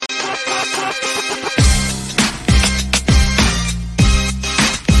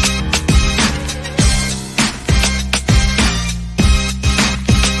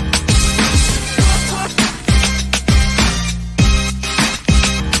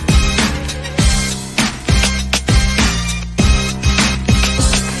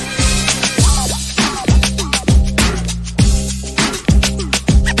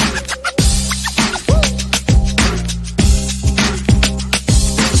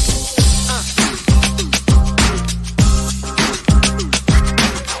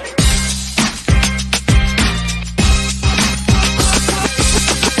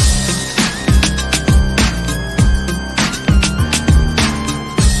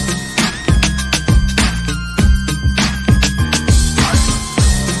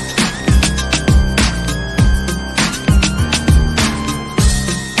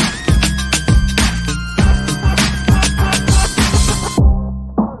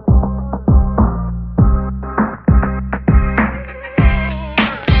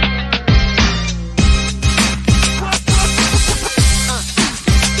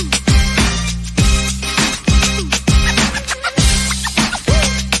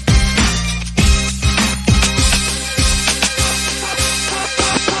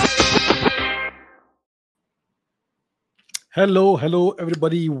Hello,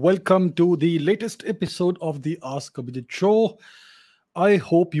 everybody. Welcome to the latest episode of the Ask Abhijit show. I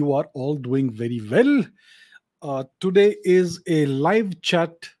hope you are all doing very well. Today is a live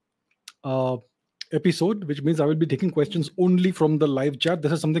chat uh, episode, which means I will be taking questions only from the live chat.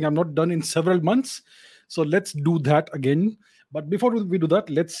 This is something I've not done in several months. So let's do that again. But before we do that,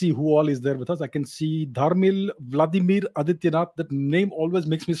 let's see who all is there with us. I can see Dharmil, Vladimir Adityanath. That name always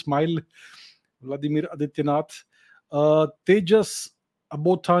makes me smile. Vladimir Adityanath, Tejas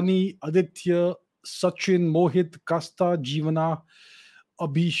Abotani, Aditya, Sachin, Mohit, Kasta, Jivana,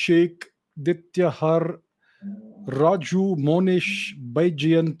 Abhishek, Ditya Har, Raju, Monish,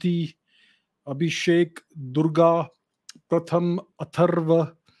 Baijayanti, Abhishek, Durga, Pratham,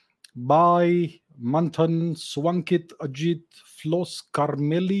 Atharva, Bai, Manthan, Swankit, Ajit, Flos,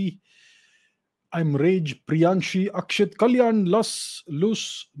 Carmeli, I'm Rage, Priyanshi, Akshit, Kalyan, Lus,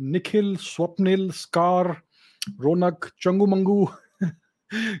 Nikhil, Swapnil, Scar, Ronak, Changumangu,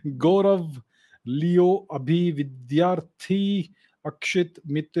 Gaurav, Leo, Abhi, Vidyarthi, Akshit,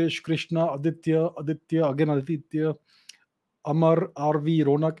 Mitesh, Krishna, Aditya, again Aditya, Amar, RV,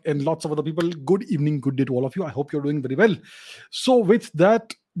 Ronak, and lots of other people. Good evening, good day to all of you. I hope you're doing very well. So, with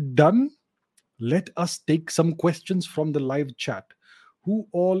that done, let us take some questions from the live chat. Who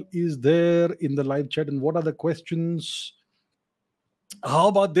all is there in the live chat, and what are the questions? How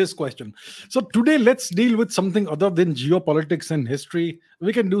about this question? So today, let's deal with something other than geopolitics and history.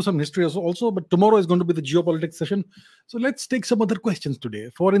 We can do some history also, but tomorrow is going to be the geopolitics session. So let's take some other questions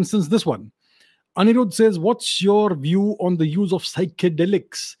today. For instance, this one. Anirudh says, "What's your view on the use of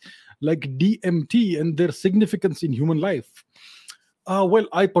psychedelics like DMT and their significance in human life?" Well,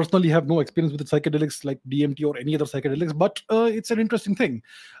 I personally have no experience with the psychedelics like DMT or any other psychedelics, but it's an interesting thing.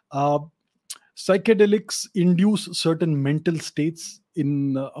 Uh, Psychedelics induce certain mental states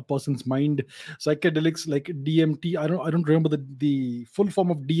in a person's mind. Psychedelics like DMT, I don't remember the full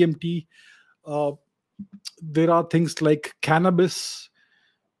form of DMT. Uh, there are things like cannabis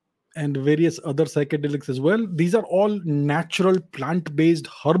and various other psychedelics as well. These are all natural plant-based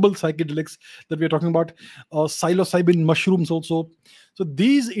herbal psychedelics that we are talking about. Psilocybin mushrooms also. So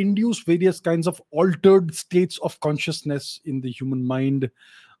these induce various kinds of altered states of consciousness in the human mind.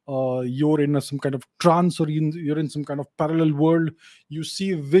 You're in some kind of trance, or you're in some kind of parallel world. You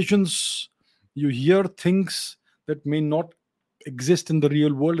see visions, you hear things that may not exist in the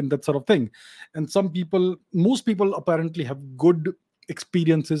real world, and that sort of thing. And most people apparently have good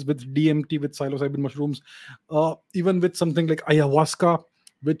experiences with DMT, with psilocybin mushrooms, even with something like ayahuasca,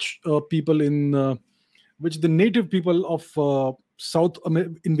 which people in which the native people of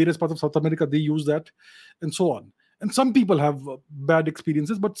in various parts of South America, they use that, and so on. And some people have bad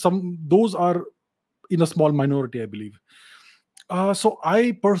experiences, but some those are in a small minority, I believe. So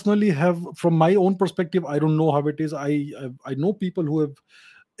I personally have, from my own perspective, I don't know how it is. I know people who have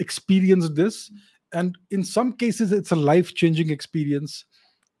experienced this, and in some cases, it's a life changing experience.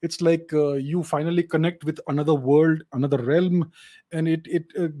 It's like you finally connect with another world, another realm, and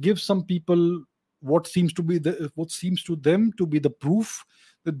it gives some people what seems to them to be the proof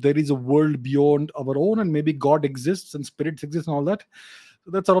that there is a world beyond our own, and maybe God exists and spirits exist and all that. So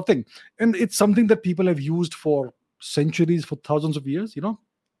that sort of thing. And it's something that people have used for centuries, for thousands of years.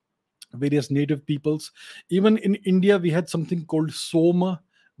 Various native peoples. Even in India, we had something called Soma,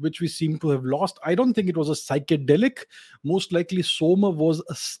 which we seem to have lost. I don't think it was a psychedelic. Most likely, Soma was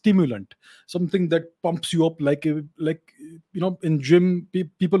a stimulant, something that pumps you up, in gym.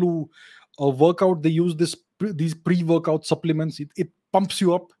 People who work out, they use these pre-workout supplements. It pumps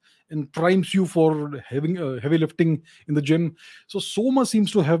you up and primes you for having heavy lifting in the gym. So Soma seems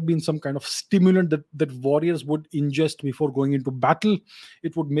to have been some kind of stimulant that warriors would ingest before going into battle.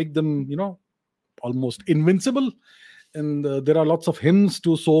 It would make them, almost invincible. And there are lots of hymns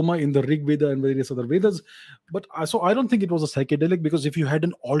to Soma in the Rig Veda and various other Vedas. But so I don't think it was a psychedelic, because if you had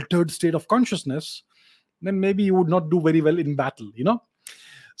an altered state of consciousness, then maybe you would not do very well in battle.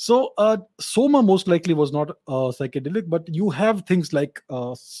 So Soma most likely was not psychedelic, but you have things like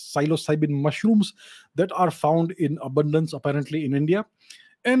psilocybin mushrooms that are found in abundance apparently in India,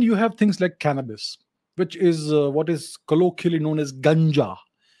 and you have things like cannabis, which is what is colloquially known as ganja,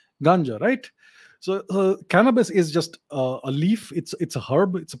 right? So cannabis is just a leaf. It's a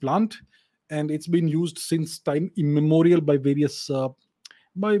herb. It's a plant, and it's been used since time immemorial by various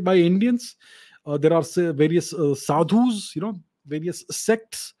by Indians. There are various sadhus, various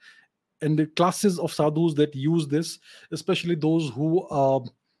sects and the classes of sadhus that use this, especially those who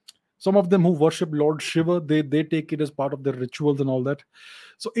some of them who worship Lord Shiva. They take it as part of their rituals and all that.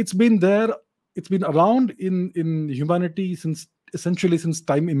 So it's been there. It's been around in humanity since essentially since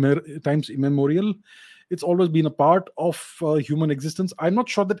times immemorial, It's always been a part of human existence. I'm not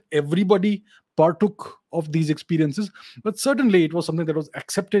sure that everybody partook of these experiences, but certainly it was something that was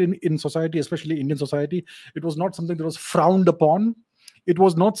accepted in society, especially Indian society. It was not something that was frowned upon. It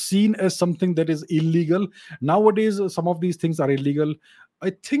was not seen as something that is illegal. Nowadays, some of these things are illegal.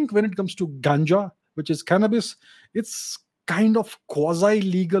 I think when it comes to ganja, which is cannabis, it's kind of quasi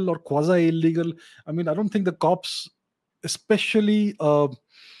legal or quasi illegal. I mean, I don't think the cops especially go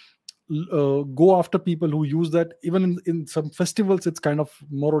after people who use that. Even in some festivals, it's kind of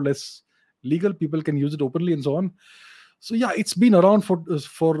more or less legal. People can use it openly and so on. So yeah, it's been around for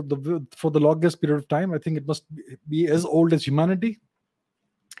the longest period of time. I think it must be as old as humanity,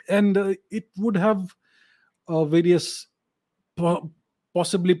 and it would have various po-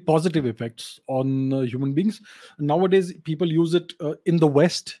 possibly positive effects on human beings. Nowadays, people use it in the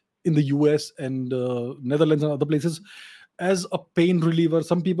West, in the US and Netherlands and other places, as a pain reliever.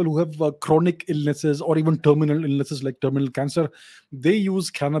 Some people who have chronic illnesses or even terminal illnesses like terminal cancer, they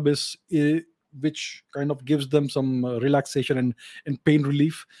use cannabis, which kind of gives them some relaxation and pain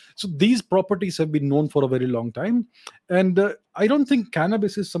relief. So these properties have been known for a very long time. And I don't think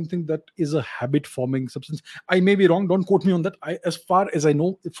cannabis is something that is a habit forming substance. I may be wrong, don't quote me on that. As far as I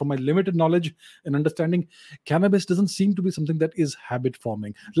know, from my limited knowledge and understanding, cannabis doesn't seem to be something that is habit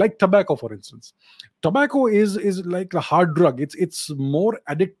forming, like tobacco, for instance. Tobacco is like a hard drug. It's more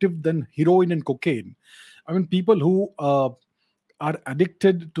addictive than heroin and cocaine. I mean, people who are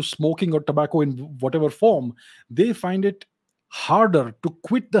addicted to smoking or tobacco in whatever form, they find it harder to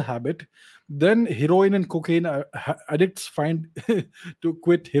quit the habit than heroin and cocaine addicts find to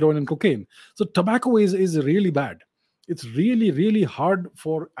quit heroin and cocaine. So tobacco is really bad. It's really really hard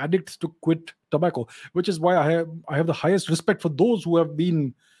for addicts to quit tobacco, which is why I have the highest respect for those who have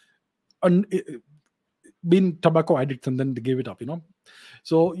un, been tobacco addicts and then they gave it up.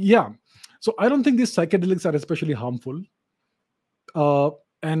 So yeah, so I don't think these psychedelics are especially harmful. uh,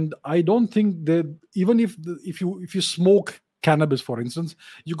 and I don't think that, even if you smoke cannabis, for instance,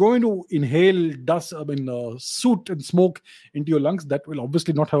 you're going to inhale dust, I mean, soot and smoke into your lungs. That will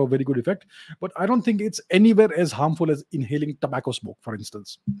obviously not have a very good effect. But I don't think it's anywhere as harmful as inhaling tobacco smoke, for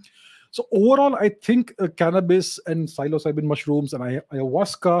instance. So overall, I think cannabis and psilocybin mushrooms and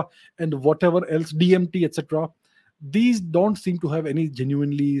ayahuasca and whatever else, DMT, etc., these don't seem to have any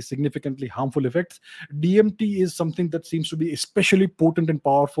genuinely significantly harmful effects. DMT is something that seems to be especially potent and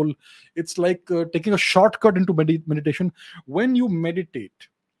powerful. It's like taking a shortcut into meditation. When you meditate,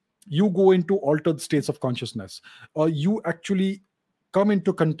 you go into altered states of consciousness. You actually come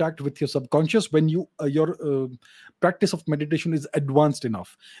into contact with your subconscious when your practice of meditation is advanced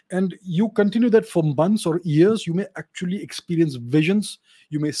enough, and you continue that for months or years. You may actually experience visions.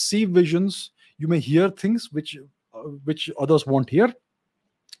 You may see visions. You may hear things which others won't hear.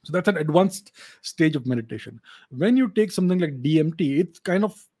 So that's an advanced stage of meditation. When you take something like DMT, it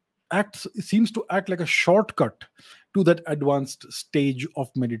seems to act like a shortcut to that advanced stage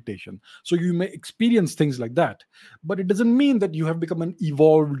of meditation. So you may experience things like that, but it doesn't mean that you have become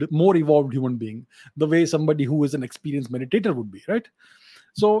more evolved human being, the way somebody who is an experienced meditator would be, right?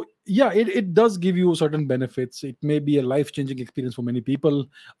 So yeah, it does give you certain benefits. It may be a life-changing experience for many people.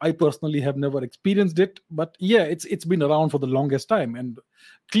 I personally have never experienced it, but yeah, it's been around for the longest time, and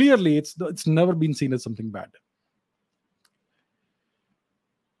clearly it's never been seen as something bad.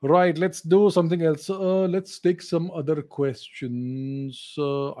 Right, let's do something else. Let's take some other questions.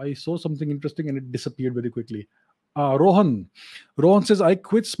 I saw something interesting and it disappeared very quickly. Rohan. Rohan says, I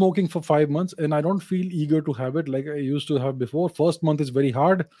quit smoking for 5 months and I don't feel eager to have it like I used to have before. First month is very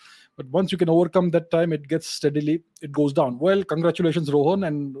hard, but once you can overcome that time, it goes down. Well, congratulations, Rohan,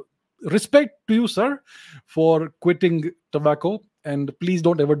 and respect to you, sir, for quitting tobacco. And please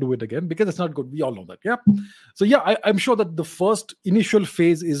don't ever do it again because it's not good. We all know that. Yeah. So yeah, I'm sure that the first initial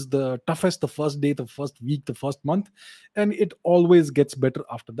phase is the toughest, the first day, the first week, the first month, and it always gets better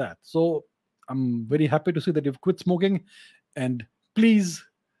after that. So I'm very happy to see that you've quit smoking, and please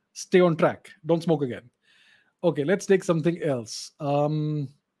stay on track. Don't smoke again. Okay, let's take something else.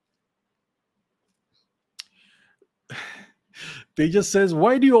 Tejas says,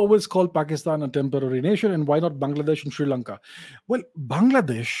 why do you always call Pakistan a temporary nation and why not Bangladesh and Sri Lanka? Well,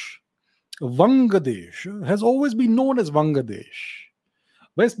 Bangladesh has always been known as Bangladesh.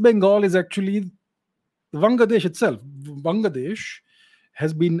 West Bengal is actually Bangladesh itself. Bangladesh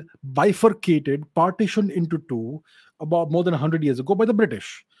has been bifurcated, partitioned into two about more than 100 years ago by the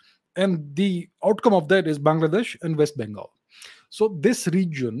British. And the outcome of that is Bangladesh and West Bengal. So this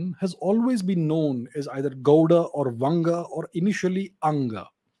region has always been known as either Gouda or Vanga or initially Anga,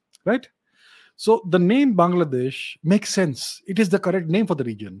 right? So the name Bangladesh makes sense. It is the correct name for the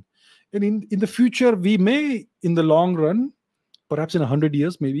region. And in the future, we may, in the long run, perhaps in 100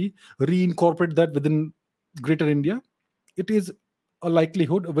 years, maybe reincorporate that within Greater India. It is a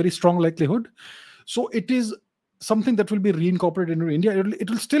likelihood, a very strong likelihood. So it is something that will be reincorporated into India. It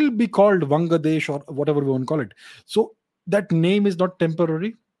will still be called Bangladesh or whatever we want to call it. So that name is not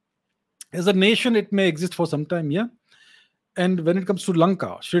temporary. As a nation, it may exist for some time, yeah. And when it comes to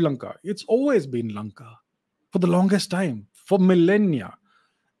Lanka, Sri Lanka, it's always been Lanka for the longest time, for millennia.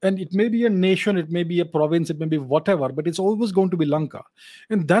 And it may be a nation, it may be a province, it may be whatever, but it's always going to be Lanka.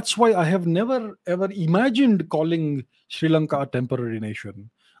 And that's why I have never ever imagined calling Sri Lanka a temporary nation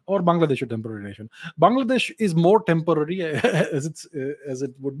or Bangladesh a temporary nation. Bangladesh is more temporary as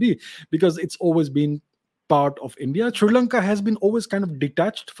it would be, because it's always been part of India. Sri Lanka has been always kind of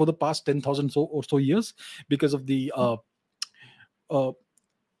detached for the past 10,000 or so years because of uh,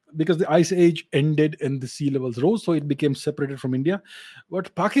 the ice age ended and the sea levels rose, so it became separated from India.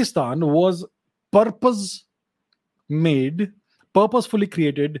 But Pakistan was purpose made, purposefully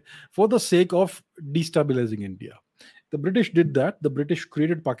created for the sake of destabilizing India. The British did that. The British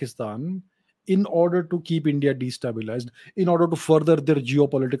created Pakistan in order to keep India destabilized, in order to further their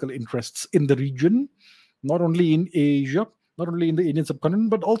geopolitical interests in the region, not only in Asia, not only in the Indian subcontinent,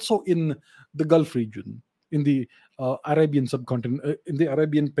 but also in the Gulf region, in the Arabian subcontinent, in the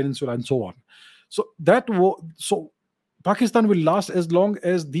Arabian Peninsula, and so on. So Pakistan will last as long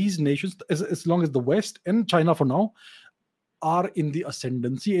as these nations, as long as the West and China for now are in the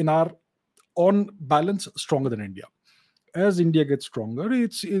ascendancy and are on balance stronger than India. As India gets stronger,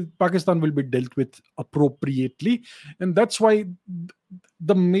 Pakistan will be dealt with appropriately, and that's why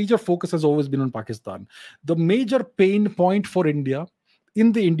the major focus has always been on Pakistan. The major pain point for India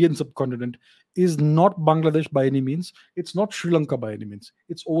in the Indian subcontinent is not Bangladesh by any means. It's not Sri Lanka by any means.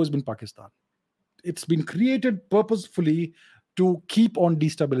 It's always been Pakistan. It's been created purposefully to keep on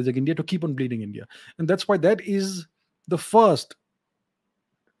destabilizing India, to keep on bleeding India, and that's why that is the first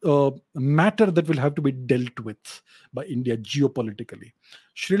matter that will have to be dealt with by India geopolitically.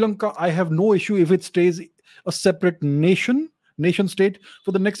 Sri Lanka, I have no issue if it stays a separate nation state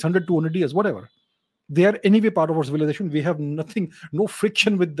for the next 100, 200 years, whatever. They are anyway part of our civilization. We have nothing, no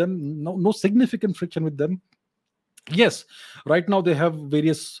friction with them, no significant friction with them. Yes, right now they have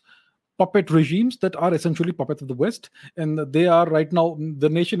various puppet regimes that are essentially puppets of the West, and they are right now, the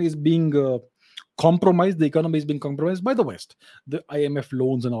nation is being compromised, the economy is being compromised by the West, the IMF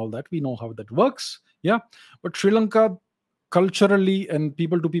loans and all that. We know how that works, yeah. But Sri Lanka, culturally and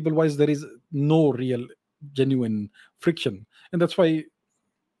people to people wise, there is no real genuine friction, and that's why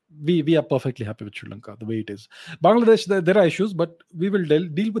we are perfectly happy with Sri Lanka the way it is. Bangladesh, there are issues, but we will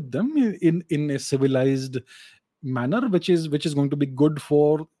deal with them in a civilized manner, which is going to be good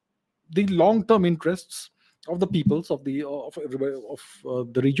for the long term interests of the peoples of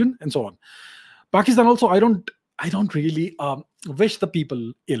the region, and so on. Pakistan also, I don't really wish the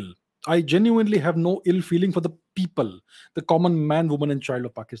people ill. I genuinely have no ill feeling for the people, the common man, woman, and child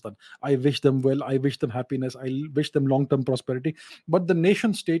of Pakistan. I wish them well. I wish them happiness. I wish them long term prosperity. But the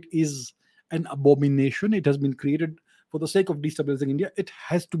nation state is an abomination. It has been created for the sake of destabilizing India. It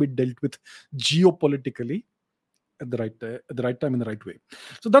has to be dealt with geopolitically at the right time in the right way.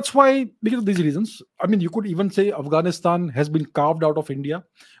 So that's why, because of these reasons, I mean, you could even say Afghanistan has been carved out of India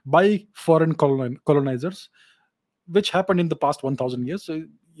by foreign colonizers, which happened in the past 1,000 years. So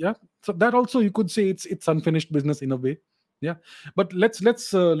yeah, so that also you could say it's unfinished business in a way. Yeah, but let's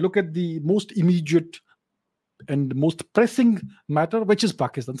look at the most immediate and most pressing matter, which is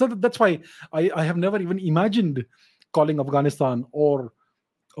Pakistan. So that's why I have never even imagined calling Afghanistan or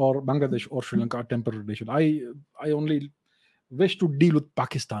Bangladesh or Sri Lanka a temporary nation. I only wish to deal with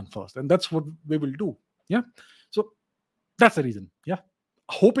Pakistan first, and that's what we will do. Yeah, so that's the reason. Yeah,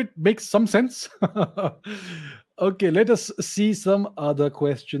 hope it makes some sense. Okay, let us see some other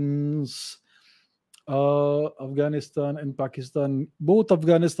questions. Afghanistan and Pakistan, both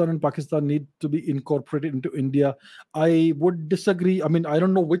Afghanistan and Pakistan need to be incorporated into India. I would disagree. I mean, I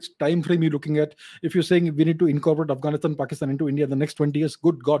don't know which time frame you're looking at. If you're saying we need to incorporate Afghanistan, Pakistan into India in the next 20 years,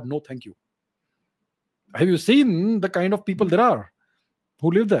 good God, no, thank you. Have you seen the kind of people there are who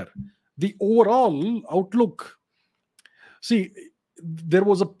live there? The overall outlook. See, there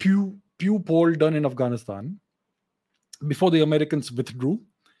was a Pew poll done in Afghanistan before the Americans withdrew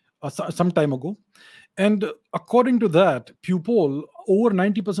some time ago. And according to that Pew poll, over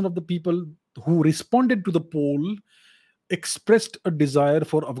 90% of the people who responded to the poll expressed a desire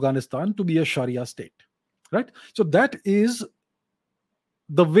for Afghanistan to be a Sharia state. Right? So that is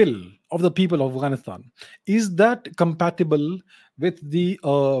the will of the people of Afghanistan. Is that compatible with the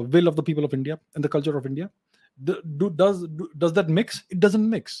will of the people of India and the culture of India? Does that mix? It doesn't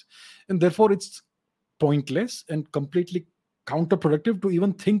mix, and therefore it's pointless and completely counterproductive to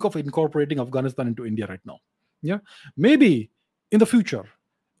even think of incorporating Afghanistan into India right now. Yeah, maybe in the future,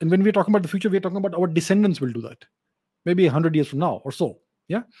 and when we're talking about the future, we're talking about our descendants will do that, maybe 100 years from now or so.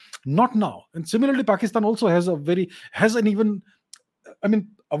 Yeah, not now. And similarly, Pakistan also has an even, I mean,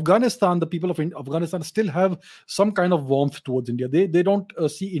 Afghanistan, the people of Afghanistan still have some kind of warmth towards India. They don't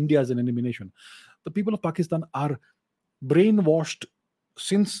see India as an enemy nation. The people of Pakistan are brainwashed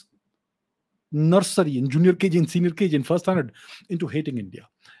since nursery, in junior KG, in senior KG, in first standard, into hating India.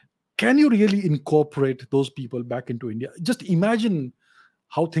 Can you really incorporate those people back into India? Just imagine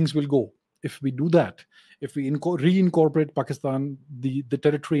how things will go if we do that. If we reincorporate Pakistan, the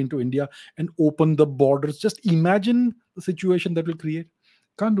territory, into India and open the borders, just imagine the situation that will create.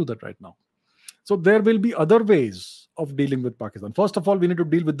 Can't do that right now. So there will be other ways of dealing with Pakistan. First of all, we need to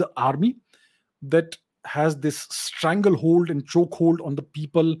deal with the army that has this stranglehold and chokehold on the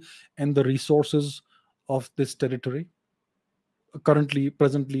people and the resources of this territory, currently,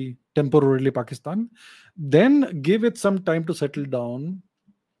 presently, temporarily Pakistan. Then give it some time to settle down.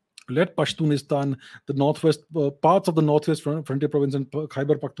 Let Pashtunistan, the northwest parts of the northwest frontier province and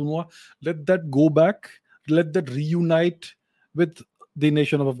Khyber Pakhtunkhwa, let that go back. Let that reunite with the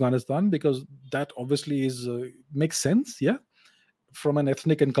nation of Afghanistan, because that obviously is makes sense. Yeah, from an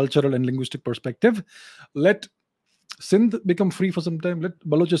ethnic and cultural and linguistic perspective. Let Sindh become free for some time. Let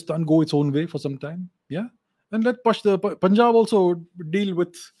Balochistan go its own way for some time. Yeah, and let Punjab also deal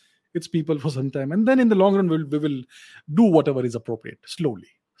with its people for some time. And then in the long run, we will do whatever is appropriate, slowly,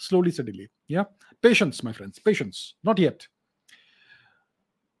 steadily. Yeah, patience, my friends, patience. Not yet.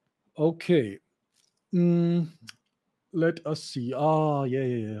 Okay. Mm, let us see.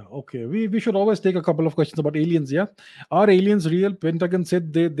 Yeah. Okay, we should always take a couple of questions about aliens. Yeah, are aliens real? Pentagon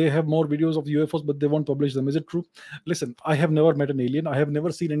said they have more videos of UFOs, but they won't publish them. Is it true? Listen, I have never met an alien. I have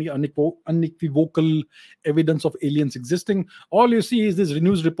never seen any unequivocal evidence of aliens existing. All you see is these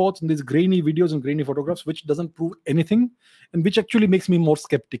news reports and these grainy videos and grainy photographs, which doesn't prove anything, and which actually makes me more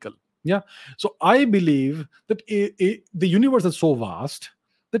skeptical. Yeah, so I believe that the universe is so vast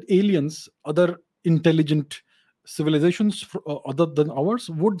that aliens, other intelligent civilizations other than ours,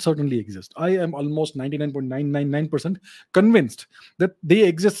 would certainly exist. I am almost 99.999% convinced that they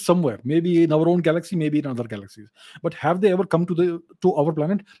exist somewhere, maybe in our own galaxy, maybe in other galaxies. But have they ever come to our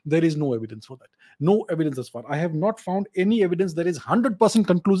planet? There is no evidence for that. No evidence as far. I have not found any evidence that is 100%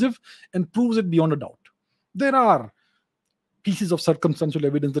 conclusive and proves it beyond a doubt. There are pieces of circumstantial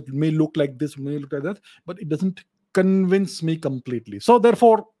evidence that may look like this, may look like that, but it doesn't convince me completely. So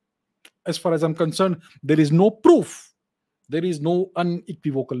therefore, as far as I'm concerned, there is no proof. There is no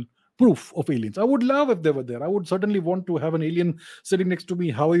unequivocal proof of aliens. I would love if they were there. I would certainly want to have an alien sitting next to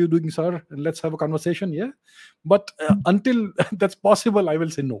me. How are you doing, sir? And let's have a conversation. Yeah. But until that's possible, I will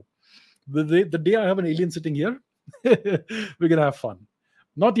say no. The day I have an alien sitting here, we're going to have fun.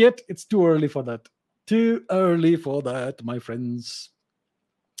 Not yet. It's too early for that. Too early for that, my friends.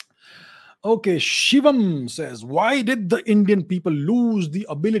 Okay, Shivam says, why did the Indian people lose the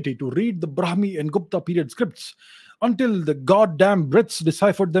ability to read the Brahmi and Gupta period scripts until the goddamn Brits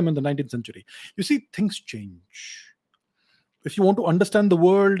deciphered them in the 19th century? You see, things change. If you want to understand the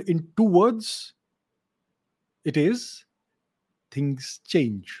world in two words, it is things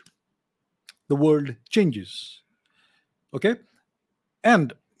change. The world changes. Okay?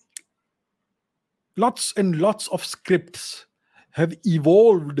 And lots and lots of scripts have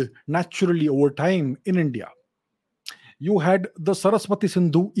evolved naturally over time in India. You had the Saraswati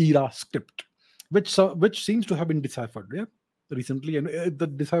Sindhu era script, which seems to have been deciphered, yeah, recently, and the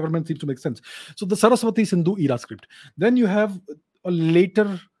decipherment seems to make sense. So the Saraswati Sindhu era script. Then you have a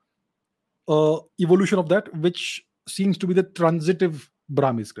later evolution of that, which seems to be the transitive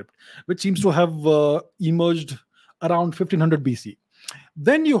Brahmi script, which seems to have emerged around 1500 BC.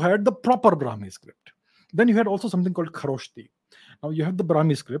 Then you had the proper Brahmi script. Then you had also something called Kharoshti. Now you have the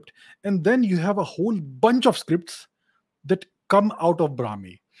Brahmi script, and then you have a whole bunch of scripts that come out of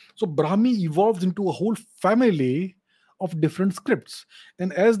Brahmi. So Brahmi evolves into a whole family of different scripts.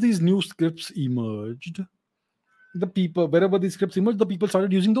 And as these new scripts emerged, the people, wherever these scripts emerged, the people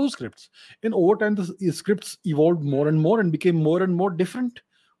started using those scripts. And over time, the scripts evolved more and more and became more and more different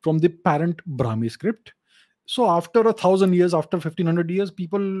from the parent Brahmi script. So after 1,000 years, after 1500 years,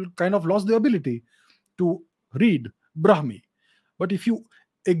 people kind of lost the ability to read Brahmi. But if you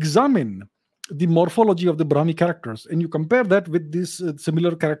examine the morphology of the Brahmi characters and you compare that with these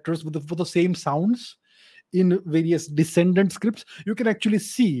similar characters with the same sounds in various descendant scripts, you can actually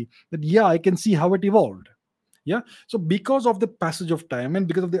see that, yeah, I can see how it evolved. Yeah. So because of the passage of time and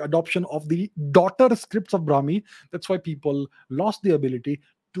because of the adoption of the daughter scripts of Brahmi, that's why people lost the ability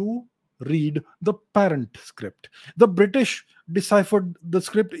to read the parent script. The British deciphered the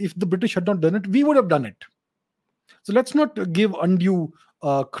script. If the British had not done it, we would have done it. So let's not give undue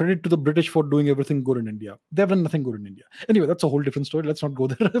credit to the British for doing everything good in India. They've done nothing good in India. Anyway, that's a whole different story. Let's not go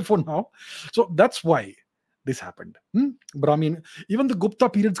there for now. So that's why this happened. Brahmin, even the Gupta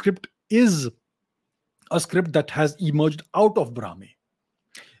period script is a script that has emerged out of Brahmi.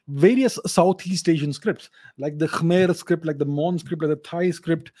 Various Southeast Asian scripts, like the Khmer script, like the Mon script, like the Thai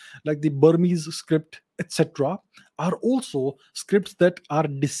script, like the Burmese script, etc., are also scripts that are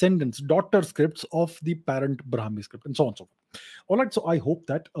descendants, daughter scripts of the parent Brahmi script, and so on and so forth. All right, so I hope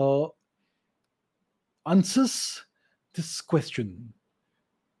that answers this question.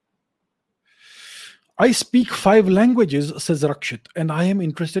 I speak 5 languages, says Rakshit, and I am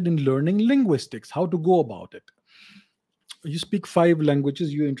interested in learning linguistics. How to go about it? You speak 5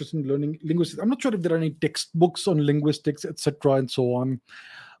 languages, you're interested in learning linguistics. I'm not sure if there are any textbooks on linguistics, etc., and so on.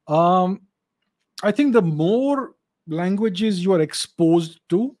 um, I think the more languages you are exposed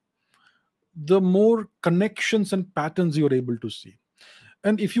to, the more connections and patterns you're able to see.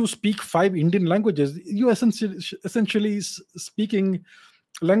 And if you speak 5 Indian languages, you essentially speaking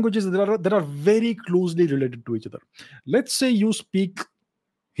languages that are very closely related to each other. Let's say you speak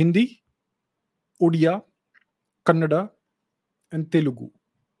Hindi, Odia, Kannada, and Telugu.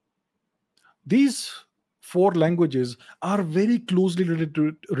 These 4 languages are very closely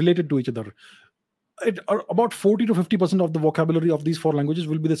related to each other. About 40 to 50% of the vocabulary of these 4 languages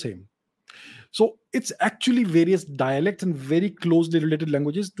will be the same. So it's actually various dialects and very closely related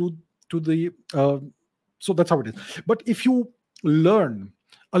languages to the. So that's how it is. But if you learn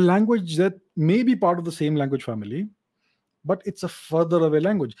a language that may be part of the same language family, but it's a further away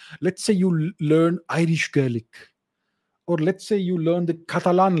language. Let's say you learn Irish Gaelic, or let's say you learn the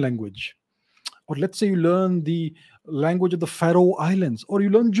Catalan language, or let's say you learn the language of the Faroe Islands, or you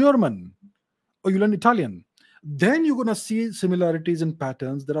learn German, or you learn Italian. Then you're going to see similarities and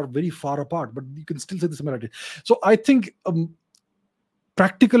patterns that are very far apart, but you can still see the similarity. So I think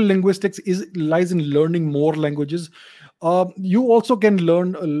practical linguistics lies in learning more languages. You also can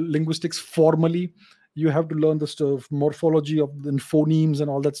learn linguistics formally. You have to learn the stuff, morphology of the phonemes and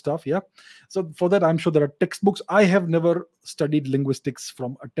all that stuff. Yeah. So for that, I'm sure there are textbooks. I have never studied linguistics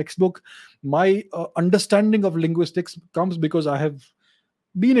from a textbook. My understanding of linguistics comes because I have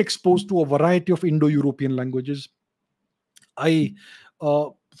been exposed to a variety of Indo-European languages. I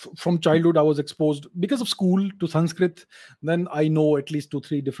from childhood I was exposed because of school to Sanskrit. Then I know at least 2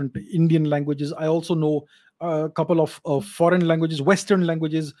 3 different Indian languages. I also know a couple of foreign languages, Western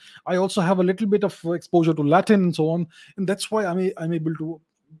languages. I also have a little bit of exposure to Latin and so on, and I'm able to.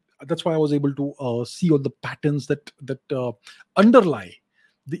 That's why I was able to see all the patterns that underlie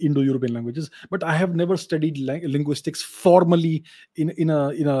the Indo-European languages. But I have never studied linguistics formally in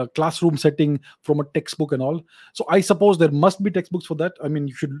a classroom setting from a textbook and all. So I suppose there must be textbooks for that. I mean,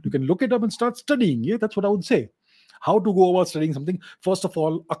 you can look it up and start studying. Yeah, that's what I would say. How to go about studying something? First of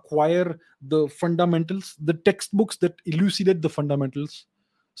all, acquire the fundamentals, the textbooks that elucidate the fundamentals.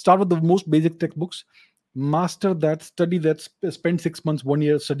 Start with the most basic textbooks, master that, study that, spend 6 months, 1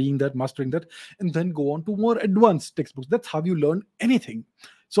 year studying that, mastering that, and then go on to more advanced textbooks. That's how you learn anything.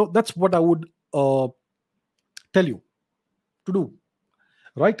 So that's what I would tell you to do,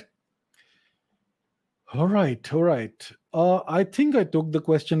 right? All right. I think I took the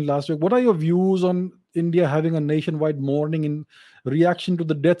question last week. What are your views on India having a nationwide mourning in reaction to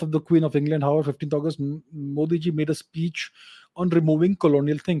the death of the Queen of England? However, 15th August, Modi ji made a speech on removing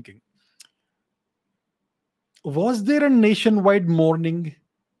colonial thinking. Was there a nationwide mourning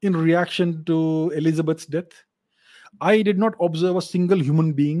in reaction to Elizabeth's death? I did not observe a single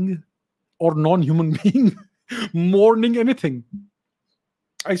human being or non human being mourning anything.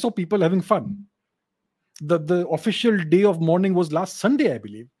 I saw people having fun. The official day of mourning was last Sunday, I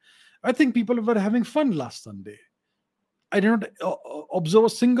believe. I think people were having fun last Sunday. I did not observe a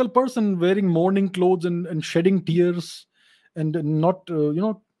single person wearing mourning clothes and shedding tears and not,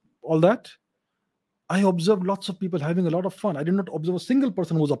 all that. I observed lots of people having a lot of fun. I did not observe a single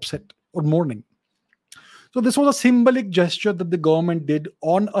person who was upset or mourning. So this was a symbolic gesture that the government did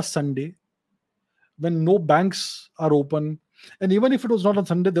on a Sunday when no banks are open, and even if it was not on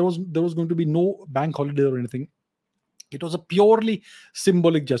Sunday, there was going to be no bank holiday or anything. It was a purely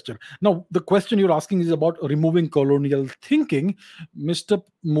symbolic gesture. Now, the question you're asking is about removing colonial thinking. Mr.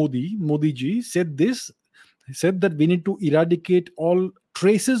 Modi ji said this. He said that we need to eradicate all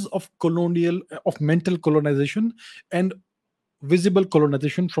traces of mental colonization and visible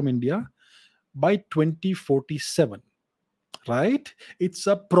colonization from India. by 2047. Right? It's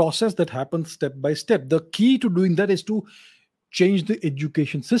a process that happens step by step. The key to doing that is to change the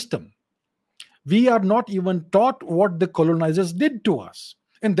education system. We are not even taught what the colonizers did to us.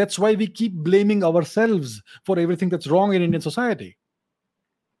 And that's why we keep blaming ourselves for everything that's wrong in Indian society.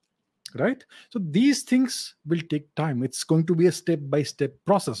 Right? So these things will take time. It's going to be a step by step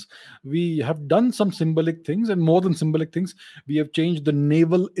process. We have done some symbolic things, and more than symbolic things, we have changed the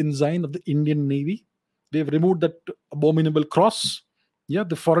naval ensign of the Indian Navy. We have removed that abominable cross, yeah,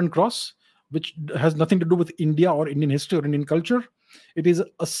 the foreign cross, which has nothing to do with India or Indian history or Indian culture. It is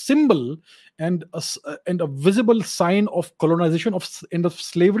a symbol and and a visible sign of colonization, of end of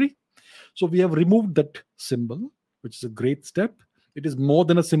slavery. So we have removed that symbol, which is a great step. It is more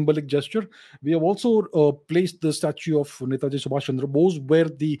than a symbolic gesture. We have also placed the statue of Netaji Subhash Chandra Bose where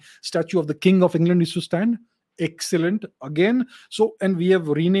the statue of the King of England used to stand. Excellent. Again, so, and we have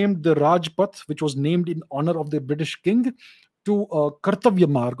renamed the Rajpath, which was named in honor of the British King, to Kartavya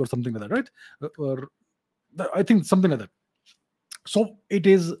Marg or something like that, right? Or I think something like that. So it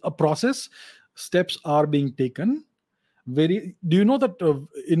is a process. Steps are being taken. Very. Do you know that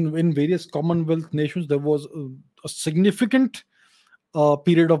in various Commonwealth nations there was a significant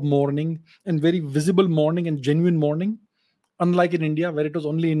period of mourning, and very visible mourning and genuine mourning, unlike in India where it was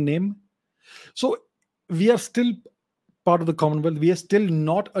only in name. So we are still part of the Commonwealth. We are still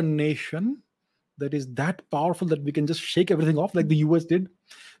not a nation that is that powerful that we can just shake everything off like the US did.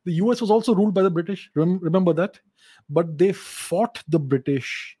 The US was also ruled by the British. Remember that? But they fought the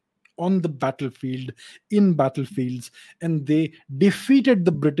British on the battlefield, in battlefields, and they defeated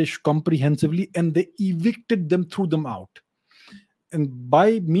the British comprehensively, and they evicted them, threw them out. And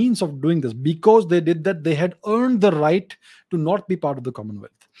by means of doing this, because they did that, they had earned the right to not be part of the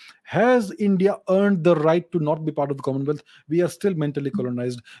Commonwealth. Has India earned the right to not be part of the Commonwealth? We are still mentally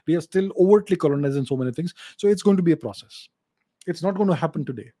colonized. We are still overtly colonized in so many things. So it's going to be a process. It's not going to happen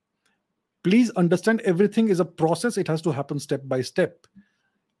today. Please understand, everything is a process. It has to happen step by step.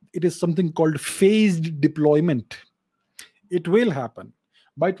 It is something called phased deployment. It will happen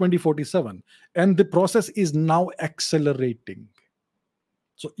by 2047. And the process is now accelerating.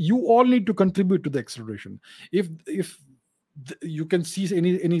 So you all need to contribute to the acceleration. If you can see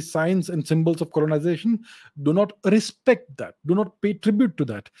any signs and symbols of colonization, do not respect that. Do not pay tribute to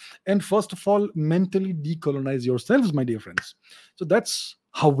that. And first of all, mentally decolonize yourselves, my dear friends. So that's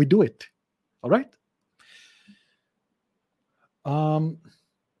how we do it. All right.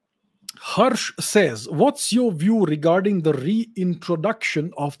 Harsh says, what's your view regarding the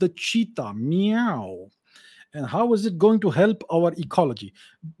reintroduction of the cheetah? Meow. And how is it going to help our ecology?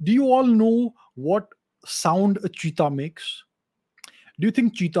 Do you all know what sound a cheetah makes? Do you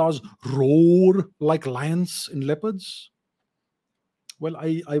think cheetahs roar like lions and leopards? Well,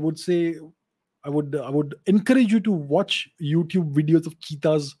 I would say I would encourage you to watch YouTube videos of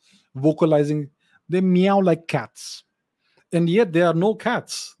cheetahs vocalizing. They meow like cats, and yet they are no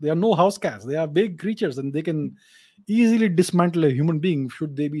cats. They are no house cats. They are big creatures, and they can easily dismantle a human being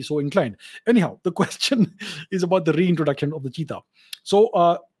should they be so inclined. Anyhow, the question is about the reintroduction of the cheetah. So,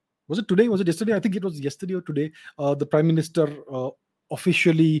 was it today? Was it yesterday? I think it was yesterday or today. The Prime Minister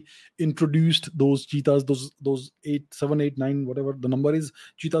officially introduced those cheetahs, those 8, 7, 8, 9, whatever the number is,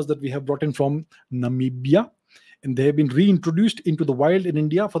 cheetahs that we have brought in from Namibia, and they have been reintroduced into the wild in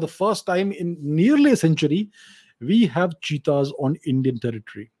India for the first time in nearly a century. We have cheetahs on Indian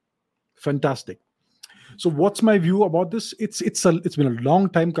territory. Fantastic. So what's my view about this? It's been a long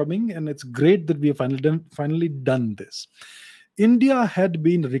time coming, and it's great that we have finally done this. India had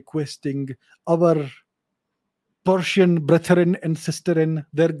been requesting our Persian brethren and sisterin,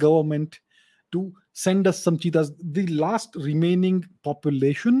 their government, to send us some cheetahs. The last remaining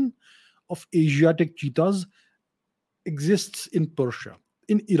population of Asiatic cheetahs exists in Persia,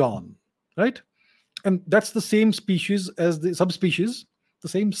 in Iran, right? And that's the same species as the subspecies, the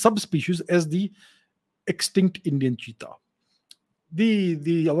same subspecies as the extinct Indian cheetah.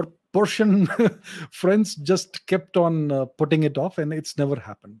 The our Persian friends just kept on putting it off, and it's never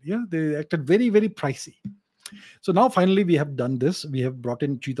happened. Yeah, they acted very, very pricey. So now finally we have done this. We have brought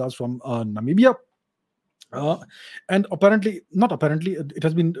in cheetahs from Namibia. And apparently, not apparently, it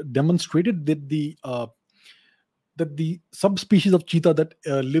has been demonstrated that the subspecies of cheetah that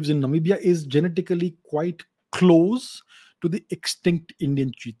lives in Namibia is genetically quite close to the extinct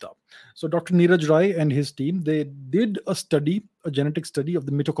Indian cheetah. So Dr. Neeraj Rai and his team, they did a genetic study of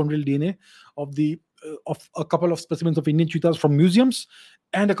the mitochondrial DNA of a couple of specimens of Indian cheetahs from museums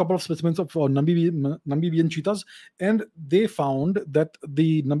and a couple of specimens of Namibian cheetahs, and they found that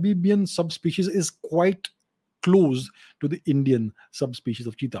the Namibian subspecies is quite close to the Indian subspecies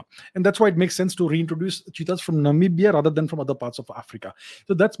of cheetah. And that's why it makes sense to reintroduce cheetahs from Namibia rather than from other parts of Africa.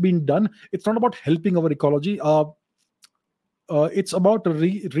 So that's been done. It's not about helping our ecology. It's about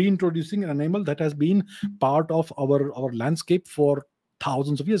reintroducing an animal that has been part of our landscape for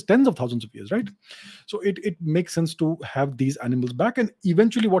thousands of years, tens of thousands of years, right? So it makes sense to have these animals back, and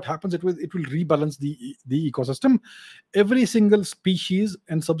eventually what happens, it will rebalance the ecosystem. Every single species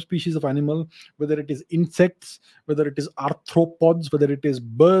and subspecies of animal, whether it is insects, whether it is arthropods, whether it is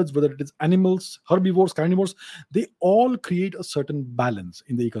birds, whether it is animals, herbivores, carnivores, they all create a certain balance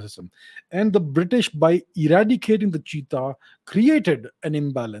in the ecosystem. And the British, by eradicating the cheetah, created an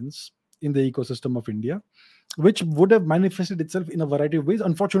imbalance in the ecosystem of India, which would have manifested itself in a variety of ways.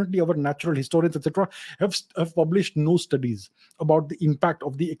 Unfortunately, our natural historians, etc., have published no studies about the impact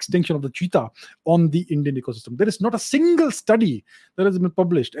of the extinction of the cheetah on the Indian ecosystem. There is not a single study that has been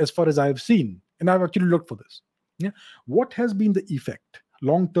published, as far as I have seen, and I've actually looked for this. Yeah, what has been the effect,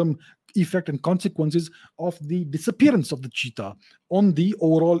 long-term effect and consequences of the disappearance of the cheetah on the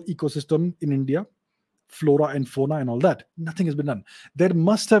overall ecosystem in India, flora and fauna, and all that? Nothing has been done. There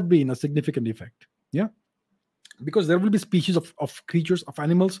must have been a significant effect. Yeah, because there will be species of creatures, of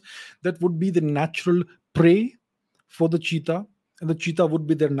animals, that would be the natural prey for the cheetah, and the cheetah would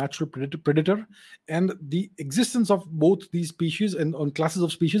be their natural predator. And the existence of both these species and on classes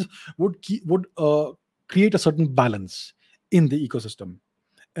of species would create a certain balance in the ecosystem.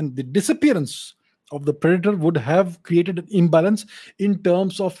 And the disappearance of the predator would have created an imbalance in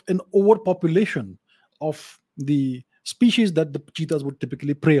terms of an overpopulation of the species that the cheetahs would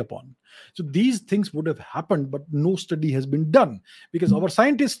typically prey upon. So these things would have happened, but no study has been done because our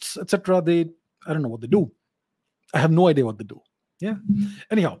scientists, etc., I don't know what they do. I have no idea what they do. Yeah.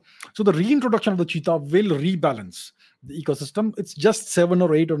 Anyhow, so the reintroduction of the cheetah will rebalance the ecosystem. It's just 7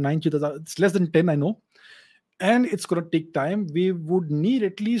 or 8 or 9 cheetahs. It's less than 10, I know. And it's going to take time. We would need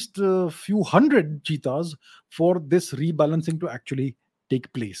at least a few hundred cheetahs for this rebalancing to actually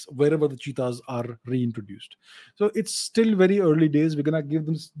take place wherever the cheetahs are reintroduced. So it's still very early days. We're going to give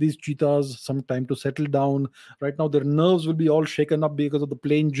these cheetahs some time to settle down. Right now, their nerves will be all shaken up because of the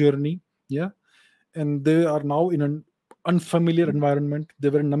plane journey. Yeah. And they are now in an unfamiliar environment. They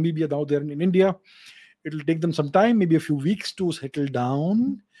were in Namibia, now they're in India. It'll take them some time, maybe a few weeks to settle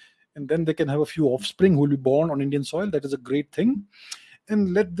down. And then they can have a few offspring who will be born on Indian soil. That is a great thing.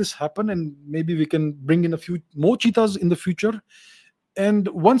 And let this happen. And maybe we can bring in a few more cheetahs in the future. And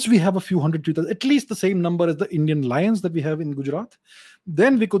once we have a few hundred cheetahs, at least the same number as the Indian lions that we have in Gujarat,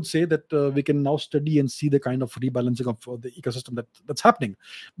 then we could say that we can now study and see the kind of rebalancing of the ecosystem that's happening.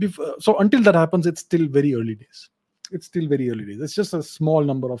 So until that happens, it's still very early days. It's still very early days. It's just a small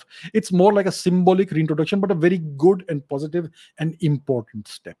number of, it's more like a symbolic reintroduction, but a very good and positive and important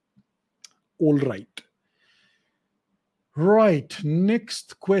step. All right. Right.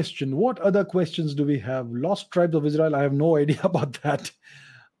 Next question. What other questions do we have? Lost Tribes of Israel. I have no idea about that.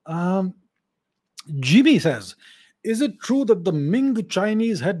 GB says, is it true that the Ming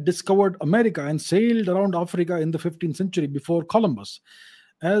Chinese had discovered America and sailed around Africa in the 15th century before Columbus?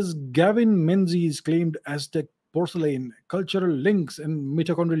 As Gavin Menzies claimed, Aztec porcelain, cultural links, and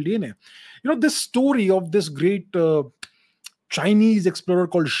mitochondrial DNA. This story of this great Chinese explorer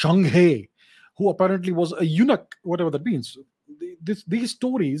called Shang He, who apparently was a eunuch, whatever that means. These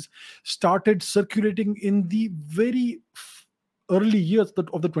stories started circulating in the very early years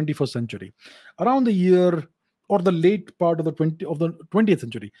of the 21st century, around the year or the late part of the 20th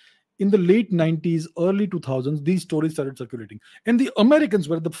century. In the late 90s, early 2000s, these stories started circulating. And the Americans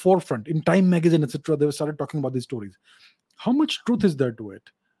were at the forefront. In Time magazine, etc., they started talking about these stories. How much truth is there to it?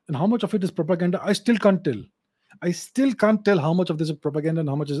 And how much of it is propaganda? I still can't tell. I still can't tell how much of this is propaganda and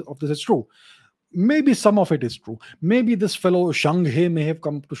how much of this is true. Maybe some of it is true. Maybe this fellow Shang He may have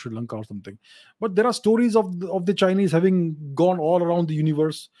come to Sri Lanka or something. But there are stories of the Chinese having gone all around the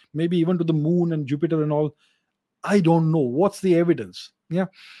universe, maybe even to the moon and Jupiter and all. I don't know. What's the evidence? Yeah.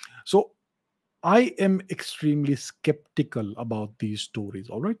 So I am extremely skeptical about these stories.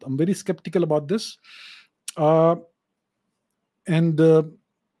 All right. I'm very skeptical about this. And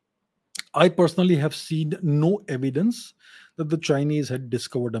I personally have seen no evidence that the Chinese had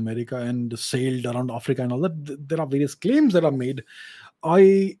discovered America and sailed around Africa and all that. There are various claims that are made.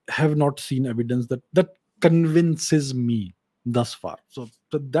 I have not seen evidence that convinces me thus far. So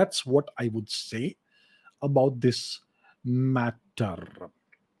that's what I would say about this matter.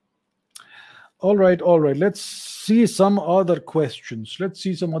 All right. Let's see some other questions.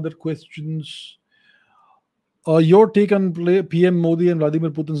 Your take on PM Modi and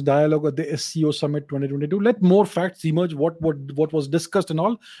Vladimir Putin's dialogue at the SCO Summit 2022. Let more facts emerge. What was discussed and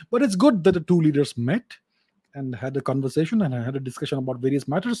all. But it's good that the two leaders met. and had a conversation and I had a discussion about various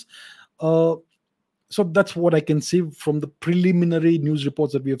matters. Uh, so that's what I can say from the preliminary news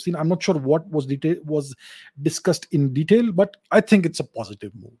reports that we have seen. I'm not sure what was discussed in detail, but I think it's a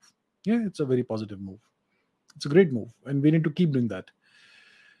positive move. Yeah, it's a very positive move. It's a great move, and we need to keep doing that.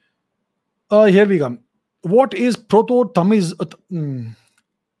 Here we come. What is Proto Tamiz?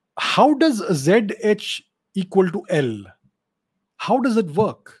 How does ZH equal to L? How does it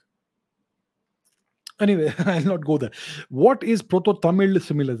work? Anyway, I'll not go there. What is Proto Tamil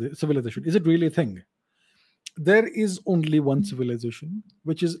civilization? Is it really a thing? There is only one civilization,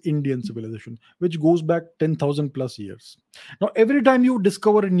 which is Indian civilization, which goes back 10,000 plus years. Now, every time you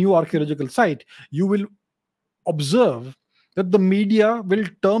discover a new archaeological site, you will observe that the media will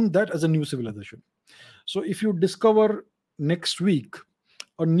term that as a new civilization. So, if you discover next week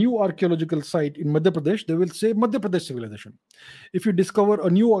a new archaeological site in Madhya Pradesh, they will say Madhya Pradesh civilization. If you discover a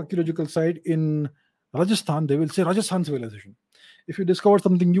new archaeological site in Rajasthan, they will say Rajasthan civilization. If you discover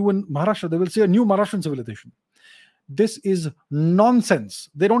something new in Maharashtra, they will say a new Maharashtrian civilization. This is nonsense.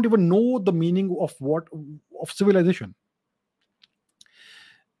 They don't even know the meaning of what of civilization.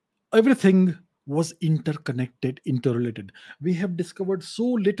 Everything was interconnected, interrelated. We have discovered so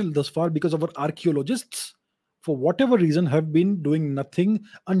little thus far because our archaeologists, for whatever reason, have been doing nothing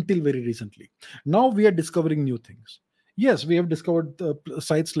until very recently. Now we are discovering new things. Yes, we have discovered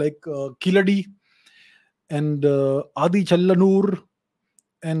sites like Kiladi and Adi Challanur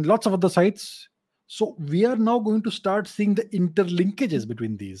and lots of other sites. So we are now going to start seeing the interlinkages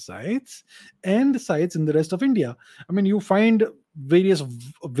between these sites and sites in the rest of India. I mean, you find various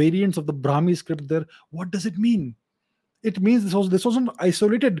variants of the Brahmi script there. What does it mean? It means this wasn't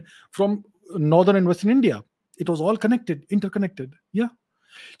isolated from northern and western India. It was all connected, interconnected. Yeah.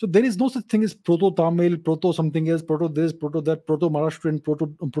 So there is no such thing as proto Tamil, proto something else, proto this, proto that, proto Maharashtrian,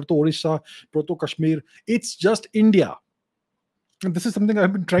 proto Orissa, proto Kashmir. It's just India. And this is something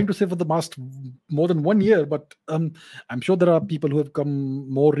I've been trying to say for the past more than 1 year, but I'm sure there are people who have come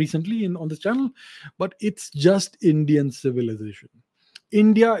more recently on this channel. But it's just Indian civilization.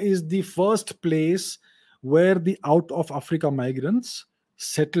 India is the first place where the out of Africa migrants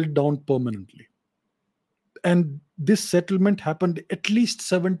settled down permanently. And this settlement happened at least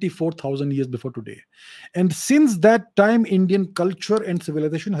 74,000 years before today. And since that time, Indian culture and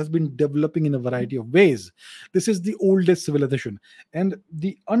civilization has been developing in a variety of ways. This is the oldest civilization. And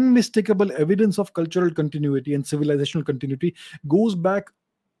the unmistakable evidence of cultural continuity and civilizational continuity goes back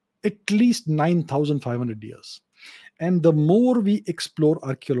at least 9,500 years. And the more we explore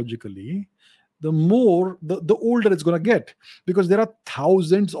archaeologically, the older it's going to get, because there are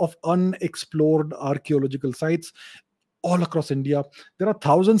thousands of unexplored archaeological sites all across India. There are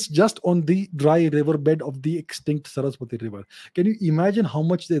thousands just on the dry riverbed of the extinct Saraswati River. Can you imagine how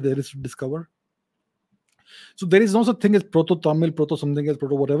much there is to discover? So there is no such thing as proto Tamil, proto something else,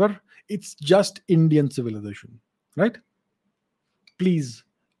 proto whatever. It's just Indian civilization, right? Please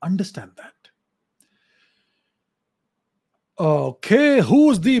understand that. Okay,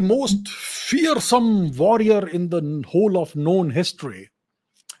 who's the most fearsome warrior in the whole of known history?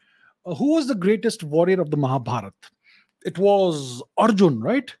 Who was the greatest warrior of the Mahabharata? It was Arjun,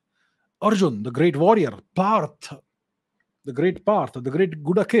 right? Arjun, the great warrior. Parth, the great Parth, the great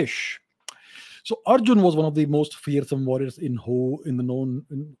Gudakesh. So Arjun was one of the most fearsome warriors in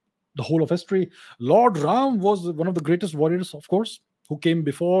the whole of history. Lord Ram was one of the greatest warriors, of course, who came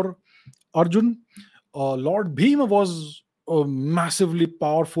before Arjun. Lord Bhima was a massively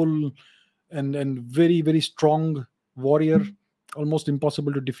powerful and very very strong warrior, almost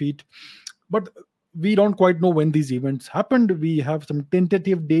impossible to defeat. But we don't quite know when these events happened. We have some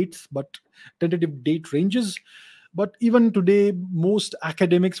tentative dates, but tentative date ranges. But even today, most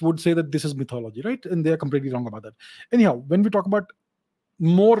academics would say that this is mythology, right? And they are completely wrong about that. Anyhow, when we talk about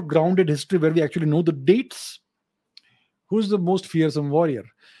more grounded history where we actually know the dates, who's the most fearsome warrior?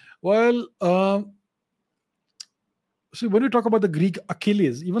 Well, see, when we talk about the Greek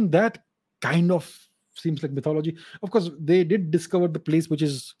Achilles, even that kind of seems like mythology. Of course, they did discover the place which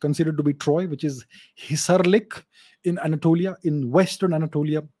is considered to be Troy, which is Hisarlik in Anatolia, in Western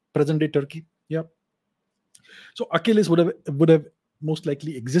Anatolia, present day Turkey. Yeah. So Achilles would have most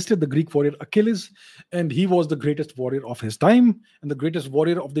likely existed, the Greek warrior Achilles, and he was the greatest warrior of his time and the greatest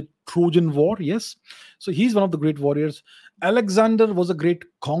warrior of the Trojan War. Yes, so he's one of the great warriors. Alexander was a great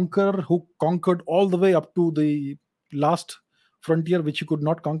conqueror who conquered all the way up to the last frontier, which he could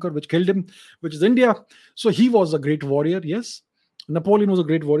not conquer, which killed him, which is India. So he was a great warrior. Yes, Napoleon was a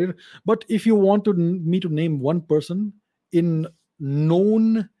great warrior. But if you want me to name one person in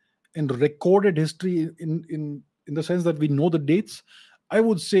known and recorded history in the sense that we know the dates, I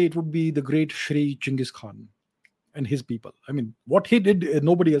would say it would be the great Shri Chinggis Khan. and his people. I mean, what he did,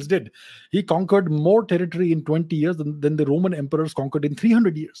 nobody else did. He conquered more territory in 20 years than the Roman emperors conquered in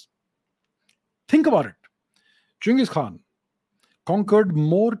 300 years. Think about it. Genghis Khan conquered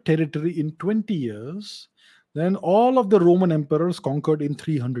more territory in 20 years than all of the Roman emperors conquered in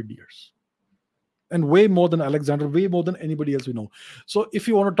 300 years. And way more than Alexander, way more than anybody else we know. So, if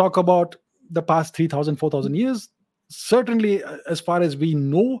you want to talk about the past 3,000, 4,000 years, certainly, as far as we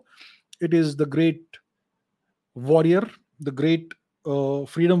know, it is the great warrior, the great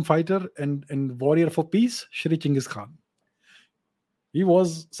freedom fighter and warrior for peace, Shri Chinggis Khan. He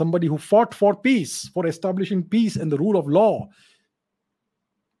was somebody who fought for peace, for establishing peace and the rule of law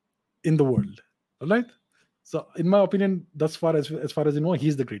in the world. All right. So, in my opinion, thus far as far as you know,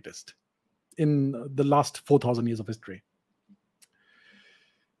 he's the greatest in the last 4,000 years of history.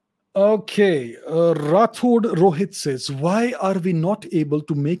 Okay, Rathod Rohit says, why are we not able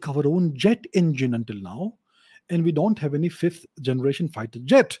to make our own jet engine until now? And we don't have any fifth generation fighter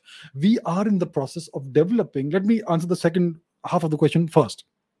jet. We are in the process of developing. Let me answer the second half of the question first.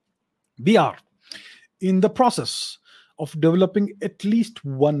 We are in the process of developing at least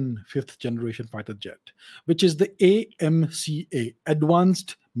one fifth generation fighter jet, which is the AMCA,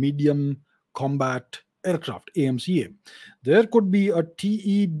 Advanced Medium Combat Aircraft, AMCA. There could be a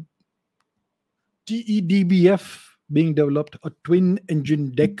TEDBF being developed, a twin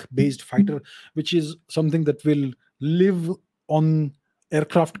engine deck based fighter, which is something that will live on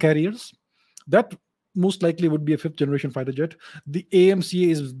aircraft carriers. That most likely would be a fifth generation fighter jet. The AMCA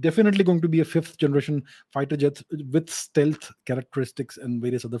is definitely going to be a fifth generation fighter jet with stealth characteristics and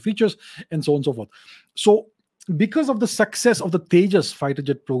various other features, and so on and so forth. So, because of the success of the Tejas fighter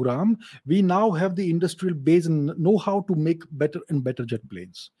jet program, we now have the industrial base and know how to make better and better jet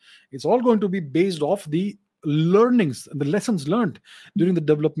planes. It's all going to be based off the learnings and the lessons learned during the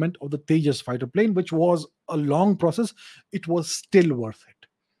development of the Tejas fighter plane, which was a long process. It was still worth it.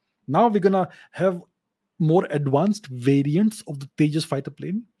 Now we're going to have more advanced variants of the Tejas fighter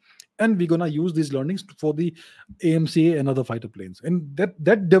plane, and we're going to use these learnings for the AMCA and other fighter planes. And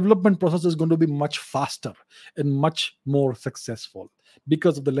that development process is going to be much faster and much more successful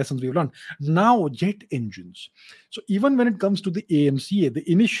because of the lessons we've learned. Now, jet engines. So even when it comes to the AMCA,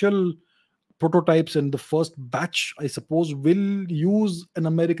 the initial prototypes and the first batch, I suppose, will use an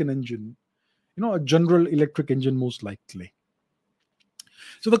American engine, a General Electric engine most likely.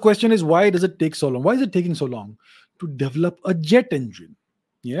 So the question is, why does it take so long? Why is it taking so long to develop a jet engine?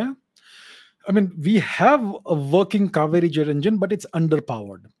 Yeah. I mean, we have a working Kaveri jet engine, but it's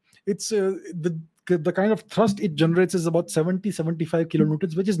underpowered. It's the kind of thrust it generates is about 70-75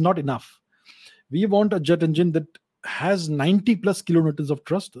 kilonewtons, which is not enough. We want a jet engine that has 90 plus kilonewtons of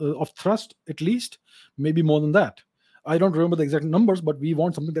thrust at least, maybe more than that. I don't remember the exact numbers, but we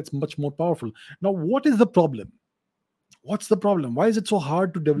want something that's much more powerful. Now, what is the problem? What's the problem? Why is it so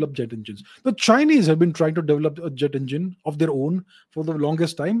hard to develop jet engines? The Chinese have been trying to develop a jet engine of their own for the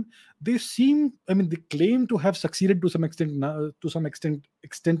longest time. They claim to have succeeded to some extent now.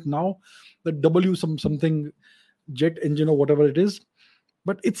 The something jet engine or whatever it is,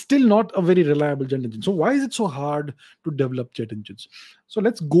 but it's still not a very reliable jet engine. So why is it so hard to develop jet engines? So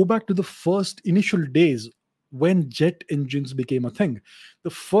let's go back to the first initial days when jet engines became a thing. The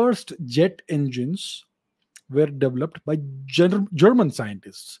first jet engines were developed by German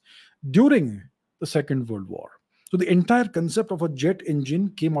scientists during the Second World War. So the entire concept of a jet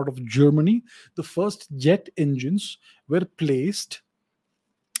engine came out of Germany. The first jet engines were placed.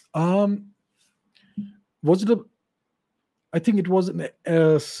 I think it was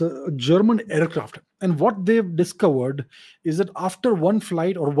a German aircraft. And what they've discovered is that after one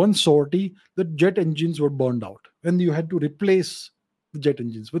flight or one sortie, the jet engines were burned out. And you had to replace the jet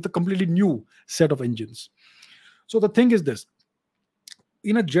engines with a completely new set of engines. So the thing is this.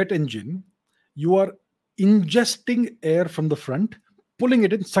 In a jet engine, you are ingesting air from the front, pulling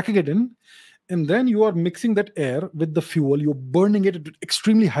it in, sucking it in, and then you are mixing that air with the fuel. You're burning it at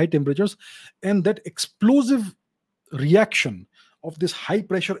extremely high temperatures, and that explosive reaction of this high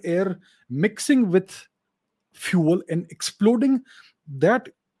pressure air mixing with fuel and exploding, that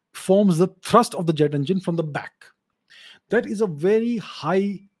forms the thrust of the jet engine from the back. That is a very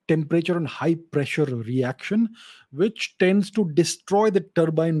high temperature and high pressure reaction, which tends to destroy the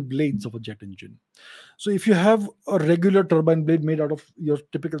turbine blades of a jet engine. So if you have a regular turbine blade made out of your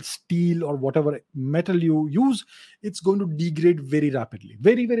typical steel or whatever metal you use, it's going to degrade very rapidly,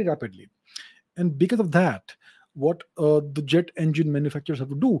 very, very rapidly. And because of that, what the jet engine manufacturers have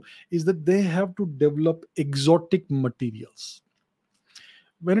to do is that they have to develop exotic materials.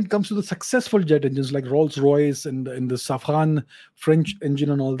 When it comes to the successful jet engines like Rolls-Royce and the Safran French engine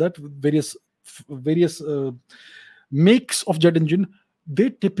and all that, various makes of jet engine, they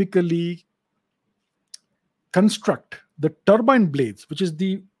typically construct the turbine blades, which is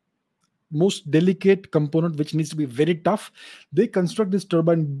the most delicate component which needs to be very tough. They construct these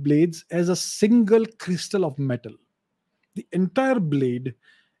turbine blades as a single crystal of metal. The entire blade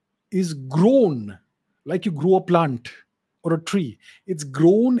is grown like you grow a plant or a tree. It's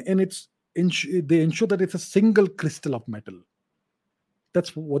grown, and they ensure that it's a single crystal of metal.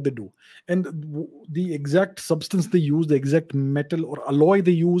 That's what they do. And the exact substance they use, the exact metal or alloy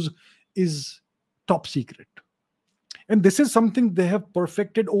they use, is top secret. And this is something they have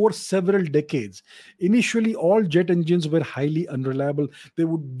perfected over several decades. Initially, all jet engines were highly unreliable. They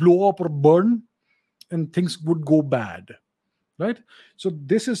would blow up or burn, and things would go bad. Right? So,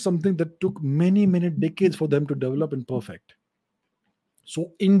 this is something that took many, many decades for them to develop and perfect.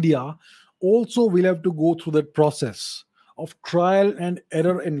 So, India also will have to go through that process of trial and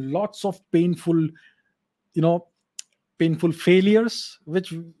error and lots of you know, painful failures,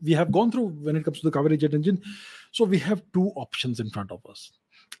 which we have gone through when it comes to the Kaveri jet engine. So we have two options in front of us.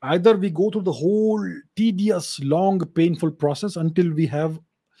 Either we go through the whole tedious, long, painful process until we have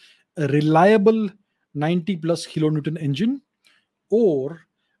a reliable 90 plus kilonewton engine, or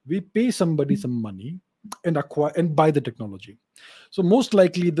we pay somebody some money and acquire and buy the technology. So most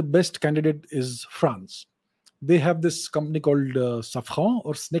likely the best candidate is France. They have this company called Safran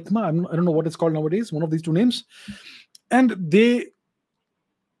or Snecma. I don't know what it's called nowadays, one of these two names. And they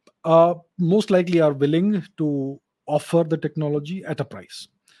most likely are willing to offer the technology at a price.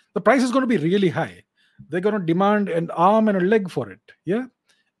 The price is going to be really high. They're going to demand an arm and a leg for it. Yeah.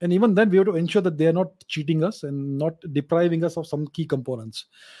 And even then, we have to ensure that they are not cheating us and not depriving us of some key components.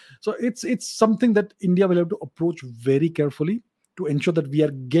 So it's something that India will have to approach very carefully to ensure that we are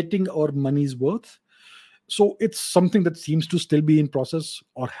getting our money's worth. So it's something that seems to still be in process,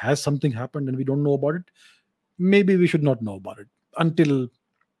 or has something happened and we don't know about it. Maybe we should not know about it until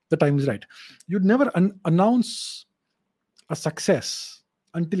the time is right. You'd never announce a success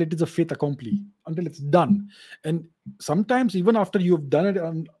until it is a fait accompli, until it's done. And sometimes, even after you've done it,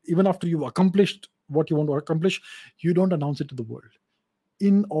 and even after you've accomplished what you want to accomplish, you don't announce it to the world,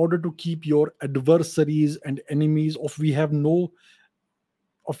 in order to keep your adversaries and enemies of we have no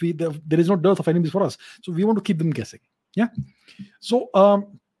of we there is no dearth of enemies for us, so we want to keep them guessing. Yeah. So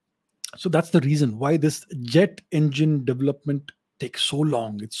so that's the reason why this jet engine development takes so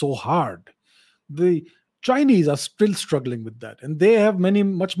long. It's so hard. The Chinese are still struggling with that, and they have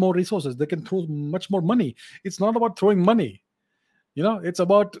much more resources. They can throw much more money. It's not about throwing money, it's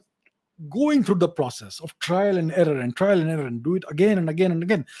about going through the process of trial and error and do it again and again and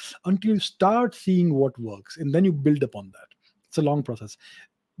again until you start seeing what works, and then you build upon that. It's a long process.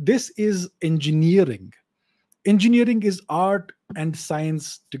 This is engineering. Engineering is art and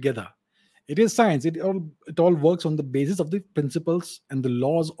science together. It is science. It all works on the basis of the principles and the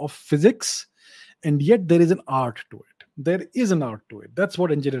laws of physics, and yet there is an art to it. There is an art to it. That's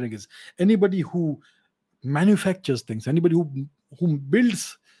what engineering is. Anybody who manufactures things, anybody who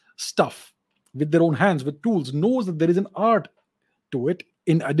builds stuff with their own hands, with tools, knows that there is an art to it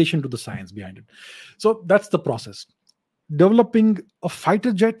in addition to the science behind it. So that's the process. Developing a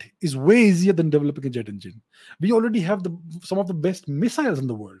fighter jet is way easier than developing a jet engine. We already have some of the best missiles in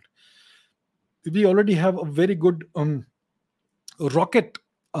the world. We already have a very good rocket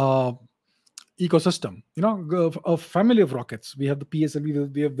ecosystem. A family of rockets. We have the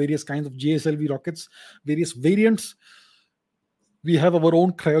PSLV. We have various kinds of JSLV rockets, various variants. We have our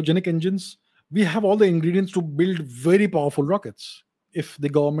own cryogenic engines. We have all the ingredients to build very powerful rockets if the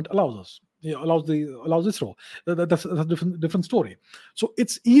government allows us. Allows ISRO. That's a different story. So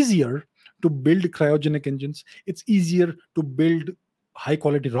it's easier to build cryogenic engines. It's easier to build high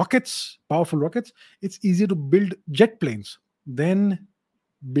quality rockets, powerful rockets. It's easier to build jet planes than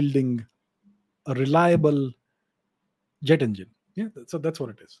building a reliable jet engine. Yeah, so that's what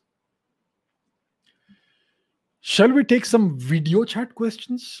it is. Shall we take some video chat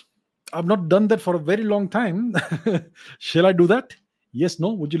questions? I've not done that for a very long time. Shall I do that? Yes, no?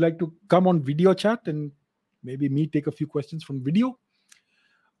 Would you like to come on video chat and maybe me take a few questions from video?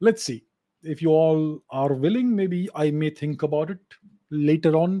 Let's see. If you all are willing, maybe I may think about it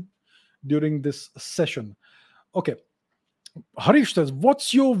later on during this session. Okay. Harish says,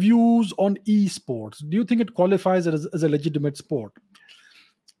 what's your views on esports? Do you think it qualifies as a legitimate sport?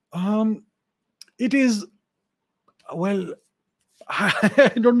 It is, well,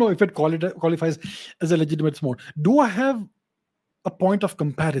 I don't know if it qualifies as a legitimate sport. Do I have a point of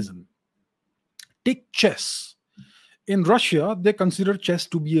comparison? Take chess. In Russia, they consider chess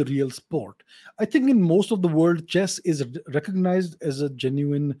to be a real sport. I think in most of the world, chess is recognized as a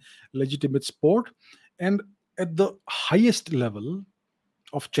genuine, legitimate sport. And at the highest level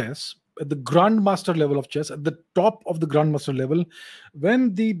of chess, at the grandmaster level of chess, at the top of the grandmaster level,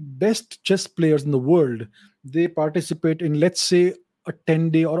 when the best chess players in the world, they participate in, let's say, a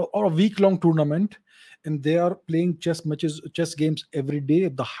 10-day or a week long tournament, and they are playing chess matches, chess games every day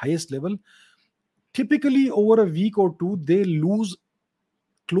at the highest level, typically over a week or two they lose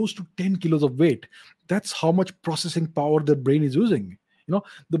close to 10 kilos of weight. That's how much processing power the brain is using.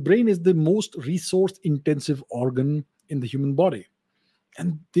 The brain is the most resource intensive organ in the human body,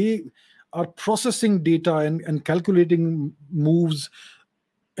 and they are processing data and calculating moves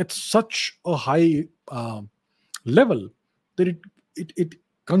at such a high level that it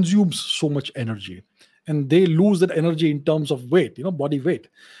consumes so much energy, and they lose that energy in terms of weight, body weight.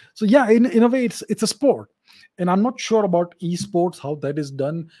 So yeah, in a way it's a sport. And I'm not sure about esports, how that is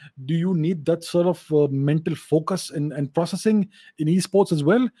done. Do you need that sort of mental focus and processing in esports as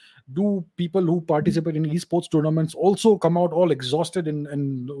well? Do people who participate in esports tournaments also come out all exhausted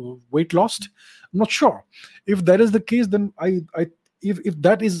and weight lost? I'm not sure. If that is the case, then I if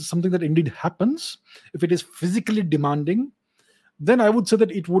that is something that indeed happens, if it is physically demanding, then I would say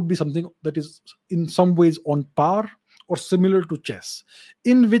that it would be something that is in some ways on par or similar to chess.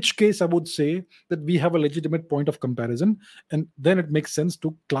 In which case, I would say that we have a legitimate point of comparison, and then it makes sense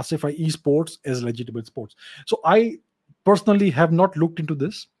to classify esports as legitimate sports. So I personally have not looked into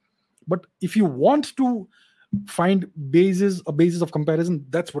this, but if you want to find a basis of comparison,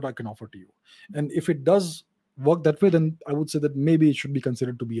 that's what I can offer to you. And if it does work that way, then I would say that maybe it should be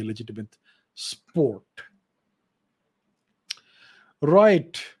considered to be a legitimate sport.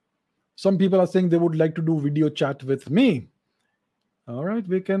 Right. Some people are saying they would like to do video chat with me. All right,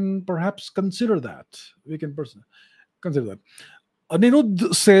 we can perhaps consider that. We can consider that.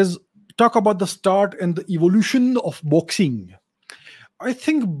 Anirudh says, talk about the start and the evolution of boxing. I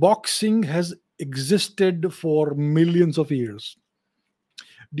think boxing has existed for millions of years.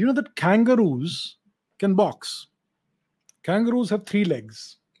 Do you know that kangaroos can box? Kangaroos have three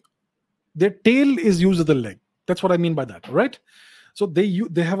legs. Their tail is used as a leg. That's what I mean by that, right? So they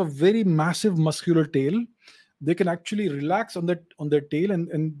have a very massive muscular tail. They can actually relax on their tail,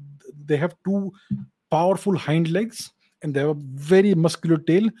 and they have two powerful hind legs, and they have a very muscular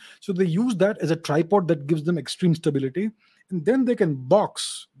tail. So they use that as a tripod that gives them extreme stability, and then they can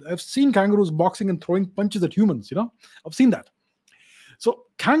box. I've seen kangaroos boxing and throwing punches at humans. I've seen that. So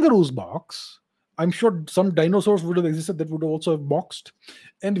kangaroos box. I'm sure some dinosaurs would have existed that would also have boxed,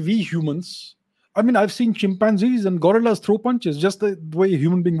 and we humans. I mean, I've seen chimpanzees and gorillas throw punches just the way a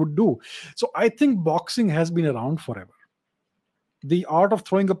human being would do. So I think boxing has been around forever. The art of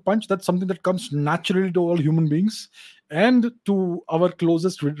throwing a punch, that's something that comes naturally to all human beings and to our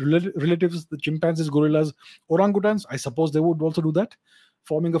closest relatives, the chimpanzees, gorillas, orangutans. I suppose they would also do that,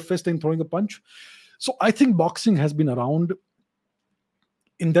 forming a fist and throwing a punch. So I think boxing has been around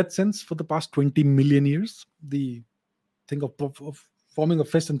in that sense for the past 20 million years. The thing of forming a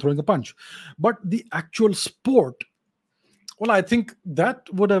fist and throwing a punch. But the actual sport, well, I think that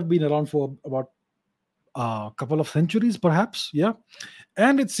would have been around for about a couple of centuries, perhaps. Yeah.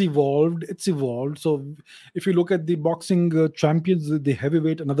 And it's evolved. So if you look at the boxing champions, the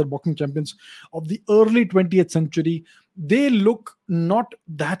heavyweight and other boxing champions of the early 20th century, they look not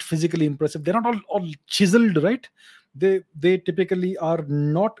that physically impressive. They're not all chiseled, right? They typically are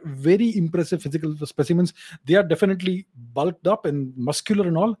not very impressive physical specimens. They are definitely bulked up and muscular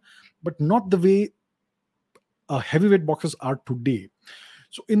and all, but not the way heavyweight boxers are today.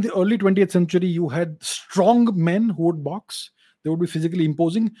 So in the early 20th century, you had strong men who would box. They would be physically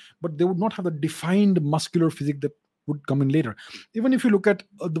imposing, but they would not have the defined muscular physique that would come in later. Even if you look at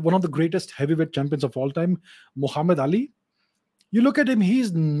one of the greatest heavyweight champions of all time, Muhammad Ali, you look at him,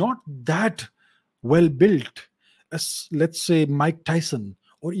 he's not that well built as, let's say, Mike Tyson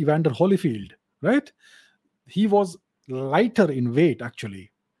or Evander Holyfield, right? He was lighter in weight,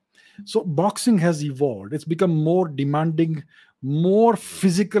 actually. So boxing has evolved. It's become more demanding, more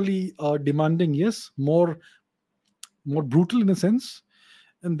physically demanding, yes, more brutal in a sense.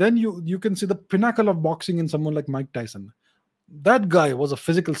 And then you can see the pinnacle of boxing in someone like Mike Tyson. That guy was a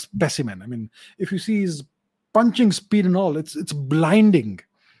physical specimen. I mean, if you see his punching speed and all, it's blinding.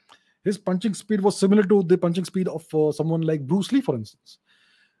 His punching speed was similar to the punching speed of someone like Bruce Lee, for instance.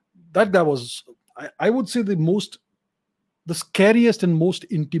 That guy was, I would say, the scariest and most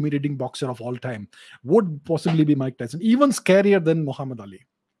intimidating boxer of all time would possibly be Mike Tyson, even scarier than Muhammad Ali.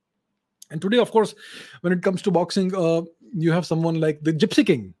 And today, of course, when it comes to boxing, you have someone like the Gypsy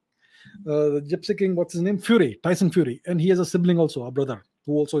King. The Gypsy King, what's his name? Fury, Tyson Fury. And he has a sibling also, a brother,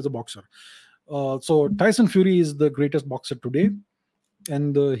 who also is a boxer. So Tyson Fury is the greatest boxer today.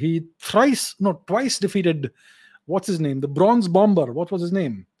 and he thrice, no, twice defeated, what's his name, the Bronze Bomber. What was his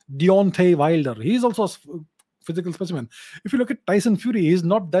name? Deontay Wilder. He's also a physical specimen. If you look at Tyson Fury, he's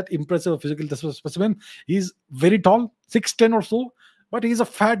not that impressive a physical specimen. He's very tall, 6'10" or so, but he's a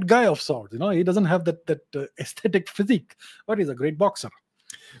fat guy of sorts. He doesn't have that aesthetic physique, but he's a great boxer.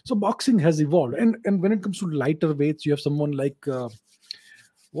 So boxing has evolved, and when it comes to lighter weights, you have someone like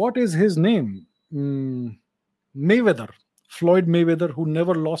what is his name? Mayweather, Floyd Mayweather, who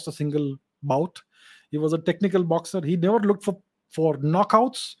never lost a single bout. He was a technical boxer. He never looked for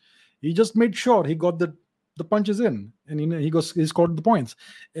knockouts. He just made sure he got the punches in, and he scored the points,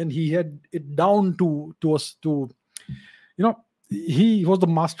 and he had it down to us to you know he was the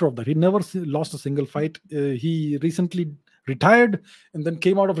master of that. He never lost a single fight. He recently retired and then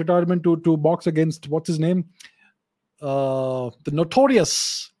came out of retirement to box against, what's his name, the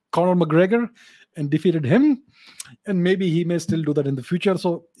notorious Conor McGregor, and defeated him. And maybe he may still do that in the future.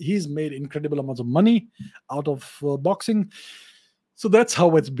 So he's made incredible amounts of money out of boxing. So that's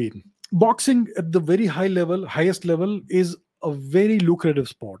how it's been. Boxing at the very highest level, is a very lucrative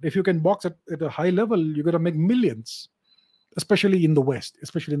sport. If you can box at a high level, you're going to make millions, especially in the West,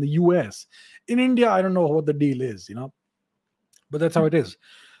 especially in the US. In India, I don't know what the deal is, but that's how it is.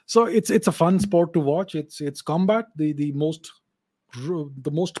 So it's a fun sport to watch. It's combat, the most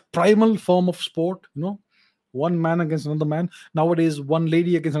primal form of sport. One man against another man. Nowadays, one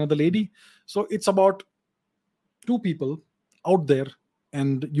lady against another lady. So it's about two people out there,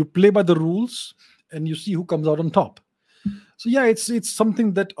 and you play by the rules, and you see who comes out on top. So yeah, it's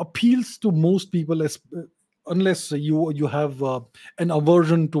something that appeals to most people, unless you have an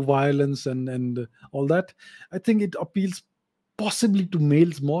aversion to violence and all that. I think it appeals possibly to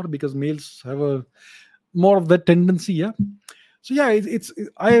males more, because males have a more of that tendency. Yeah. So yeah,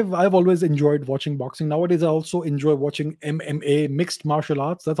 I've always enjoyed watching boxing. Nowadays, I also enjoy watching MMA, mixed martial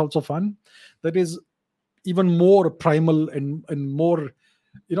arts. That's also fun. That is even more primal and more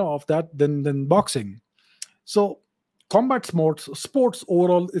of that than boxing. So combat sports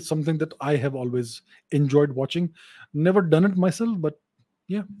overall is something that I have always enjoyed watching. Never done it myself, but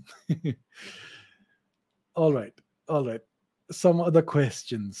yeah. All right, all right. Some other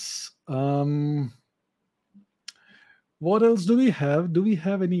questions. What else do we have? Do we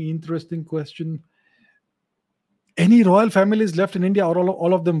have any interesting question? Any royal families left in India, or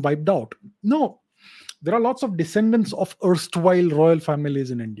all of them wiped out? No, there are lots of descendants of erstwhile royal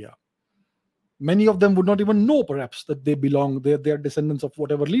families in India. Many of them would not even know, perhaps, that they are descendants of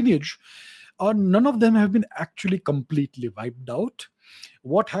whatever lineage. None of them have been actually completely wiped out.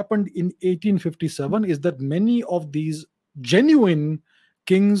 What happened in 1857 is that many of these genuine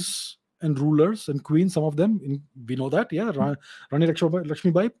kings and rulers and queens, some of them, we know that, yeah, Rani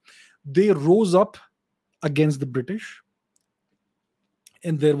Lakshmibai, they rose up against the British.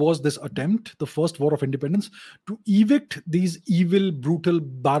 And there was this attempt, the first war of independence, to evict these evil, brutal,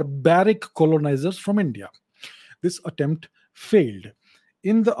 barbaric colonizers from India. This attempt failed.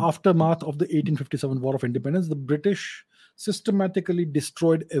 In the aftermath of the 1857 War of Independence, the British systematically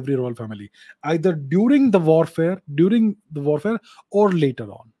destroyed every royal family, either during the warfare, or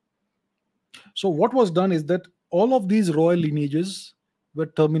later on. So what was done is that all of these royal lineages were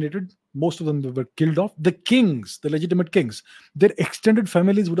terminated. Most of them were killed off. The kings, the legitimate kings, their extended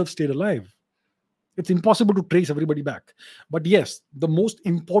families would have stayed alive. It's impossible to trace everybody back. But yes, the most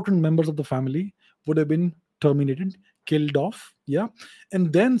important members of the family would have been terminated, killed off. Yeah.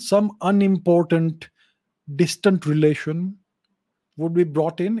 And then some unimportant, distant relation would be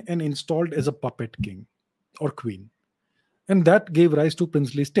brought in and installed as a puppet king or queen. And that gave rise to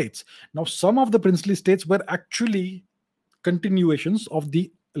princely states. Now, some of the princely states were actually continuations of the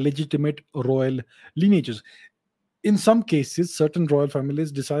legitimate royal lineages. In some cases, certain royal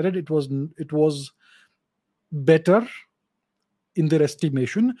families decided it was better, in their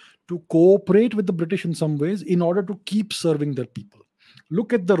estimation, to cooperate with the British in some ways in order to keep serving their people.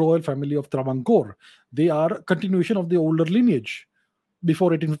 Look at the royal family of Travancore. They are a continuation of the older lineage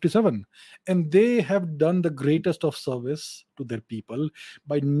before 1857, and they have done the greatest of service to their people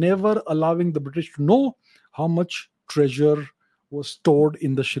by never allowing the British to know how much treasure was stored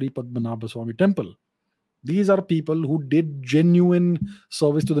in the Sri Padmanabha Swami temple. These are people who did genuine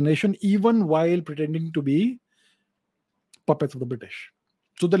service to the nation, even while pretending to be puppets of the British.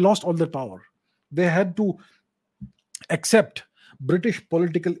 So they lost all their power. They had to accept British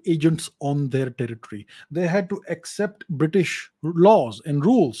political agents on their territory. They had to accept British laws and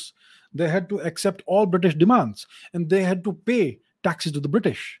rules. They had to accept all British demands, and they had to pay taxes to the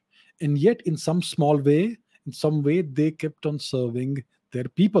British. And yet, in some way, they kept on serving their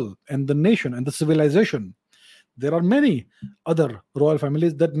people and the nation and the civilization. there are many other royal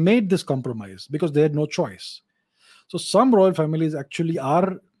families that made this compromise because they had no choice. So some royal families actually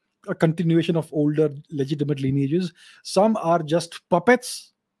are a continuation of older legitimate lineages. Some are just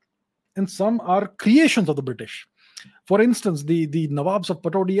puppets, and some are creations of the British. For instance, the Nawabs of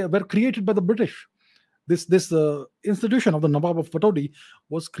Patodi were created by the British. This institution of the Nawab of Patodi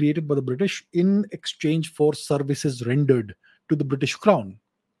was created by the British in exchange for services rendered to the British Crown.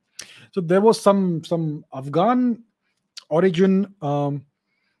 So there was some origin, um,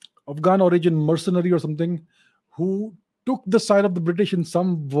 Afghan origin mercenary or something who took the side of the British in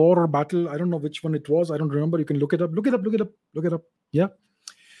some war or battle. I don't know which one it was. I don't remember. You can look it up. Look it up. Look it up. Look it up. Yeah.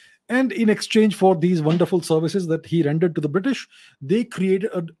 And in exchange for these wonderful services that he rendered to the British, they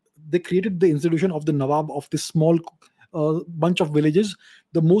created they created the institution of the Nawab of this small bunch of villages,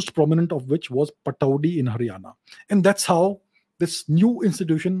 the most prominent of which was Pataudi in Haryana. And that's how this new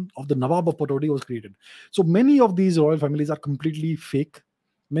institution of the Nawab of Pataudi was created. So many of these royal families are completely fake.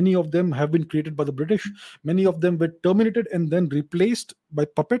 Many of them have been created by the British. Many of them were terminated and then replaced by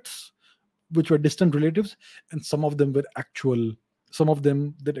puppets, which were distant relatives, and some of them were actual. Some of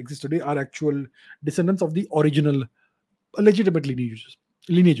them that exist today are actual descendants of the original legitimate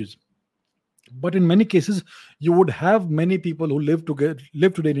lineages. But in many cases, you would have many people who live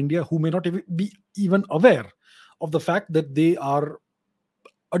today in India who may not even be even aware of the fact that they are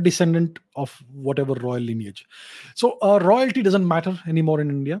a descendant of whatever royal lineage. So royalty doesn't matter anymore in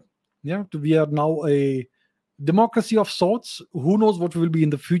India. Yeah, we are now a democracy of sorts. Who knows what will be in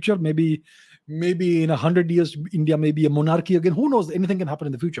the future? Maybe in 100 years, India may be a monarchy again. Who knows? Anything can happen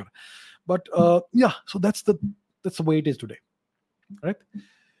in the future. But yeah, so that's the way it is today, right?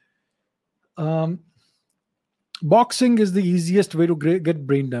 Um, Boxing is the easiest way to get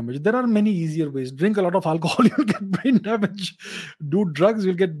brain damage. There are many easier ways. Drink a lot of alcohol, you'll get brain damage. Do drugs,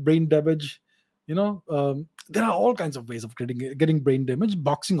 you'll get brain damage. There are all kinds of ways of getting brain damage.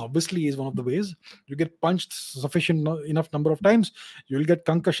 Boxing obviously is one of the ways. You get punched sufficient enough number of times, you'll get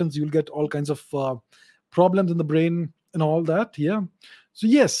concussions, you'll get all kinds of problems in the brain and all that. Yeah. So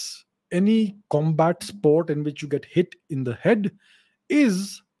yes, any combat sport in which you get hit in the head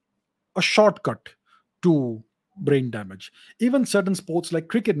is a shortcut to brain damage. Even certain sports like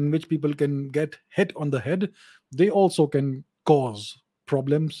cricket, in which people can get hit on the head, they also can cause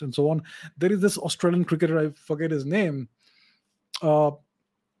problems and so on. There is this Australian cricketer, I forget his name. Uh,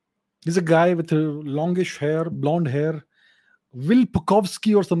 he's a guy with a longish hair, blonde hair, Will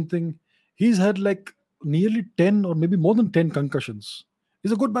Pukovsky or something. He's had like nearly 10 or maybe more than 10 concussions.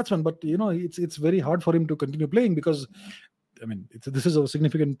 He's a good batsman, but it's very hard for him to continue playing because this is a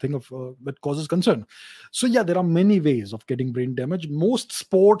significant thing of that causes concern. So yeah, there are many ways of getting brain damage. Most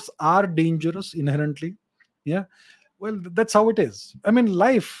sports are dangerous inherently. Yeah, well, that's how it is.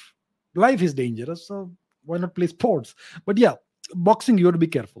 Life is dangerous, so why not play sports? But yeah, boxing, you have to be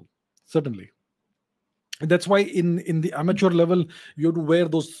careful, certainly. That's why in the amateur level, you have to wear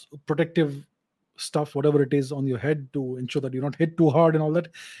those protective stuff, whatever it is, on your head to ensure that you're not hit too hard and all that.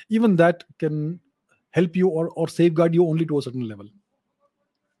 Even that can help you or safeguard you only to a certain level.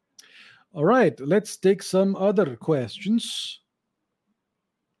 All right, let's take some other questions.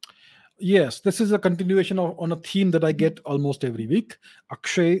 Yes, this is a continuation on a theme that I get almost every week.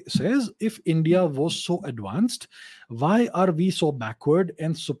 Akshay says, if India was so advanced, why are we so backward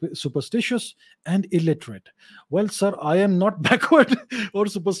and superstitious and illiterate? Well, sir, I am not backward or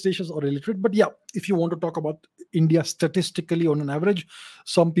superstitious or illiterate, but yeah, if you want to talk about India statistically on an average,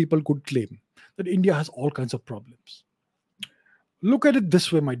 some people could claim that India has all kinds of problems. Look at it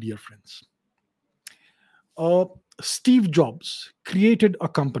this way, my dear friends. Uh, Steve Jobs created a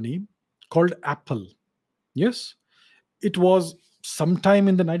company called Apple. Yes, it was sometime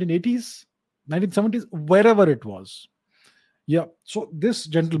in the 1980s, 1970s, wherever it was. Yeah, so this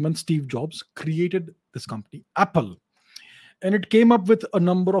gentleman, Steve Jobs, created this company, Apple, and it came up with a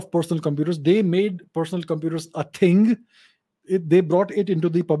number of personal computers. They made personal computers a thing. They brought it into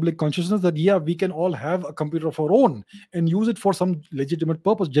the public consciousness that yeah, we can all have a computer of our own and use it for some legitimate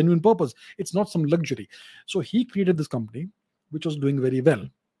purpose, genuine purpose. It's not some luxury. So he created this company which was doing very well.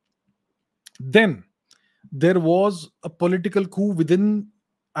 Then there was a political coup within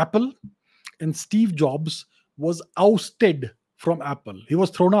Apple, and Steve Jobs was ousted from Apple. He was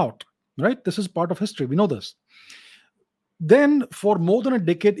thrown out, right? This is part of history. We know this. Then, for more than a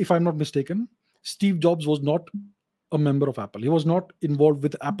decade, if I'm not mistaken, Steve Jobs was not a member of Apple. He was not involved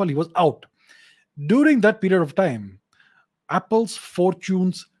with Apple. He was out. During that period of time, Apple's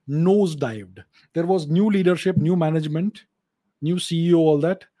fortunes nosedived. There was new leadership, new management, new CEO, all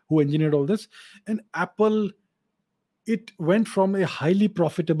that, who engineered all this. And Apple it went from a highly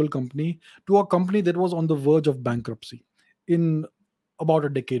profitable company to a company that was on the verge of bankruptcy in about a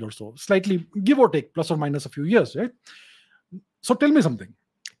decade or so, slightly give or take, plus or minus a few years, right? So tell me something.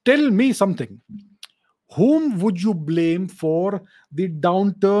 Tell me something. Whom would you blame for the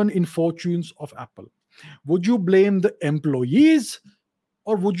downturn in fortunes of Apple? Would you blame the employees,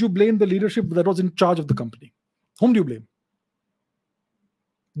 or would you blame the leadership that was in charge of the company? Whom do you blame?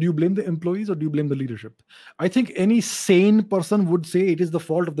 Do you blame the employees or do you blame the leadership? I think any sane person would say it is the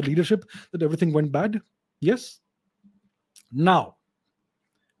fault of the leadership that everything went bad. Yes. Now,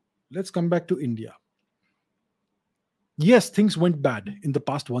 let's come back to India. Yes, things went bad in the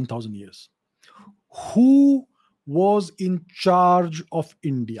past 1000 years. Who was in charge of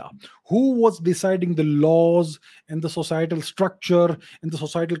India? Who was deciding the laws and the societal structure and the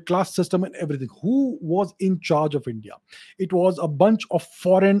societal class system and everything? Who was in charge of India? It was a bunch of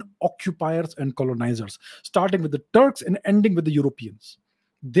foreign occupiers and colonizers, starting with the Turks and ending with the Europeans.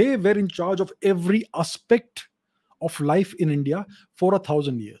 They were in charge of every aspect of life in India for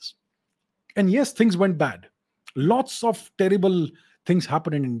 1,000 years. And yes, things went bad. Lots of terrible things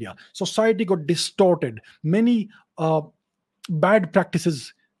happened in India. Society got distorted. Many bad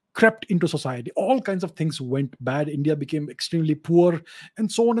practices crept into society. All kinds of things went bad. India became extremely poor,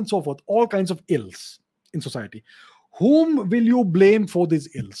 and so on and so forth. All kinds of ills in society. Whom will you blame for these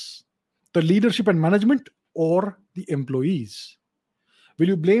ills? The leadership and management or the employees? Will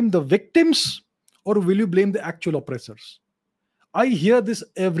you blame the victims or will you blame the actual oppressors? I hear this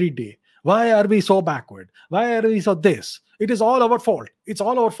every day. Why are we so backward? Why are we so this? It is all our fault. It's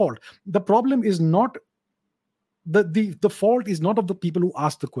all our fault. The problem is not the fault is not of the people who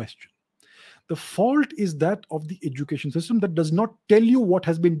ask the question. The fault is that of the education system that does not tell you what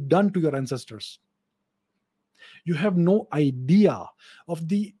has been done to your ancestors. You have no idea of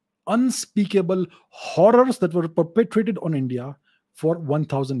the unspeakable horrors that were perpetrated on India for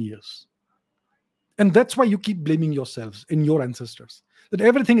 1000 years. And that's why you keep blaming yourselves and your ancestors, that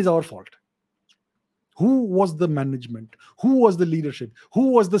everything is our fault. Who was the management? Who was the leadership?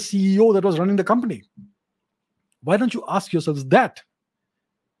 Who was the CEO that was running the company? Why don't you ask yourselves that?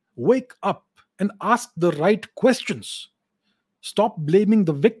 Wake up and ask the right questions. Stop blaming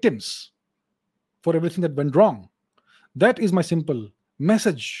the victims for everything that went wrong. That is my simple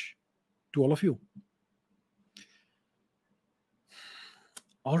message to all of you.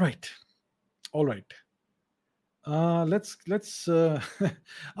 All right. Let's there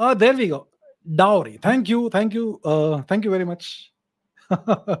we go. Dowry. Thank you very much.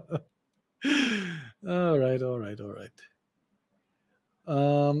 All right.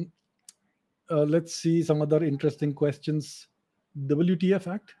 Let's see some other interesting questions. WTF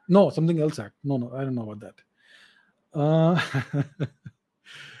Act? No, something else Act. No, I don't know about that.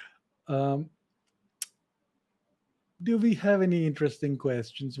 Do we have any interesting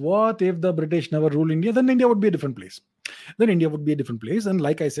questions? What if the British never ruled India? Then India would be a different place. And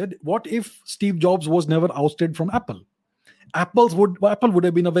like I said, what if Steve Jobs was never ousted from Apple? Apple would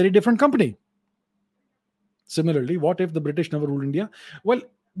have been a very different company. Similarly, what if the British never ruled India? Well,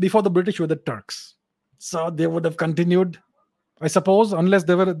 before the British were the Turks. So they would have continued, I suppose, unless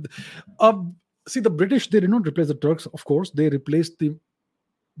they were... see, the British, they did not replace the Turks, of course. They replaced the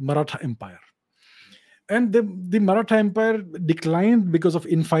Maratha Empire. And the Maratha Empire declined because of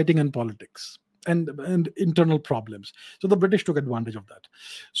infighting and politics and internal problems. So the British took advantage of that.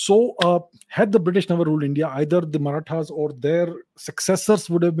 So had the British never ruled India, either the Marathas or their successors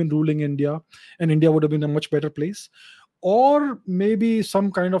would have been ruling India, and India would have been a much better place. Or maybe some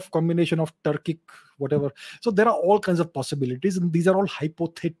kind of combination of Turkic, whatever. So there are all kinds of possibilities, and these are all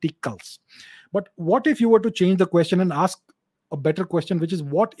hypotheticals. But what if you were to change the question and ask a better question, which is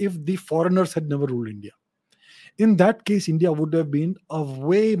what if the foreigners had never ruled India? In that case, India would have been a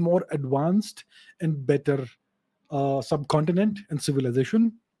way more advanced and better subcontinent and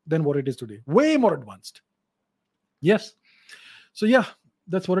civilization than what it is today. Way more advanced. Yes. So yeah,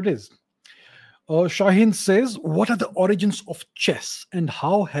 that's what it is. Shaheen says, what are the origins of chess and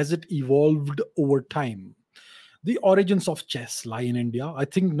how has it evolved over time? The origins of chess lie in India. I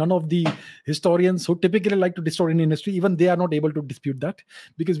think none of the historians who typically like to distort Indian history, even they are not able to dispute that,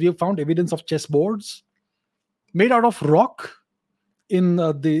 because we have found evidence of chess boards made out of rock in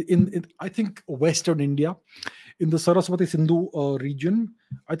I think Western India, in the Saraswati Sindhu region.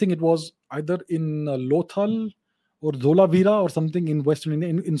 I think it was either in Lothal or Dholavira or something in Western India,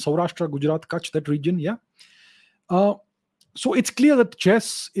 in Saurashtra, Gujarat, Kutch, that region. Yeah. So it's clear that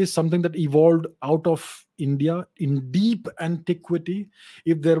chess is something that evolved out of India in deep antiquity.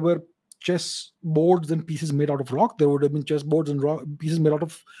 If there were chess boards and pieces made out of rock, there would have been chess boards and pieces made out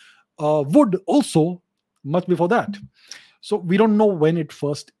of wood also much before that. So we don't know when it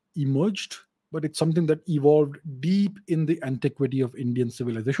first emerged, but it's something that evolved deep in the antiquity of Indian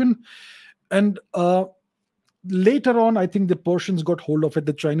civilization. And later on, I think the Persians got hold of it,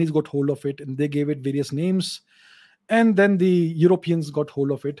 the Chinese got hold of it, and they gave it various names. And then the Europeans got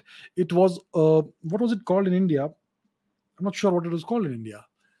hold of it. It was, what was it called in India? I'm not sure what it was called in India.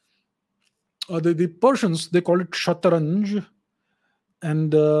 The Persians, they call it Shatranj.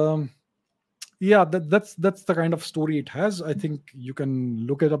 And yeah, that's the kind of story it has. I think you can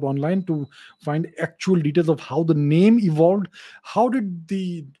look it up online to find actual details of how the name evolved. How did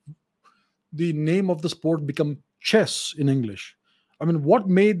the name of the sport become chess in English? I mean, what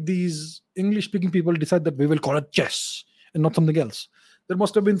made these English speaking people decide that we will call it chess and not something else? There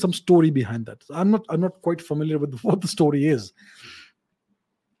must have been some story behind that. I'm not quite familiar with what the story is.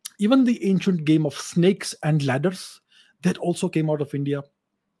 Even the ancient game of snakes and ladders, that also came out of India.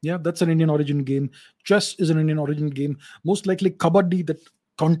 Yeah, that's an Indian origin game. Chess is an Indian origin game. Most likely kabaddi, that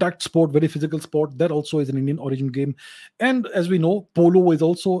contact sport, very physical sport, that also is an Indian origin game. And as we know, polo is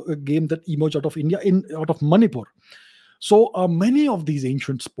also a game that emerged out of India, in out of Manipur. So many of these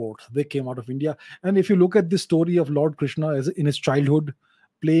ancient sports, they came out of India. And if you look at the story of Lord Krishna as in his childhood,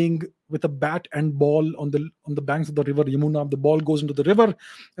 playing with a bat and ball on the banks of the river Yamuna, the ball goes into the river,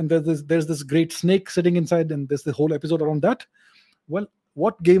 and there's this great snake sitting inside, and there's the whole episode around that. Well,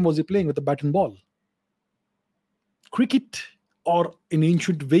 what game was he playing with the bat and ball? Cricket, or an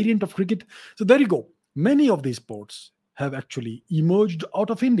ancient variant of cricket. So there you go. Many of these sports have actually emerged out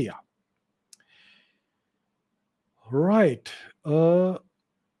of India. Right. Uh,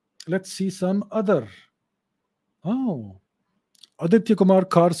 let's see some other. Oh, Aditya Kumar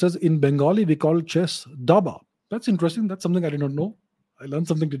Kar says in Bengali we call chess daba. That's interesting. That's something I did not know. I learned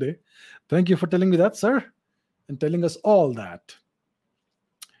something today. Thank you for telling me that, sir, and telling us all that.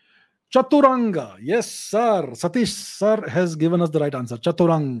 Chaturanga. Yes, sir. Satish sir has given us the right answer.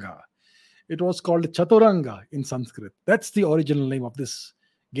 Chaturanga. It was called Chaturanga in Sanskrit. That's the original name of this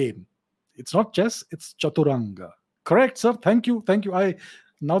game. It's not chess, it's Chaturanga. Correct, sir. Thank you. Thank you. I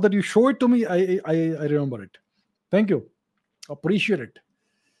Now that you show it to me, I remember it. Thank you. Appreciate it.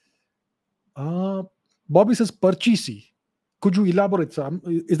 Uh, Bobby says Parchisi. Could you elaborate, sir?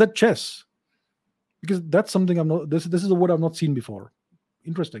 Is that chess? Because that's something I'm not. This is a word I've not seen before.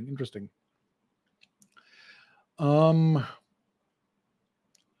 Interesting. Interesting. Um,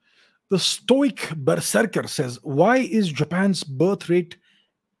 the Stoic Berserker says, "Why is Japan's birth rate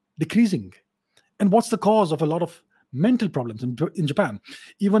decreasing? And what's the cause of a lot of mental problems in Japan,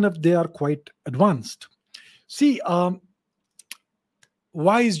 even if they are quite advanced?" See,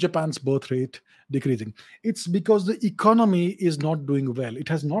 why is Japan's birth rate decreasing? It's because the economy is not doing well. It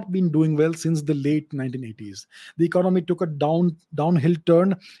has not been doing well since the late 1980s. The economy took a downhill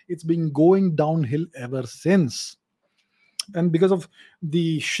turn. It's been going downhill ever since. And because of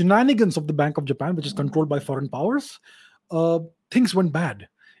the shenanigans of the Bank of Japan, which is controlled by foreign powers, uh, things went bad.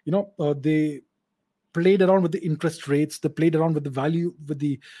 They played around with the interest rates. They played around with the value of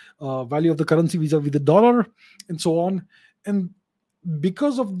the currency vis-a-vis the dollar, and so on. And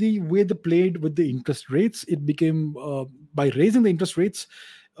because of the way they played with the interest rates, it became, by raising the interest rates,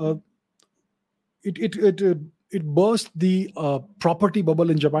 uh, it burst the property bubble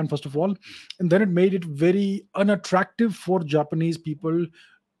in Japan, first of all, and then it made it very unattractive for Japanese people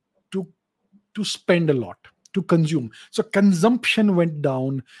to spend a lot, to consume. So consumption went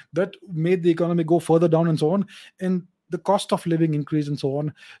down. That made the economy go further down, and so on. And the cost of living increased, and so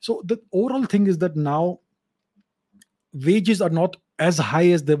on. So the overall thing is that now wages are not as high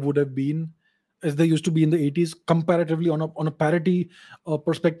as they would have been, as they used to be in the 80s, comparatively, on a parity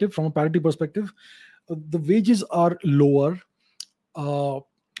perspective. From a parity perspective, the wages are lower, uh,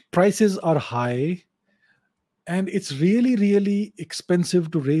 prices are high, and it's really, really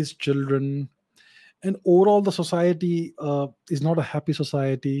expensive to raise children. And overall, the society is not a happy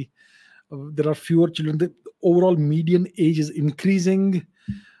society. There are fewer children. The overall median age is increasing.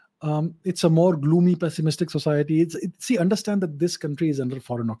 It's a more gloomy, pessimistic society. See, understand that this country is under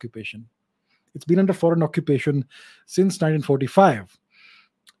foreign occupation. It's been under foreign occupation since 1945.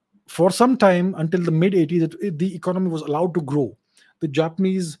 For some time, until the mid 80s, the economy was allowed to grow. The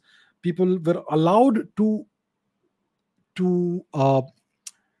Japanese people were allowed to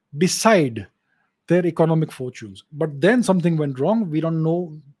decide their economic fortunes. But then something went wrong. We don't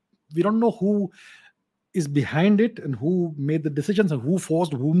know who is behind it and who made the decisions and who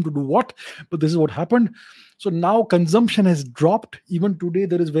forced whom to do what, but this is what happened. So now consumption has dropped. Even today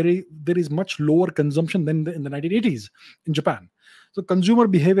there is much lower consumption than in the 1980s in Japan. So consumer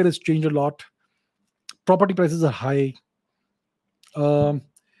behavior has changed a lot. Property prices are high. um,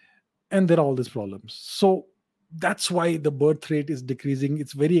 and there are all these problems. So that's why the birth rate is decreasing.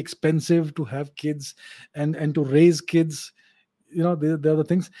 It's very expensive to have kids and to raise kids. There are the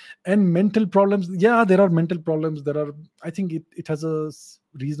things. And mental problems, yeah, there are mental problems. There are, I think it has a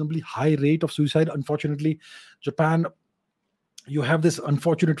reasonably high rate of suicide, unfortunately. Japan, you have this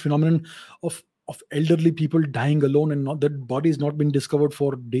unfortunate phenomenon of elderly people dying alone, and not that body is not been discovered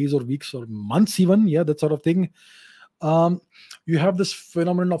for days or weeks or months even. Yeah, that sort of thing. um, you have this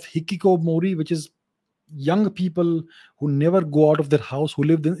phenomenon of hikikomori, which is young people who never go out of their house, who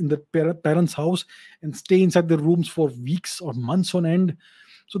live in their parents' house and stay inside their rooms for weeks or months on end.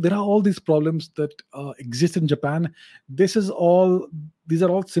 So there are all these problems that exist in Japan. This is all These are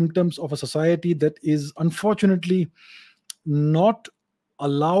all symptoms of a society that is unfortunately not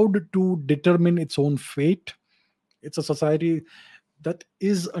allowed to determine its own fate. It's a society that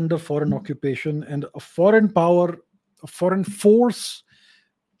is under foreign occupation, and a foreign power, a foreign force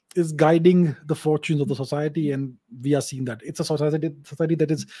is guiding the fortunes of the society. And we are seeing that it's a society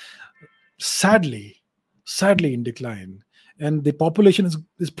that is sadly sadly in decline, and the population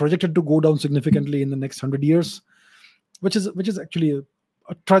is projected to go down significantly in the next 100 years, which is actually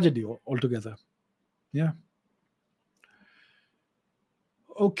a tragedy altogether. Yeah.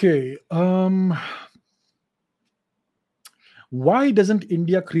 Okay. Why doesn't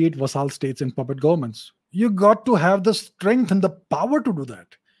India create vassal states and puppet governments? You got to have the strength and the power to do that.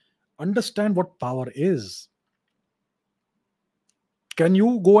 Understand what power is. Can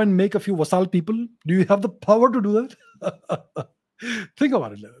you go and make a few vassal people? Do you have the power to do that? Think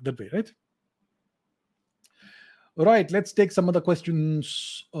about it that way, right? Right. Let's take some other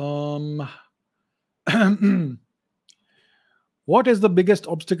questions. What is the biggest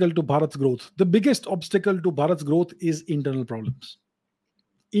obstacle to Bharat's growth? The biggest obstacle to Bharat's growth is internal problems.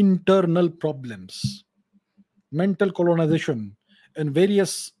 Internal problems, mental colonization, and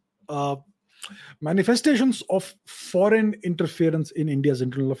various uh, manifestations of foreign interference in India's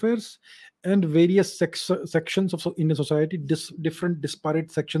internal affairs, and various sections of Indian society, different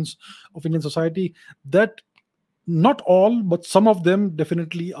disparate sections of Indian society, that not all, but some of them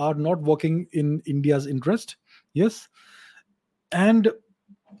definitely are not working in India's interest. Yes. And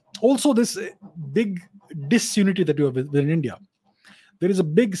also this big disunity that you have within India. There is a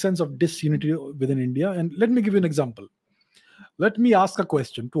big sense of disunity within India. And let me give you an example. Let me ask a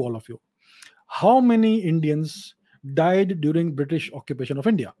question to all of you. How many Indians died during British occupation of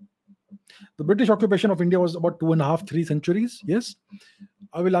India? The British occupation of India was about 2.5, 3 centuries. Yes.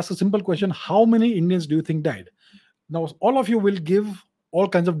 I will ask a simple question. How many Indians do you think died? Now, all of you will give all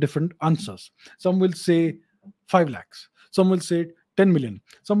kinds of different answers. Some will say 5 lakhs. Some will say 10 million.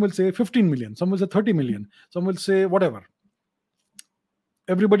 Some will say 15 million. Some will say 30 million. Some will say whatever.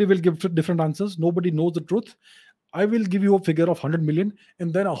 Everybody will give different answers. Nobody knows the truth. I will give you a figure of 100 million,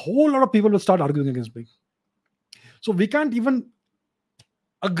 and then a whole lot of people will start arguing against me. So we can't even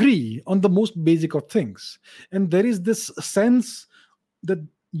agree on the most basic of things. And there is this sense that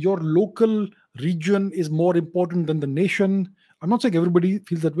your local region is more important than the nation. I'm not saying everybody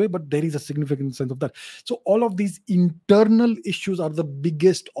feels that way, but there is a significant sense of that. So all of these internal issues are the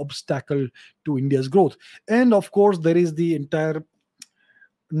biggest obstacle to India's growth. And of course, there is the entire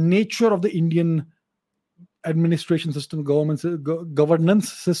nature of the Indian administration system,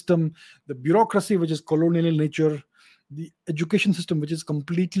 governance system, the bureaucracy, which is colonial in nature, the education system, which is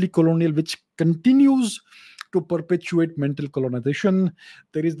completely colonial, which continues to perpetuate mental colonization.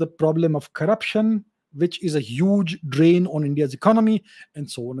 There is the problem of corruption, which is a huge drain on India's economy, and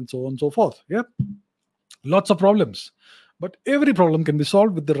so on and so on and so forth. Yeah, lots of problems, but every problem can be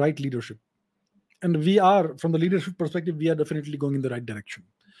solved with the right leadership. And we are, from the leadership perspective, we are definitely going in the right direction.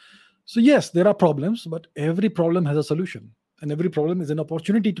 So yes, there are problems, but every problem has a solution, and every problem is an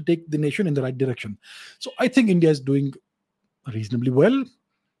opportunity to take the nation in the right direction. So I think India is doing reasonably well,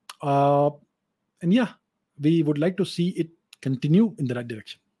 uh, and yeah, we would like to see it continue in the right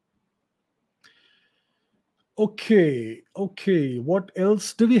direction. Okay. What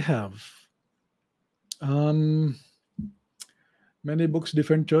else do we have? Um, Many books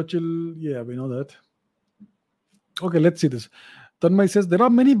defend Churchill. Yeah, we know that. Okay, let's see this. Tanmay says there are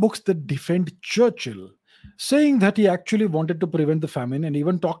many books that defend Churchill, saying that he actually wanted to prevent the famine and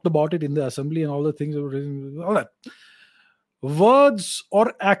even talked about it in the assembly and all the things, all that. Words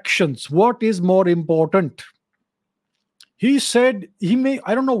or actions? What is more important? He said he may.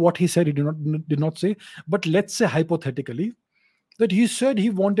 I don't know what he said. He did not say. But let's say hypothetically that he said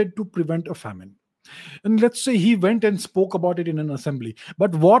he wanted to prevent a famine, and let's say he went and spoke about it in an assembly.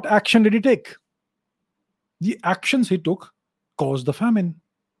 But what action did he take? The actions he took caused the famine.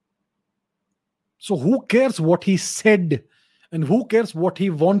 So who cares what he said? And who cares what he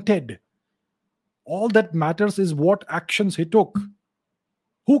wanted? All that matters is what actions he took.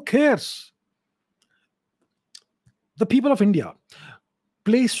 Who cares? The people of India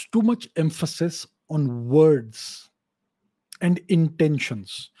place too much emphasis on words and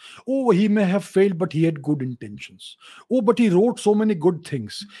intentions. Oh, he may have failed, but he had good intentions. Oh, but he wrote so many good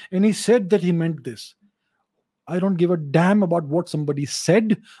things and he said that he meant this. I don't give a damn about what somebody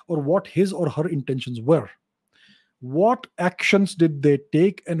said or what his or her intentions were. What actions did they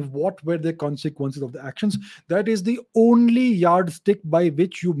take and what were the consequences of the actions? That is the only yardstick by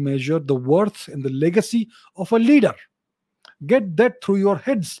which you measure the worth and the legacy of a leader. Get that through your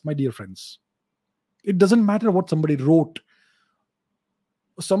heads, my dear friends. It doesn't matter what somebody wrote.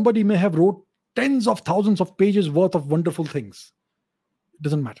 Somebody may have wrote tens of thousands of pages worth of wonderful things. It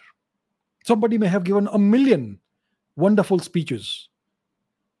doesn't matter. Somebody may have given a million wonderful speeches.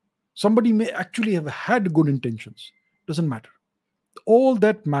 Somebody may actually have had good intentions. Doesn't matter. All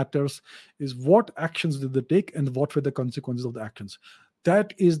that matters is what actions did they take and what were the consequences of the actions.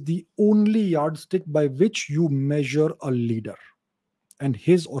 That is the only yardstick by which you measure a leader and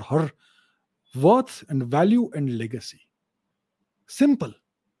his or her worth and value and legacy. Simple.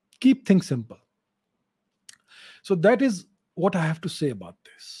 Keep things simple. So that is what I have to say about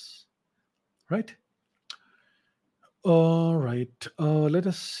this. Right? All right. Let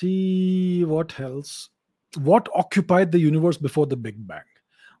us see what else. What occupied the universe before the Big Bang?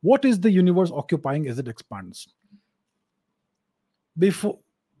 What is the universe occupying as it expands? Before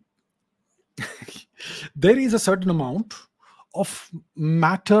there is a certain amount of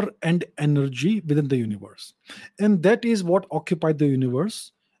matter and energy within the universe, and that is what occupied the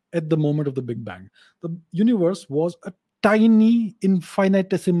universe at the moment of the Big Bang. The universe was a tiny,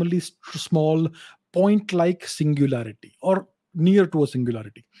 infinitesimally small point like singularity or near to a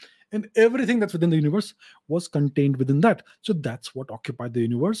singularity. And everything that's within the universe was contained within that. So that's what occupied the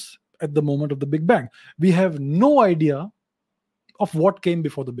universe at the moment of the Big Bang. We have no idea of what came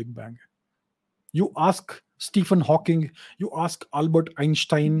before the Big Bang. You ask Stephen Hawking, you ask Albert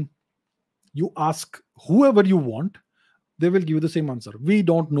Einstein, you ask whoever you want, they will give you the same answer. We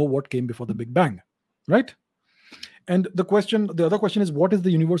don't know what came before the Big Bang, right? And the other question is, what is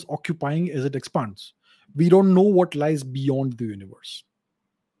the universe occupying as it expands? We don't know what lies beyond the universe.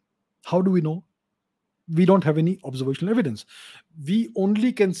 How do we know? We don't have any observational evidence. We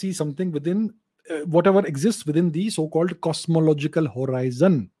only can see something within whatever exists within the so-called cosmological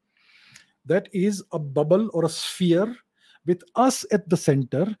horizon. That is a bubble or a sphere with us at the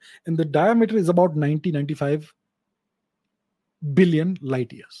center, and the diameter is about 90-95 billion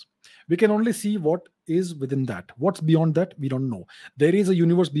light years. We can only see what is within that. What's beyond that, we don't know. There is a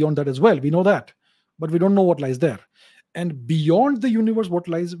universe beyond that as well. We know that, but we don't know what lies there. And beyond the universe, what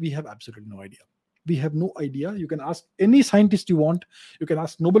lies, we have absolutely no idea. We have no idea. You can ask any scientist you want. You can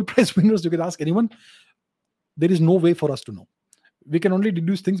ask Nobel Prize winners. You can ask anyone. There is no way for us to know. We can only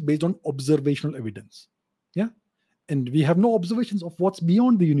deduce things based on observational evidence. Yeah. And we have no observations of what's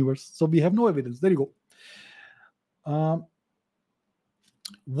beyond the universe. So we have no evidence. There you go.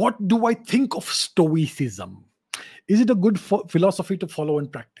 What do I think of Stoicism? Is it a good philosophy to follow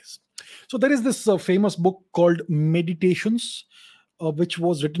and practice? So there is this famous book called Meditations, which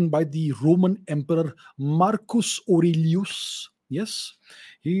was written by the Roman Emperor Marcus Aurelius. Yes,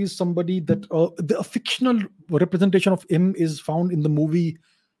 he is somebody that the fictional representation of him is found in the movie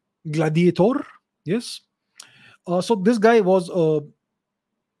Gladiator. Yes, so this guy was of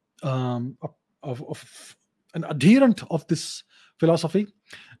an adherent of this philosophy.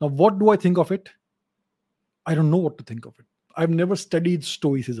 Now, what do I think of it? I don't know what to think of it. I've never studied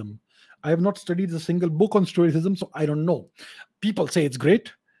Stoicism. I have not studied a single book on Stoicism, so I don't know. People say it's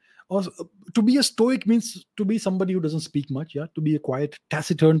great. Also, to be a Stoic means to be somebody who doesn't speak much, yeah, to be a quiet,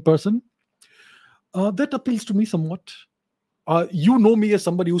 taciturn person. That appeals to me somewhat. You know me as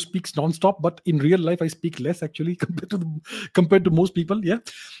somebody who speaks nonstop, but in real life, I speak less actually compared to most people. Yeah,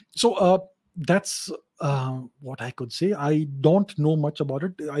 so that's what I could say. I don't know much about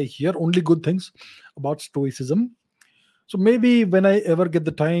it. I hear only good things about Stoicism. So maybe when I ever get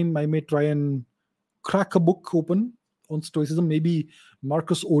the time, I may try and crack a book open on Stoicism. Maybe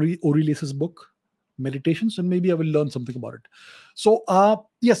Marcus Aurelius's book, Meditations, and maybe I will learn something about it. So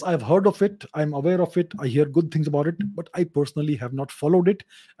yes, I've heard of it. I'm aware of it. I hear good things about it, but I personally have not followed it.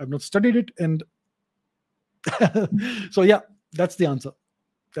 I've not studied it, and so yeah, that's the answer.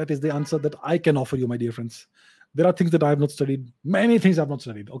 That is the answer that I can offer you, my dear friends. There are things that I have not studied. Many things I've not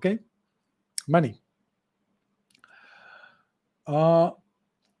studied. Okay, many.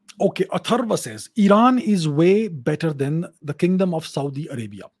 Okay, Atharva says Iran is way better than the Kingdom of Saudi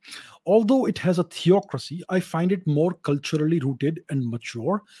Arabia. Although it has a theocracy, I find it more culturally rooted and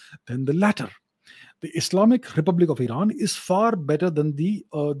mature than the latter. The Islamic Republic of Iran is far better than the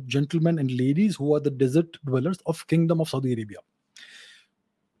gentlemen and ladies who are the desert dwellers of Kingdom of Saudi Arabia.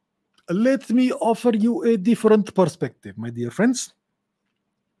 Let me offer you a different perspective, my dear friends.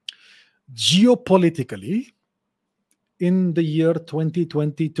 Geopolitically, in the year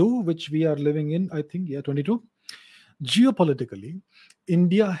 2022, which we are living in, I think, yeah, 22, geopolitically,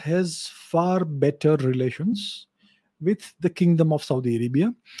 India has far better relations with the Kingdom of Saudi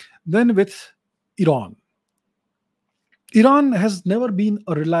Arabia than with Iran. Iran has never been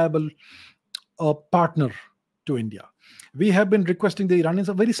a reliable partner to India. We have been requesting the Iranians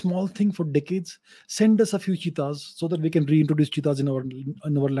a very small thing for decades. Send us a few cheetahs so that we can reintroduce cheetahs in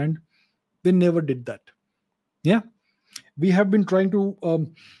our land. They never did that. Yeah, we have been trying to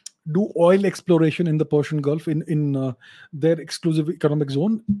do oil exploration in the Persian Gulf in their exclusive economic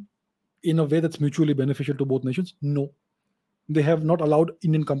zone in a way that's mutually beneficial to both nations. No, they have not allowed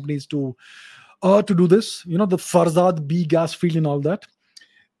Indian companies to do this. You know, the Farzad B gas field and all that.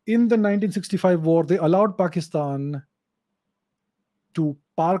 In the 1965 war, they allowed Pakistan to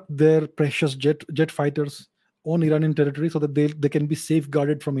park their precious jet fighters on Iranian territory so that they can be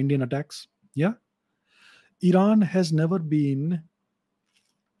safeguarded from Indian attacks. Yeah, Iran has never been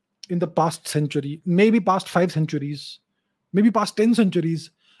in the past century, maybe past 5 centuries, maybe past 10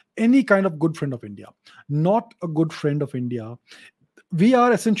 centuries, any kind of good friend of India. Not a good friend of India. We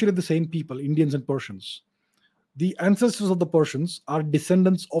are essentially the same people, Indians and Persians. The ancestors of the Persians are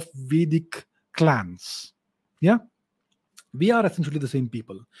descendants of Vedic clans. Yeah, we are essentially the same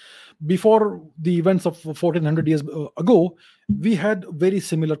people. Before the events of 1400 years ago, we had very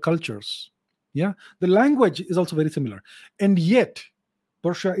similar cultures. Yeah, the language is also very similar, and yet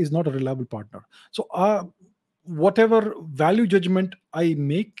Persia is not a reliable partner. So, whatever value judgment I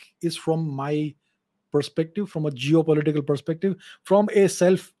make is from my perspective, from a geopolitical perspective, from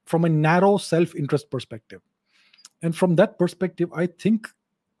a narrow self-interest perspective. And from that perspective, I think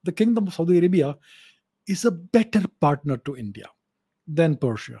the Kingdom of Saudi Arabia is a better partner to India than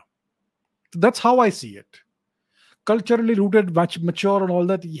Persia. That's how I see it. Culturally rooted, mature, and all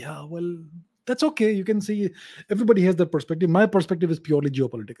that. Yeah, well, that's okay. You can see everybody has their perspective. My perspective is purely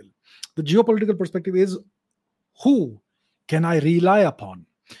geopolitical. The geopolitical perspective is, who can I rely upon?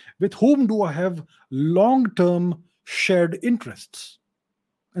 With whom do I have long term shared interests?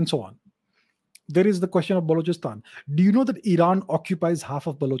 And so on. There is the question of Balochistan. Do you know that Iran occupies half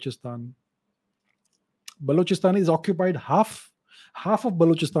of Balochistan? Balochistan is occupied half of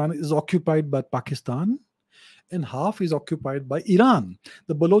Balochistan is occupied by Pakistan, and half is occupied by Iran.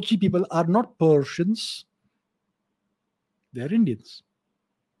 The Balochi people are not Persians, they are Indians.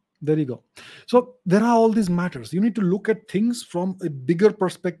 There you go. So there are all these matters. You need to look at things from a bigger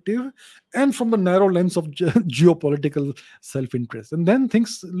perspective and from the narrow lens of geopolitical self-interest. And then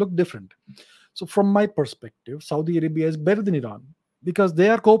things look different. So from my perspective, Saudi Arabia is better than Iran because they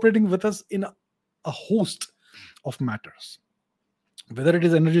are cooperating with us in a host of matters. Whether it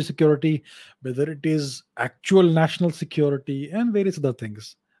is energy security, whether it is actual national security, and various other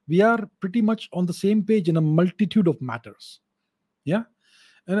things. We are pretty much on the same page in a multitude of matters. Yeah.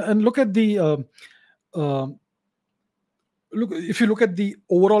 And look at the uh, look if you look at the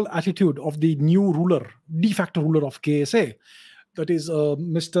overall attitude of the new ruler, de facto ruler of KSA, that is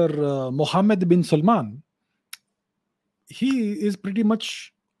Mr. Mohammed bin Salman. He is pretty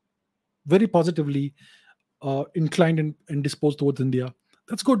much very positively inclined and disposed towards India.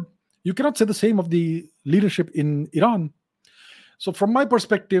 That's good. You cannot say the same of the leadership in Iran. So, from my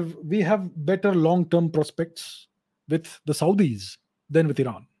perspective, we have better long term prospects with the Saudis than with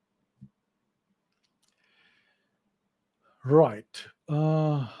Iran. Right.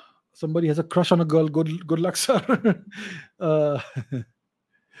 Somebody has a crush on a girl. Good luck, sir. uh,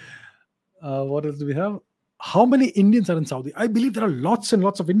 what else do we have? How many Indians are in Saudi? I believe there are lots and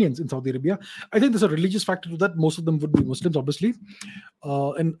lots of Indians in Saudi Arabia. I think there's a religious factor to that. Most of them would be Muslims, obviously,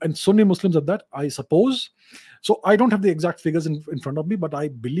 and Sunni Muslims at that, I suppose. So I don't have the exact figures in front of me, but I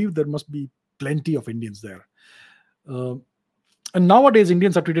believe there must be plenty of Indians there. Uh, and nowadays,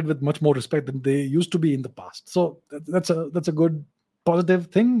 Indians are treated with much more respect than they used to be in the past. So that's a good positive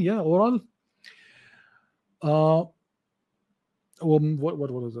thing. Yeah, overall. Uh, what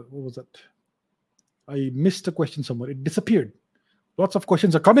was it? What was that? I missed a question somewhere. It disappeared. Lots of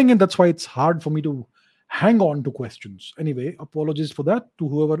questions are coming in. That's why it's hard for me to hang on to questions. Anyway, apologies for that to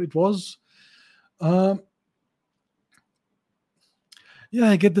whoever it was. Yeah,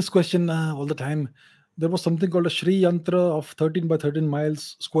 I get this question all the time. there was something called a Shri Yantra of 13 by 13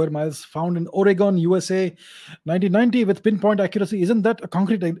 miles, square miles, found in Oregon, USA, 1990 with pinpoint accuracy. Isn't that a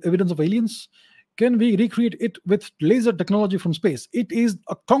concrete evidence of aliens? Can we recreate it with laser technology from space? It is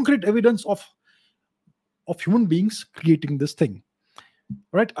a concrete evidence of human beings creating this thing.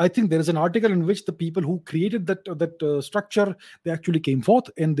 Right, I think there is an article in which the people who created that structure, they actually came forth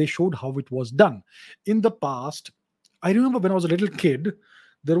and they showed how it was done. In the past, I remember when I was a little kid,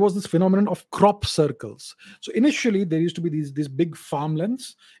 there was this phenomenon of crop circles. So initially there used to be these big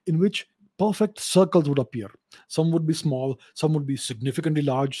farmlands in which perfect circles would appear. Some would be small, some would be significantly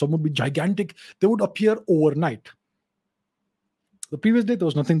large, some would be gigantic. They would appear overnight. The previous day, there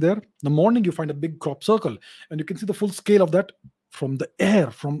was nothing there. In the morning, you find a big crop circle, and you can see the full scale of that from the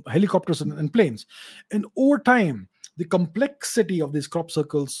air, from helicopters and planes. And over time, the complexity of these crop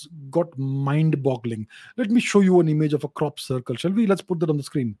circles got mind boggling. Let me show you an image of a crop circle, shall we? Let's put that on the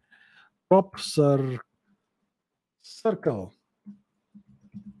screen. Crop circle.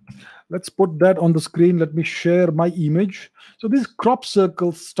 Let's put that on the screen. Let me share my image. So these crop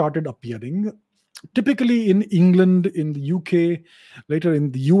circles started appearing typically in England, in the UK, later in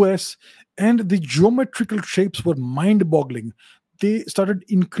the US, and the geometrical shapes were mind-boggling. They started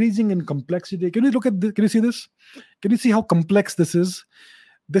increasing in complexity. Can you look at this? Can you see this? Can you see how complex this is?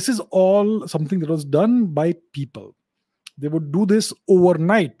 This is all something that was done by people. They would do this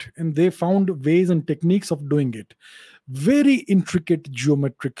overnight, and they found ways and techniques of doing it. Very intricate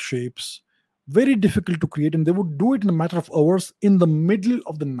geometric shapes, very difficult to create, and they would do it in a matter of hours in the middle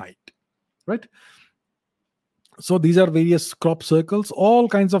of the night. Right? So these are various crop circles, all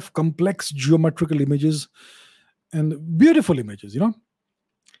kinds of complex geometrical images and beautiful images,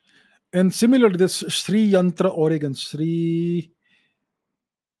 And similar to this, Sri Yantra, Oregon, Sri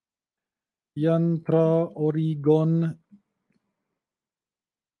Yantra,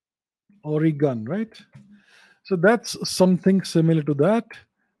 Oregon, right? So that's something similar to that.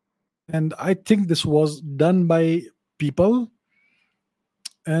 And I think this was done by people.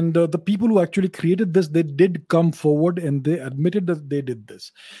 And the people who actually created this, they did come forward and they admitted that they did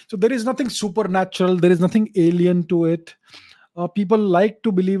this. So there is nothing supernatural, there is nothing alien to it. People like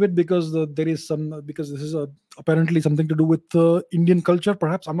to believe it because because this is apparently something to do with Indian culture.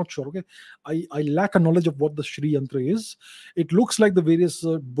 Perhaps, I'm not sure. Okay, I lack a knowledge of what the Sri Yantra is. It looks like the various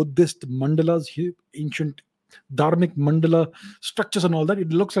Buddhist mandalas, ancient dharmic mandala structures and all that. It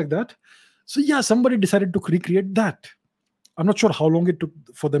looks like that. So yeah, somebody decided to recreate that. I'm not sure how long it took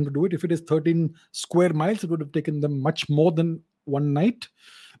for them to do it. If it is 13 square miles, it would have taken them much more than one night.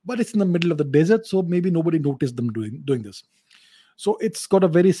 But it's in the middle of the desert, so maybe nobody noticed them doing this. So it's got a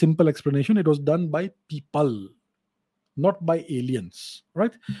very simple explanation. It was done by people, not by aliens,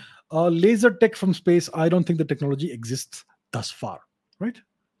 right? Laser tech from space, I don't think the technology exists thus far, right?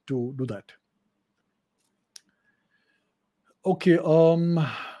 To do that. Okay,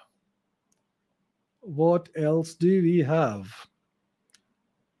 what else do we have?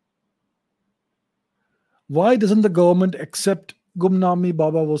 Why doesn't the government accept Gumnami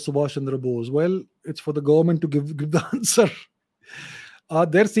Baba was Subhash Chandra Bose? Well, it's for the government to give the answer.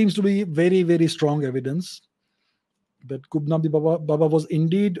 There seems to be very, very strong evidence that Gumnami Baba was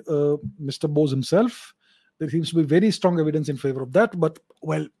indeed Mr. Bose himself. There seems to be very strong evidence in favor of that. But,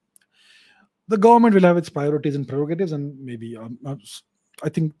 well, the government will have its priorities and prerogatives, and maybe I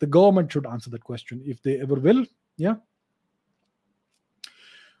think the government should answer that question if they ever will. Yeah.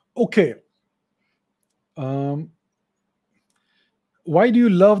 Okay. Why do you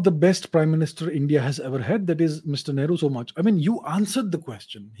love the best prime minister India has ever had, that is Mr. Nehru, so much? I mean, you answered the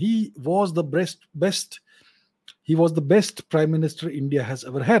question. He was the best. He was the best prime minister India has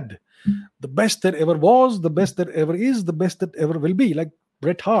ever had. The best there ever was, the best that ever is, the best that ever will be, like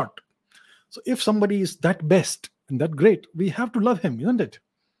Bret Hart. So if somebody is that best and that great, we have to love him, isn't it?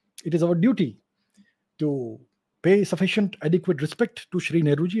 It is our duty to pay sufficient, adequate respect to Shri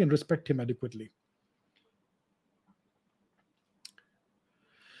Nehruji and respect him adequately.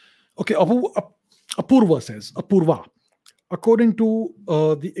 Okay, Apurva, according to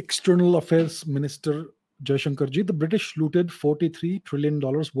the External Affairs Minister Jaishankarji, the British looted $43 trillion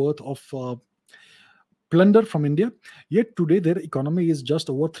worth of plunder from India. Yet today their economy is just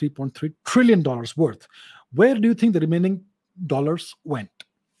over $3.3 trillion worth. Where do you think the remaining dollars went?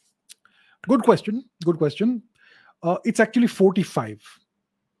 Good question. It's actually 45.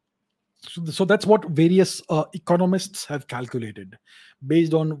 So that's what various economists have calculated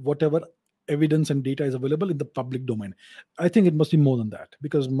based on whatever evidence and data is available in the public domain. I think it must be more than that,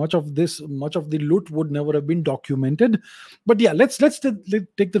 because much of the loot would never have been documented. But yeah, let's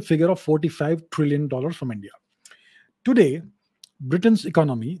take the figure of $45 trillion from India. Today, Britain's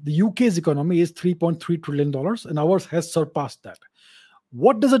economy, the UK's economy is $3.3 trillion dollars, and ours has surpassed that.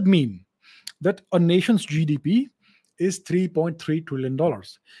 What does it mean? That a nation's GDP is $3.3 trillion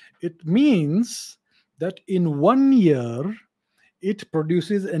dollars. It means that in 1 year, it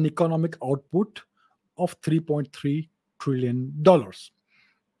produces an economic output of $3.3 trillion dollars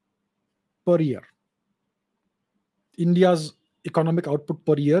per year. India's economic output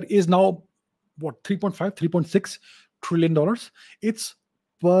per year is now what, 3.5, 3.6 trillion dollars. It's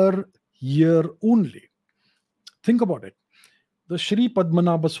per year only. Think about it. The Sri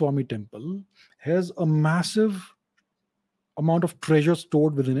Padmanabha Swami temple has a massive amount of treasure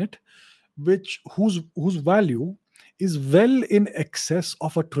stored within it, which whose value is well in excess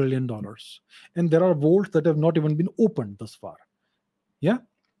of $1 trillion. And there are vaults that have not even been opened thus far. Yeah.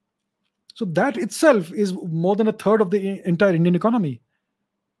 So that itself is more than a third of the entire Indian economy.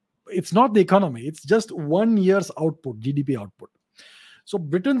 It's not the economy, it's just 1 year's output, GDP output. So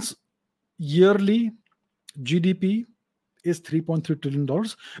Britain's yearly GDP is $3.3 trillion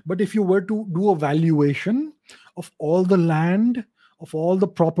dollars. But if you were to do a valuation of all the land, of all the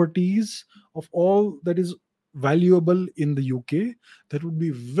properties, of all that is valuable in the UK, that would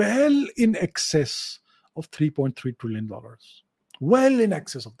be well in excess of $3.3 trillion dollars. Well in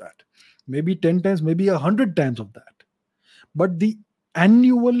excess of that. Maybe 10 times, maybe 100 times of that. But the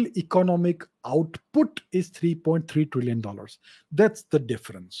annual economic output is $3.3 trillion dollars. That's the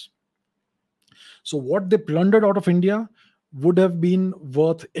difference. So what they plundered out of India would have been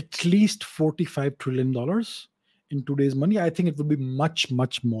worth at least $45 trillion dollars in today's money. I think it would be much,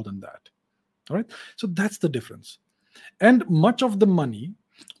 much more than that. All right. So that's the difference. And much of the money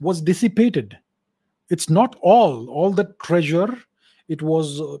was dissipated. It's not all the treasure. It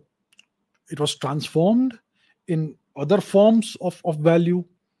was transformed in other forms of value.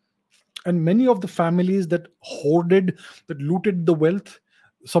 And many of the families that hoarded, that looted the wealth,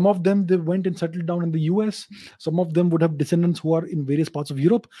 some of them, they went and settled down in the US. Some of them would have descendants who are in various parts of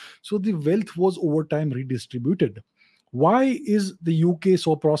Europe. So the wealth was over time redistributed. Why is the UK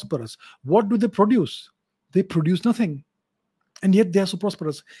so prosperous? What do they produce? They produce nothing. And yet they are so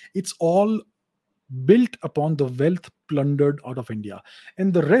prosperous. It's all built upon the wealth plundered out of India.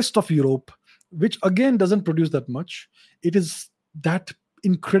 And the rest of Europe, which again doesn't produce that much, it is that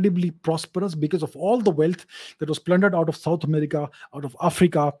incredibly prosperous because of all the wealth that was plundered out of South America, out of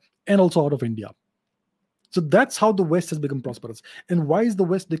Africa, and also out of India. So that's how the West has become prosperous. And why is the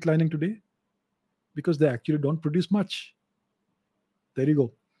West declining today? Because they actually don't produce much. There you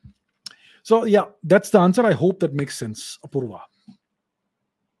go. So yeah, that's the answer. I hope that makes sense, Apurva.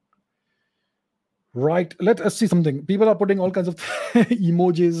 Right. Let us see something. People are putting all kinds of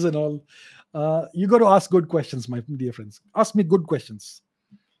emojis and all. You got to ask good questions, my dear friends. Ask me good questions.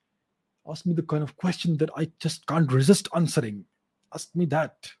 Ask me the kind of question that I just can't resist answering. Ask me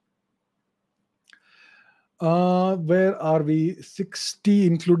that. Where are we? 60,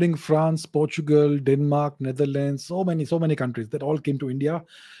 including France, Portugal, Denmark, Netherlands, so many countries that all came to India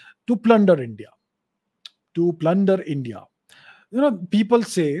to plunder India. To plunder India. People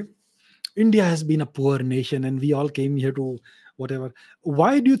say India has been a poor nation and we all came here to whatever.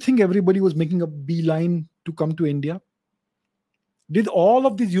 Why do you think everybody was making a beeline to come to India? Did all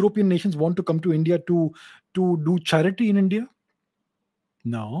of these European nations want to come to India to do charity in India?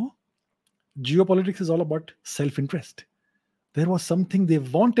 No. Geopolitics is all about self-interest. There was something they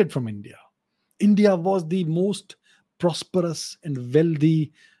wanted from India. India was the most prosperous and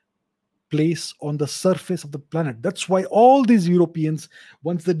wealthy place on the surface of the planet. That's why all these Europeans,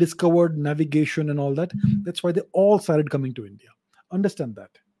 once they discovered navigation and all that, that's why they all started coming to India. Understand that.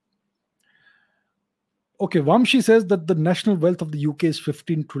 Okay, Vamshi says that the national wealth of the UK is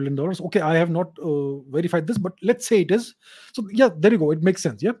 $15 trillion. Okay, I have not verified this, but let's say it is. So yeah, there you go. It makes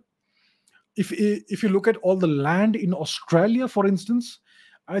sense. Yeah. If you look at all the land in Australia, for instance,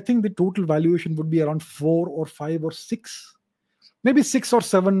 I think the total valuation would be around 4 or 5 or 6, maybe 6 or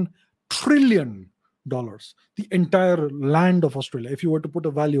 7 trillion dollars. The entire land of Australia, if you were to put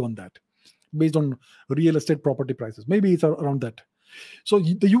a value on that, based on real estate property prices, maybe it's around that. So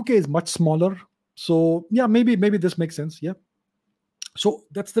the UK is much smaller. So yeah, maybe this makes sense. Yeah. So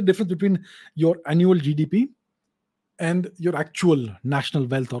that's the difference between your annual GDP and your actual national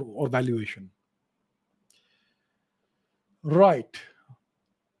wealth or valuation. Right.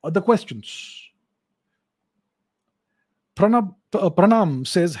 Other questions? Pranam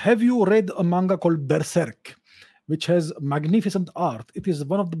says, have you read a manga called Berserk, which has magnificent art? It is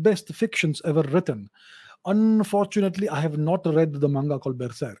one of the best fictions ever written. Unfortunately, I have not read the manga called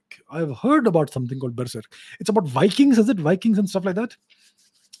Berserk. I have heard about something called Berserk. It's about Vikings, is it? Vikings and stuff like that?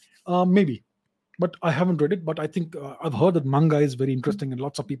 Maybe. but I haven't read it. But I think I've heard that manga is very interesting and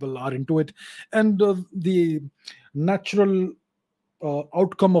lots of people are into it. And the natural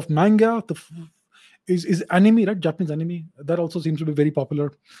outcome of manga is anime, right? Japanese anime that also seems to be very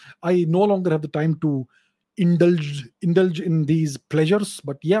popular. I no longer have the time to indulge in these pleasures,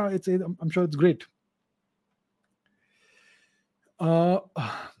 but yeah, I'm sure it's great. Uh,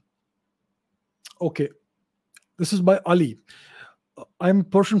 okay, this is by Ali. I'm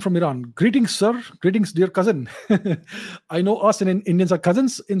Persian from Iran. Greetings, sir. Greetings, dear cousin. I know us and Indians are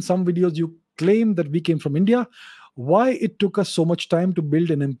cousins. In some videos, you claim that we came from India. Why it took us so much time to build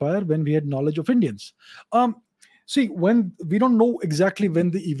an empire when we had knowledge of Indians? Um, See, when we don't know exactly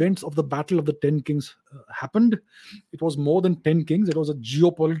when the events of the Battle of the Ten Kings happened, it was more than 10 kings. It was a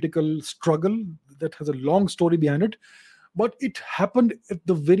geopolitical struggle that has a long story behind it, but it happened at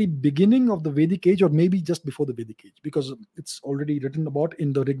the very beginning of the Vedic age, or maybe just before the Vedic age, because it's already written about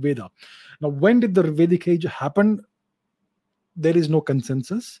in the Rig Veda. Now, when did the Vedic age happen? There is no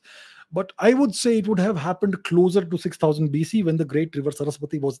consensus, but I would say it would have happened closer to 6000 BC, when the great river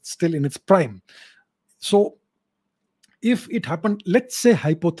Saraswati was still in its prime. So if it happened, let's say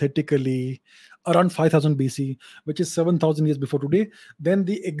hypothetically, around 5000 BC, which is 7000 years before today, then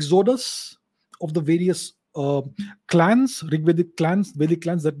the exodus of the various clans, Rigvedic clans, Vedic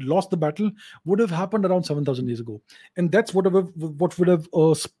clans that lost the battle would have happened around 7000 years ago. And that's what would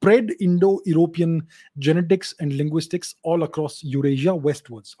have spread Indo European genetics and linguistics all across Eurasia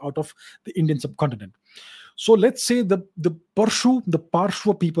westwards out of the Indian subcontinent. So let's say the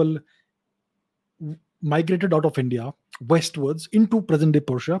Parshva people migrated out of India westwards into present day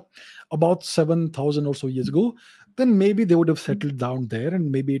Persia about 7,000 or so years ago. Then maybe they would have settled down there,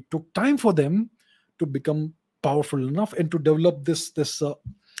 and maybe it took time for them to become powerful enough and to develop this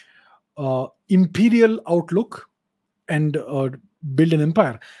imperial outlook and build an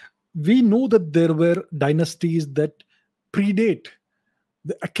empire. We know that there were dynasties that predate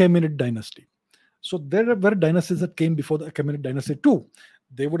the Achaemenid dynasty. So there were dynasties that came before the Achaemenid dynasty too.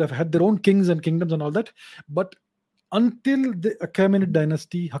 They would have had their own kings and kingdoms and all that. But until the Achaemenid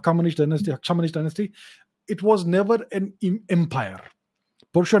dynasty, Hakshamanish dynasty, it was never an empire.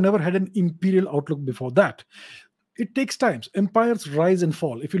 Persia never had an imperial outlook before that. It takes time. Empires rise and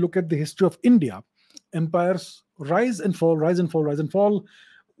fall. If you look at the history of India, empires rise and fall, rise and fall, rise and fall,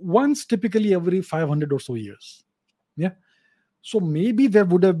 once typically every 500 or so years. Yeah. So maybe there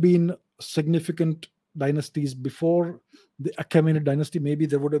would have been significant dynasties before the Achaemenid dynasty. Maybe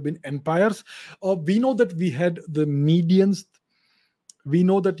there would have been empires. We know that we had the Medians. We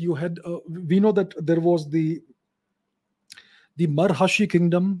know that you had. We know that there was the Marhashi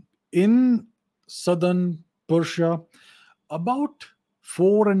kingdom in southern Persia about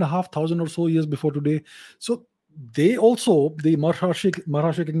 4,500 or so years before today. So they also, the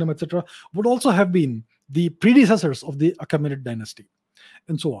Marhashi kingdom, etc., would also have been the predecessors of the Achaemenid dynasty,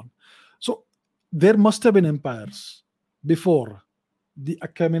 and so on. So there must have been empires before the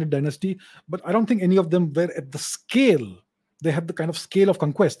Achaemenid dynasty, but I don't think any of them were at the scale. They had the kind of scale of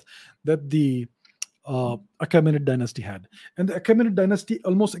conquest that the Achaemenid dynasty had. And the Achaemenid dynasty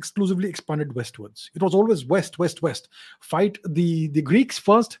almost exclusively expanded westwards. It was always west, west, west. Fight the Greeks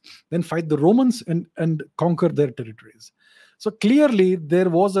first, then fight the Romans and conquer their territories. So clearly there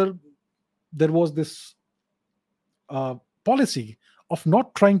was this policy of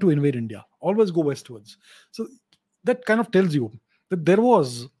not trying to invade India, always go westwards. So that kind of tells you that there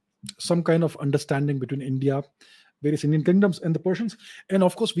was some kind of understanding between India, various Indian kingdoms, and the Persians. And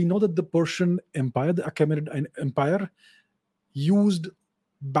of course, we know that the Persian Empire, the Achaemenid Empire, used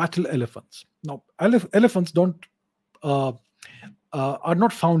battle elephants. Now, elephants don't are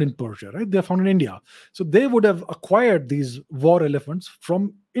not found in Persia, right? They're found in India. So they would have acquired these war elephants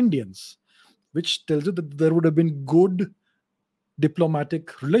from Indians, which tells you that there would have been good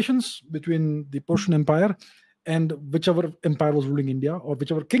diplomatic relations between the Persian Empire and whichever empire was ruling India, or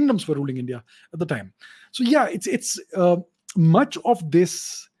whichever kingdoms were ruling India at the time. So yeah, it's much of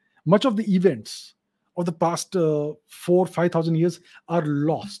the events of the past 4,000-5,000 years are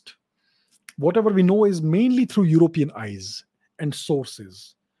lost. Whatever we know is mainly through European eyes and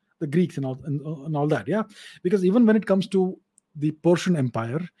sources, the Greeks and all that. Yeah, because even when it comes to the Persian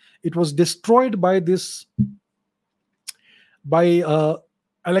Empire, it was destroyed by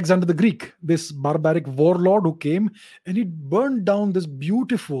Alexander the Greek, this barbaric warlord who came, and he burned down this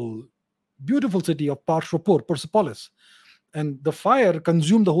beautiful, beautiful city of Persepolis. And the fire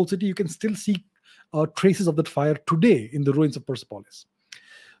consumed the whole city. You can still see traces of that fire today in the ruins of Persepolis.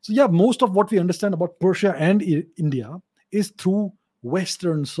 So yeah, most of what we understand about Persia and India is through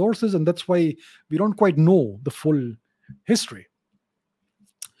Western sources, and that's why we don't quite know the full history.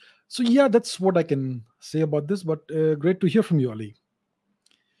 So yeah, that's what I can say about this. But great to hear from you, Ali.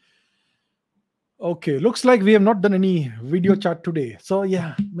 Okay, looks like we have not done any video chat today. So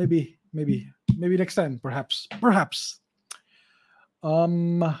yeah, maybe next time, perhaps.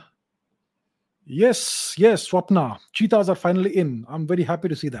 Um, yes, Swapna, cheetahs are finally in. I'm very happy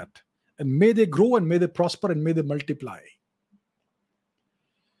to see that, and may they grow and may they prosper and may they multiply.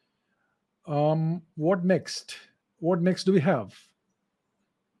 What next? What next do we have?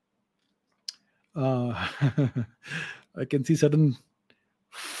 Uh, I can see certain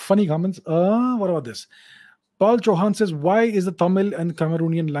funny comments. What about this? Paul Chauhan says, "Why is the Tamil and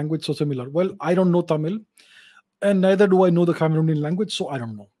Cameroonian language so similar?" Well, I don't know Tamil, and neither do I know the Cameroonian language, so I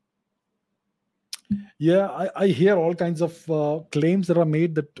don't know. Yeah, I hear all kinds of claims that are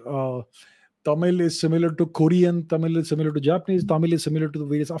made that Tamil is similar to Korean, Tamil is similar to Japanese, Tamil is similar to the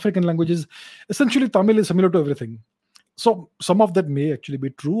various African languages. Essentially, Tamil is similar to everything. So some of that may actually be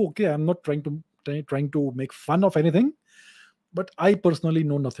true. Okay, I'm not trying to make fun of anything, but I personally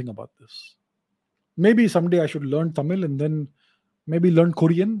know nothing about this. Maybe someday I should learn Tamil and then maybe learn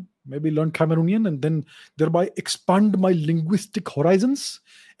Korean, maybe learn Cameroonian, and then thereby expand my linguistic horizons.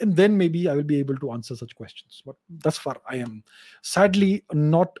 And then maybe I will be able to answer such questions. But thus far, I am sadly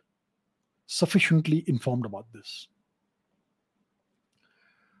not sufficiently informed about this.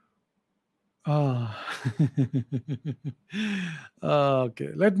 Ah. Okay,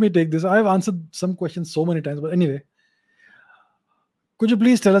 let me take this. I've answered some questions so many times, but anyway, could you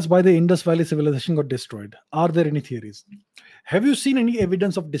please tell us why the Indus Valley civilization got destroyed? Are there any theories? Have you seen any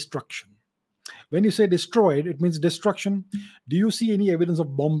evidence of destruction? When you say destroyed, it means destruction. Do you see any evidence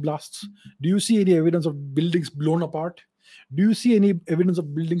of bomb blasts? Do you see any evidence of buildings blown apart? Do you see any evidence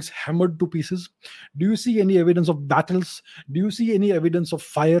of buildings hammered to pieces? Do you see any evidence of battles? Do you see any evidence of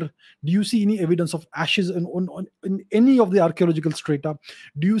fire? Do you see any evidence of ashes in any of the archaeological strata?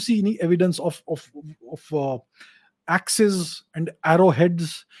 Do you see any evidence of axes and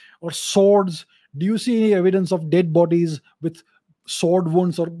arrowheads or swords? Do you see any evidence of dead bodies with sword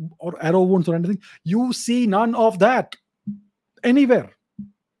wounds or arrow wounds or anything? You see none of that anywhere.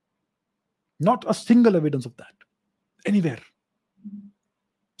 Not a single evidence of that anywhere.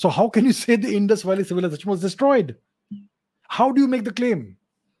 So how can you say the Indus Valley civilization was destroyed? How do you make the claim?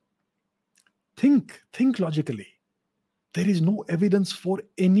 Think logically. There is no evidence for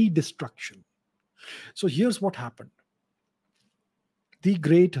any destruction. So here's what happened. The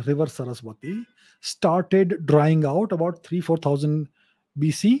great river Saraswati started drying out about 3,000-4,000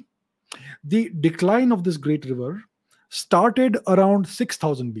 BC. The decline of this great river started around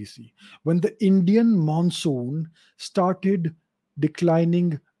 6,000 BC when the Indian monsoon started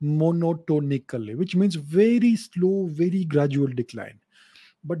declining monotonically, which means very slow, very gradual decline.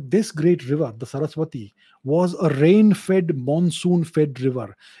 But this great river, the Saraswati, was a rain fed, monsoon fed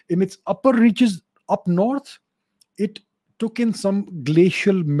river. In its upper reaches up north, it took in some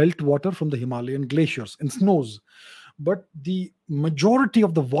glacial meltwater from the Himalayan glaciers and snows. But the majority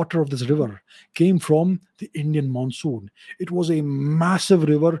of the water of this river came from the Indian monsoon. It was a massive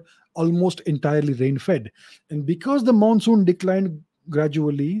river, almost entirely rain fed. And because the monsoon declined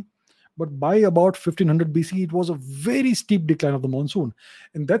gradually, but by about 1500 BC, it was a very steep decline of the monsoon.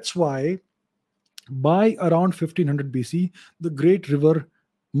 And that's why by around 1500 BC, the great river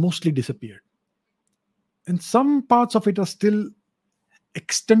mostly disappeared. And some parts of it are still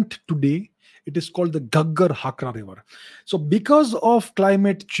extant today. It is called the Gaggar Hakra River. So, because of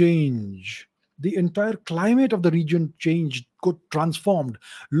climate change, the entire climate of the region changed, got transformed.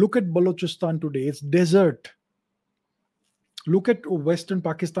 Look at Balochistan today, it's desert. Look at Western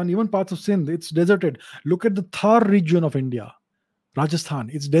Pakistan, even parts of Sindh, it's deserted. Look at the Thar region of India,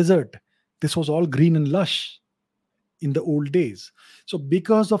 Rajasthan, it's desert. This was all green and lush in the old days. So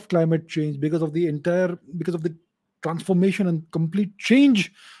because of climate change, because of the transformation and complete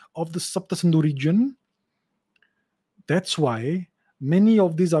change of the Sapta Sindhu region, that's why many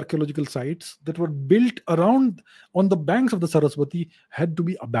of these archaeological sites that were built around on the banks of the Saraswati had to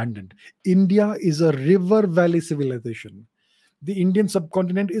be abandoned. India is a river valley civilization. The Indian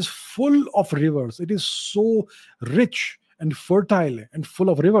subcontinent is full of rivers. It is so rich and fertile and full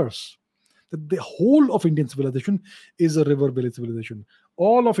of rivers that the whole of Indian civilization is a river valley civilization.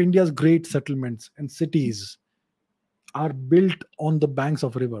 All of India's great settlements and cities are built on the banks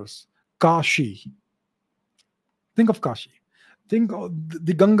of rivers. Kashi. Think of Kashi. Think of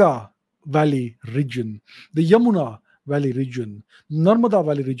the Ganga Valley region, the Yamuna Valley region, Narmada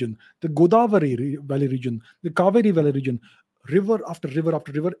Valley region, the Godavari Valley region, the Kaveri Valley region. River after river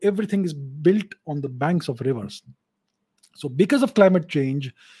after river, everything is built on the banks of rivers. So, because of climate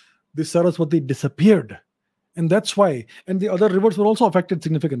change, the Saraswati disappeared And that's why. And the other rivers were also affected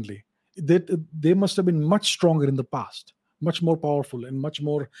significantly. They must have been much stronger in the past, much more powerful, and much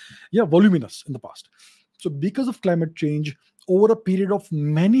more, yeah, voluminous in the past. So because of climate change, over a period of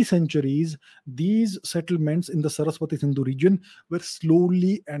many centuries, these settlements in the Saraswati Sindhu region were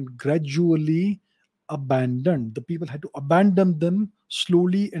slowly and gradually abandoned. The people had to abandon them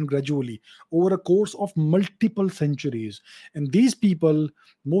slowly and gradually over a course of multiple centuries. And these people,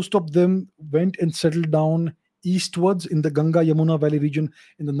 most of them went and settled down eastwards in the Ganga Yamuna Valley region,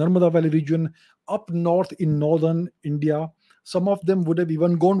 in the Narmada Valley region, up north in northern India. Some of them would have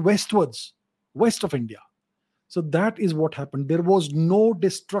even gone westwards, west of India. So that is what happened. There was no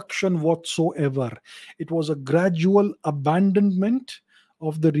destruction whatsoever. It was a gradual abandonment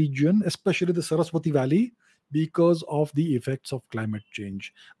of the region, especially the Saraswati Valley, because of the effects of climate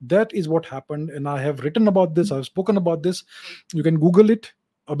change. That is what happened. And I have written about this, I've spoken about this. You can Google it,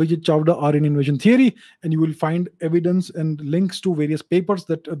 Abhijit Chavda, Aryan Invasion Theory, and you will find evidence and links to various papers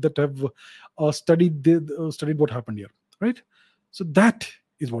that have studied what happened here, right? So that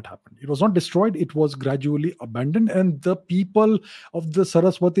is what happened. It was not destroyed, it was gradually abandoned. And the people of the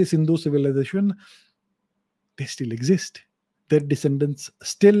Saraswati Sindhu civilization, they still exist. Their descendants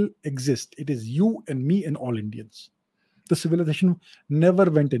still exist. It is you and me and all Indians. The civilization never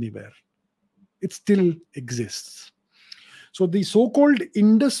went anywhere, it still exists. So the so-called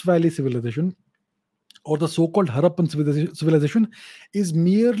Indus Valley civilization, or the so-called Harappan civilization, is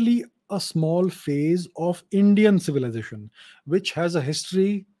merely a small phase of Indian civilization, which has a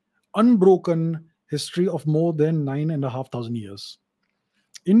history, unbroken history of more than 9,500 years.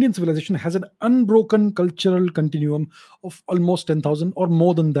 Indian civilization has an unbroken cultural continuum of almost 10,000 or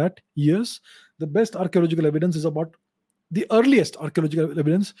more than that years. The best archaeological evidence is about, the earliest archaeological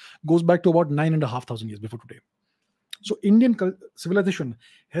evidence goes back to about 9,500 years before today. So Indian civilization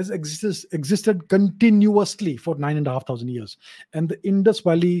has existed continuously for 9,500 years, and the Indus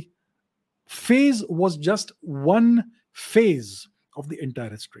Valley phase was just one phase of the entire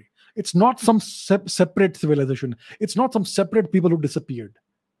history. It's not some separate civilization. It's not some separate people who disappeared.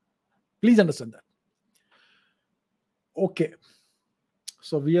 Please understand that. Okay.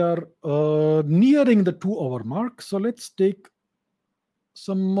 So we are nearing the 2 hour mark. So let's take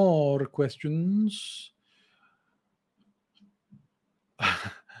some more questions.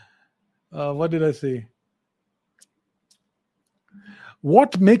 What did I say?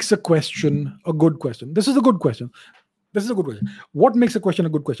 What makes a question a good question? This is a good question. This is a good question. What makes a question a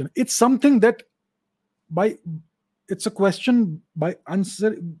good question? It's something that by it's a question by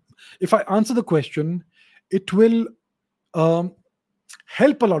answer. If I answer the question, it will um,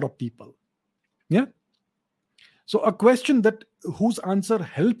 help a lot of people. Yeah. So a question that whose answer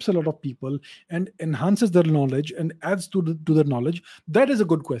helps a lot of people and enhances their knowledge and adds to their knowledge, that is a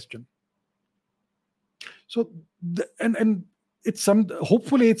good question. So and it's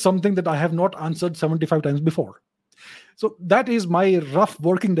hopefully it's something that I have not answered 75 times before. So that is my rough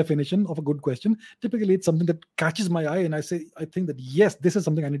working definition of a good question. Typically, it's something that catches my eye, and I think that yes, this is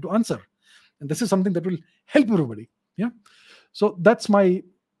something I need to answer, and this is something that will help everybody. Yeah. So that's my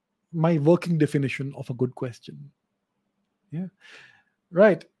working definition of a good question. Yeah.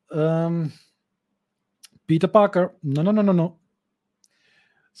 Right. Peter Parker. No.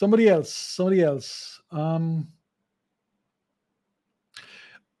 Somebody else.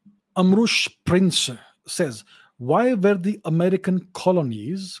 Amrush Prince says, why were the American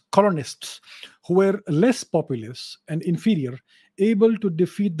colonists, who were less populous and inferior, able to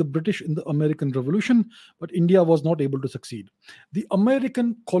defeat the British in the American Revolution, but India was not able to succeed? The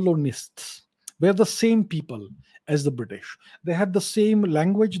American colonists were the same people as the British. They had the same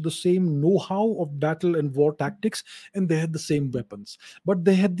language, the same know how of battle and war tactics, and they had the same weapons. But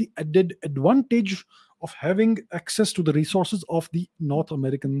they had the added advantage of having access to the resources of the North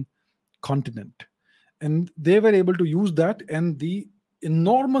American continent. And they were able to use that and the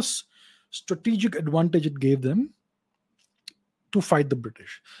enormous strategic advantage it gave them to fight the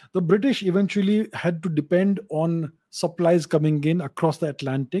British. The British eventually had to depend on supplies coming in across the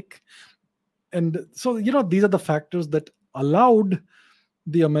Atlantic. And so, these are the factors that allowed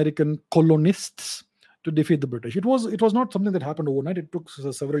the American colonists to defeat the British. It was not something that happened overnight. It took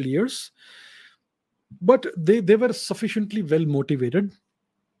several years. But they were sufficiently well motivated.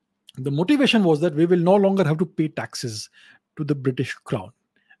 The motivation was that we will no longer have to pay taxes to the British crown.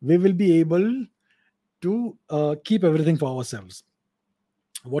 We will be able to keep everything for ourselves,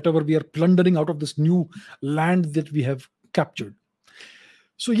 whatever we are plundering out of this new land that we have captured.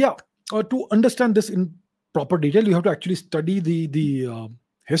 So yeah, to understand this in proper detail, you have to actually study the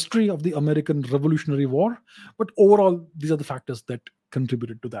history of the American Revolutionary War. But overall, these are the factors that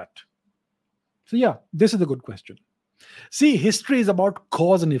contributed to that. So, yeah, this is a good question. See, history is about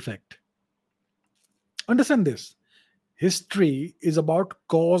cause and effect. Understand this. History is about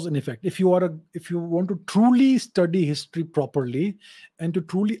cause and effect. If you want to truly study history properly and to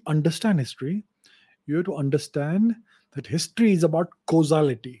truly understand history, you have to understand that history is about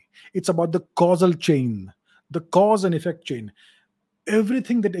causality. It's about the causal chain, the cause and effect chain.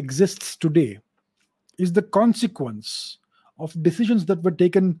 Everything that exists today is the consequence of decisions that were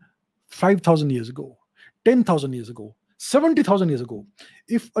taken 5,000 years ago, 10,000 years ago, 70,000 years ago.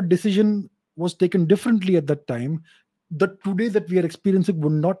 If a decision was taken differently at that time, the today that we are experiencing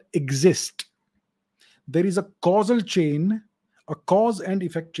would not exist. There is a causal chain, a cause and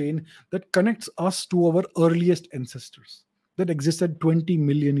effect chain that connects us to our earliest ancestors that existed 20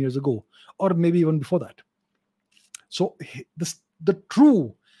 million years ago, or maybe even before that. So, the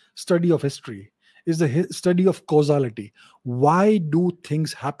true study of history is the study of causality. Why do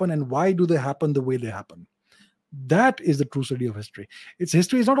things happen and why do they happen the way they happen? That is the true study of history. Its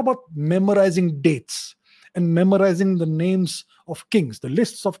history is not about memorizing dates and memorizing the names of kings, the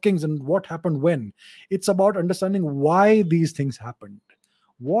lists of kings and what happened when. It's about understanding why these things happened.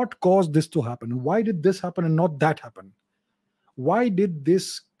 What caused this to happen? Why did this happen and not that happen? Why did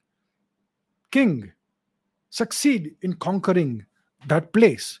this king succeed in conquering that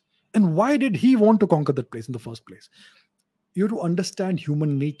place? And why did he want to conquer that place in the first place? You have to understand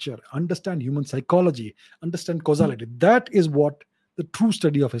human nature, understand human psychology, understand causality. That is what the true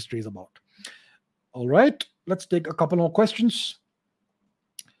study of history is about. All right, let's take a couple more questions.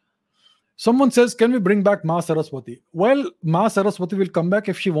 Someone says, can we bring back Ma Saraswati? Well, Ma Saraswati will come back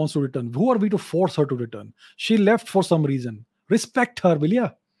if she wants to return. Who are we to force her to return? She left for some reason. Respect her, will ya?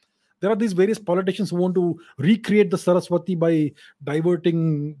 There are these various politicians who want to recreate the Saraswati by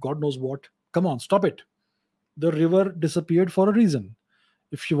diverting God knows what. Come on, stop it. The river disappeared for a reason.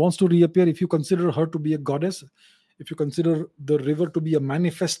 If she wants to reappear, if you consider her to be a goddess, if you consider the river to be a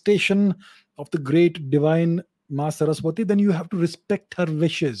manifestation of the great divine Ma Saraswati, then you have to respect her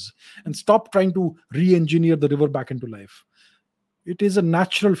wishes and stop trying to re engineer the river back into life. It is a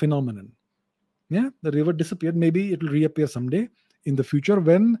natural phenomenon. Yeah, the river disappeared. Maybe it will reappear someday in the future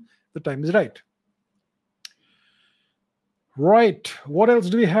when the time is right. Right. What else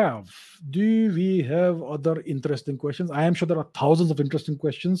do we have? Do we have other interesting questions? I am sure there are thousands of interesting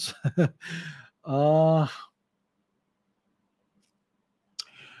questions. uh,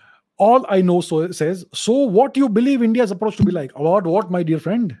 all I know says, so what you believe India's approach to be like? About what, my dear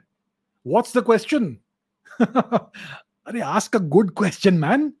friend? What's the question? Ask a good question,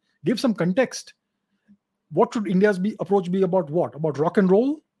 man. Give some context. What should India's approach be about what? About rock and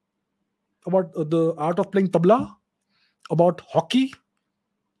roll? About the art of playing tabla? About hockey?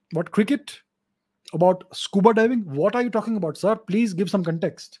 About cricket? About scuba diving? What are you talking about, sir? Please give some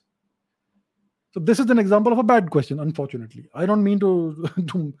context. So this is an example of a bad question, unfortunately. I don't mean to,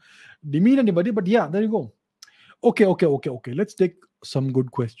 to demean anybody, but yeah, there you go. Okay. Let's take some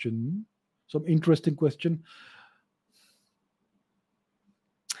good question, some interesting question.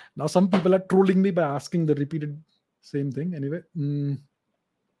 Now, some people are trolling me by asking the repeated same thing. Anyway,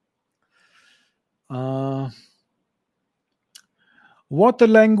 what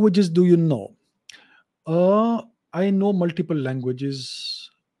languages do you know? I know multiple languages.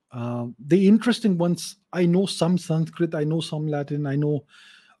 The interesting ones, I know some Sanskrit, I know some Latin, I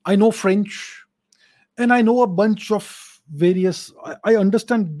know French, and I know a bunch of various. I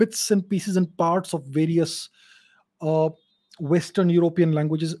understand bits and pieces and parts of various uh, Western European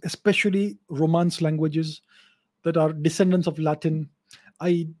languages, especially Romance languages that are descendants of Latin.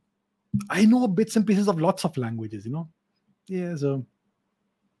 I I know bits and pieces of lots of languages. Yeah. So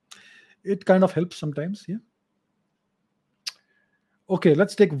it kind of helps sometimes. Yeah. Okay,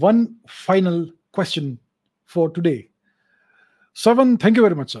 let's take one final question for today. Seven, thank you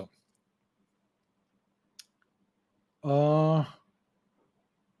very much, sir. Uh,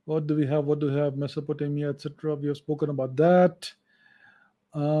 what do we have? What do we have? Mesopotamia, etc. We have spoken about that.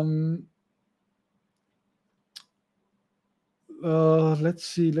 Um, let's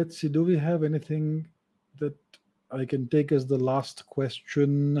see. Let's see. Do we have anything that I can take as the last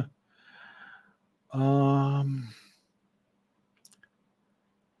question?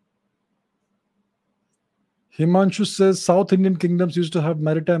 Himanshu says South Indian kingdoms used to have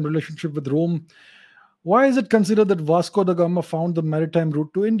maritime relationship with Rome. Why is it considered that Vasco da Gama found the maritime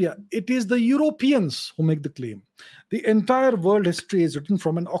route to India? It is the Europeans who make the claim. The entire world history is written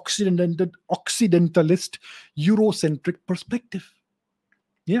from an Occidentalist, Eurocentric perspective.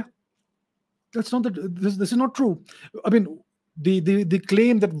 Yeah, that's not this is not true. I mean, the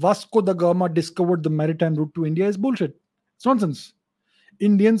claim that Vasco da Gama discovered the maritime route to India is bullshit. It's nonsense.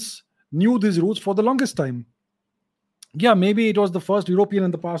 Indians knew these routes for the longest time. Yeah, maybe it was the first European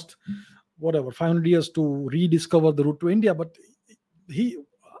in the past, whatever, 500 years to rediscover the route to India. But he,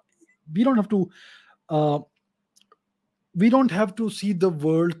 we don't have to, uh, we don't have to see the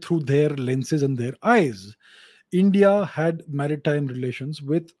world through their lenses and their eyes. India had maritime relations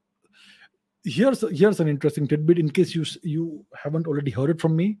with. Here's an interesting tidbit in case you haven't already heard it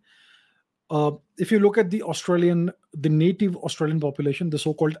from me. If you look at the native Australian population, the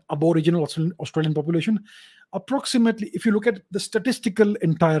so-called Aboriginal Australian population, approximately, if you look at the statistical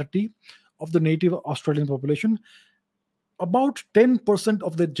entirety of the native Australian population, about 10%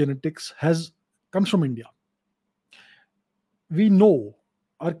 of their genetics has comes from India. We know,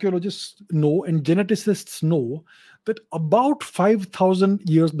 archaeologists know, and geneticists know that about 5,000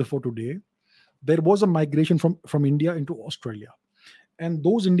 years before today, there was a migration from India into Australia. And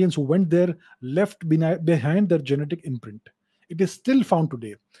those Indians who went there left behind their genetic imprint. It is still found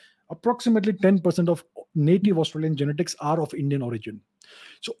today. Approximately 10% of native Australian genetics are of Indian origin.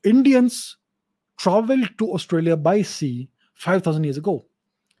 So Indians traveled to Australia by sea 5,000 years ago.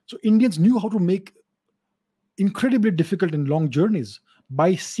 So Indians knew how to make incredibly difficult and long journeys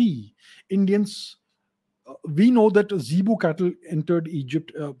by sea. Indians, we know that Zebu cattle entered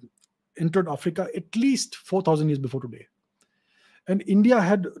Africa at least 4,000 years before today. And India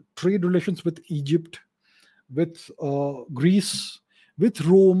had trade relations with Egypt, with Greece, with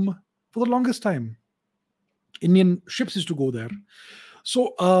Rome for the longest time. Indian ships used to go there.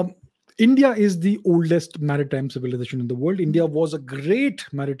 So India is the oldest maritime civilization in the world. India was a great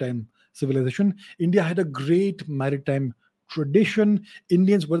maritime civilization. India had a great maritime tradition.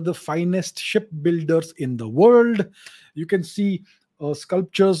 Indians were the finest shipbuilders in the world. You can see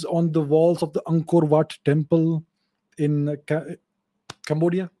sculptures on the walls of the Angkor Wat temple in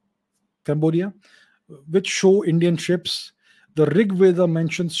Cambodia, which show Indian ships. The Rig Veda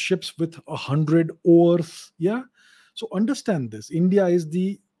mentions ships with 100 oars. Yeah, so understand this. India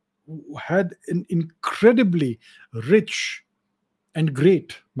had an incredibly rich and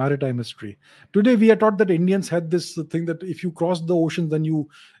great maritime history. Today, we are taught that Indians had this thing that if you cross the ocean, then yeah,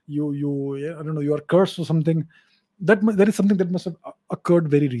 I don't know, you are cursed or something. That is something that must have occurred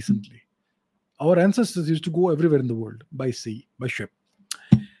very recently. Our ancestors used to go everywhere in the world by sea, by ship.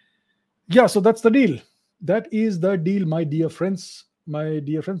 Yeah, so that's the deal. That is the deal, my dear friends. My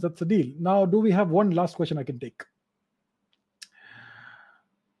dear friends, that's the deal. Now, do we have one last question I can take?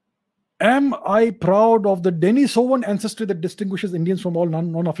 Am I proud of the Denisovan ancestry that distinguishes Indians from all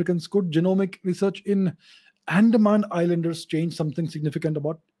non-Africans? Could genomic research in Andaman Islanders change something significant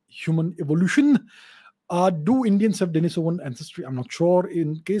about human evolution? Do Indians have Denisovan ancestry? I'm not sure.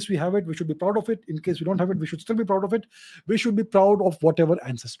 In case we have it, we should be proud of it. In case we don't have it, we should still be proud of it. We should be proud of whatever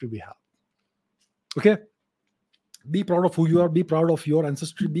ancestry we have. Okay? Be proud of who you are. Be proud of your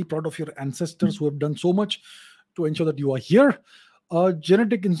ancestry. Be proud of your ancestors who have done so much to ensure that you are here.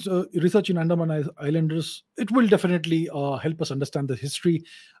 Genetic research in Andaman Islanders, it will definitely help us understand the history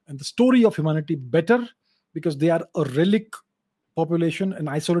and the story of humanity better, because they are a relic population, an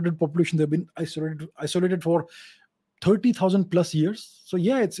isolated population. They've been isolated for 30,000 plus years. So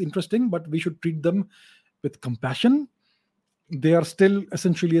yeah, it's interesting, but we should treat them with compassion. They are still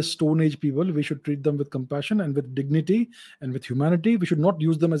essentially a Stone Age people. We should treat them with compassion and with dignity and with humanity. We should not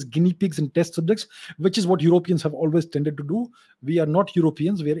use them as guinea pigs and test subjects, which is what Europeans have always tended to do. We are not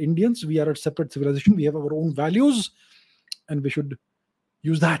Europeans. We are Indians. We are a separate civilization. We have our own values, and we should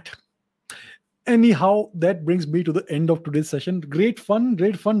use that. Anyhow, that brings me to the end of today's session. Great fun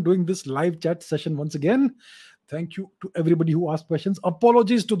doing this live chat session once again. Thank you to everybody who asked questions.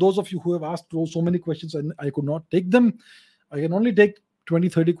 Apologies to those of you who have asked so many questions and I could not take them. I can only take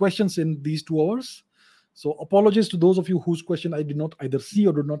 20-30 questions in these 2 hours. So apologies to those of you whose question I did not either see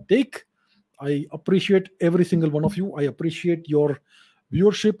or did not take. I appreciate every single one of you. I appreciate your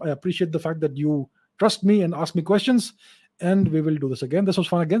viewership. I appreciate the fact that you trust me and ask me questions. And we will do this again. This was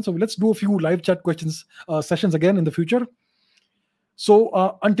fun again. So let's do a few live chat questions sessions again in the future.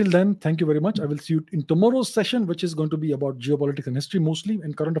 So until then, thank you very much. I will see you in tomorrow's session, which is going to be about geopolitics and history mostly,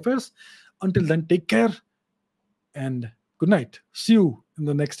 and current affairs. Until then, take care and good night. See you in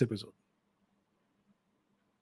the next episode.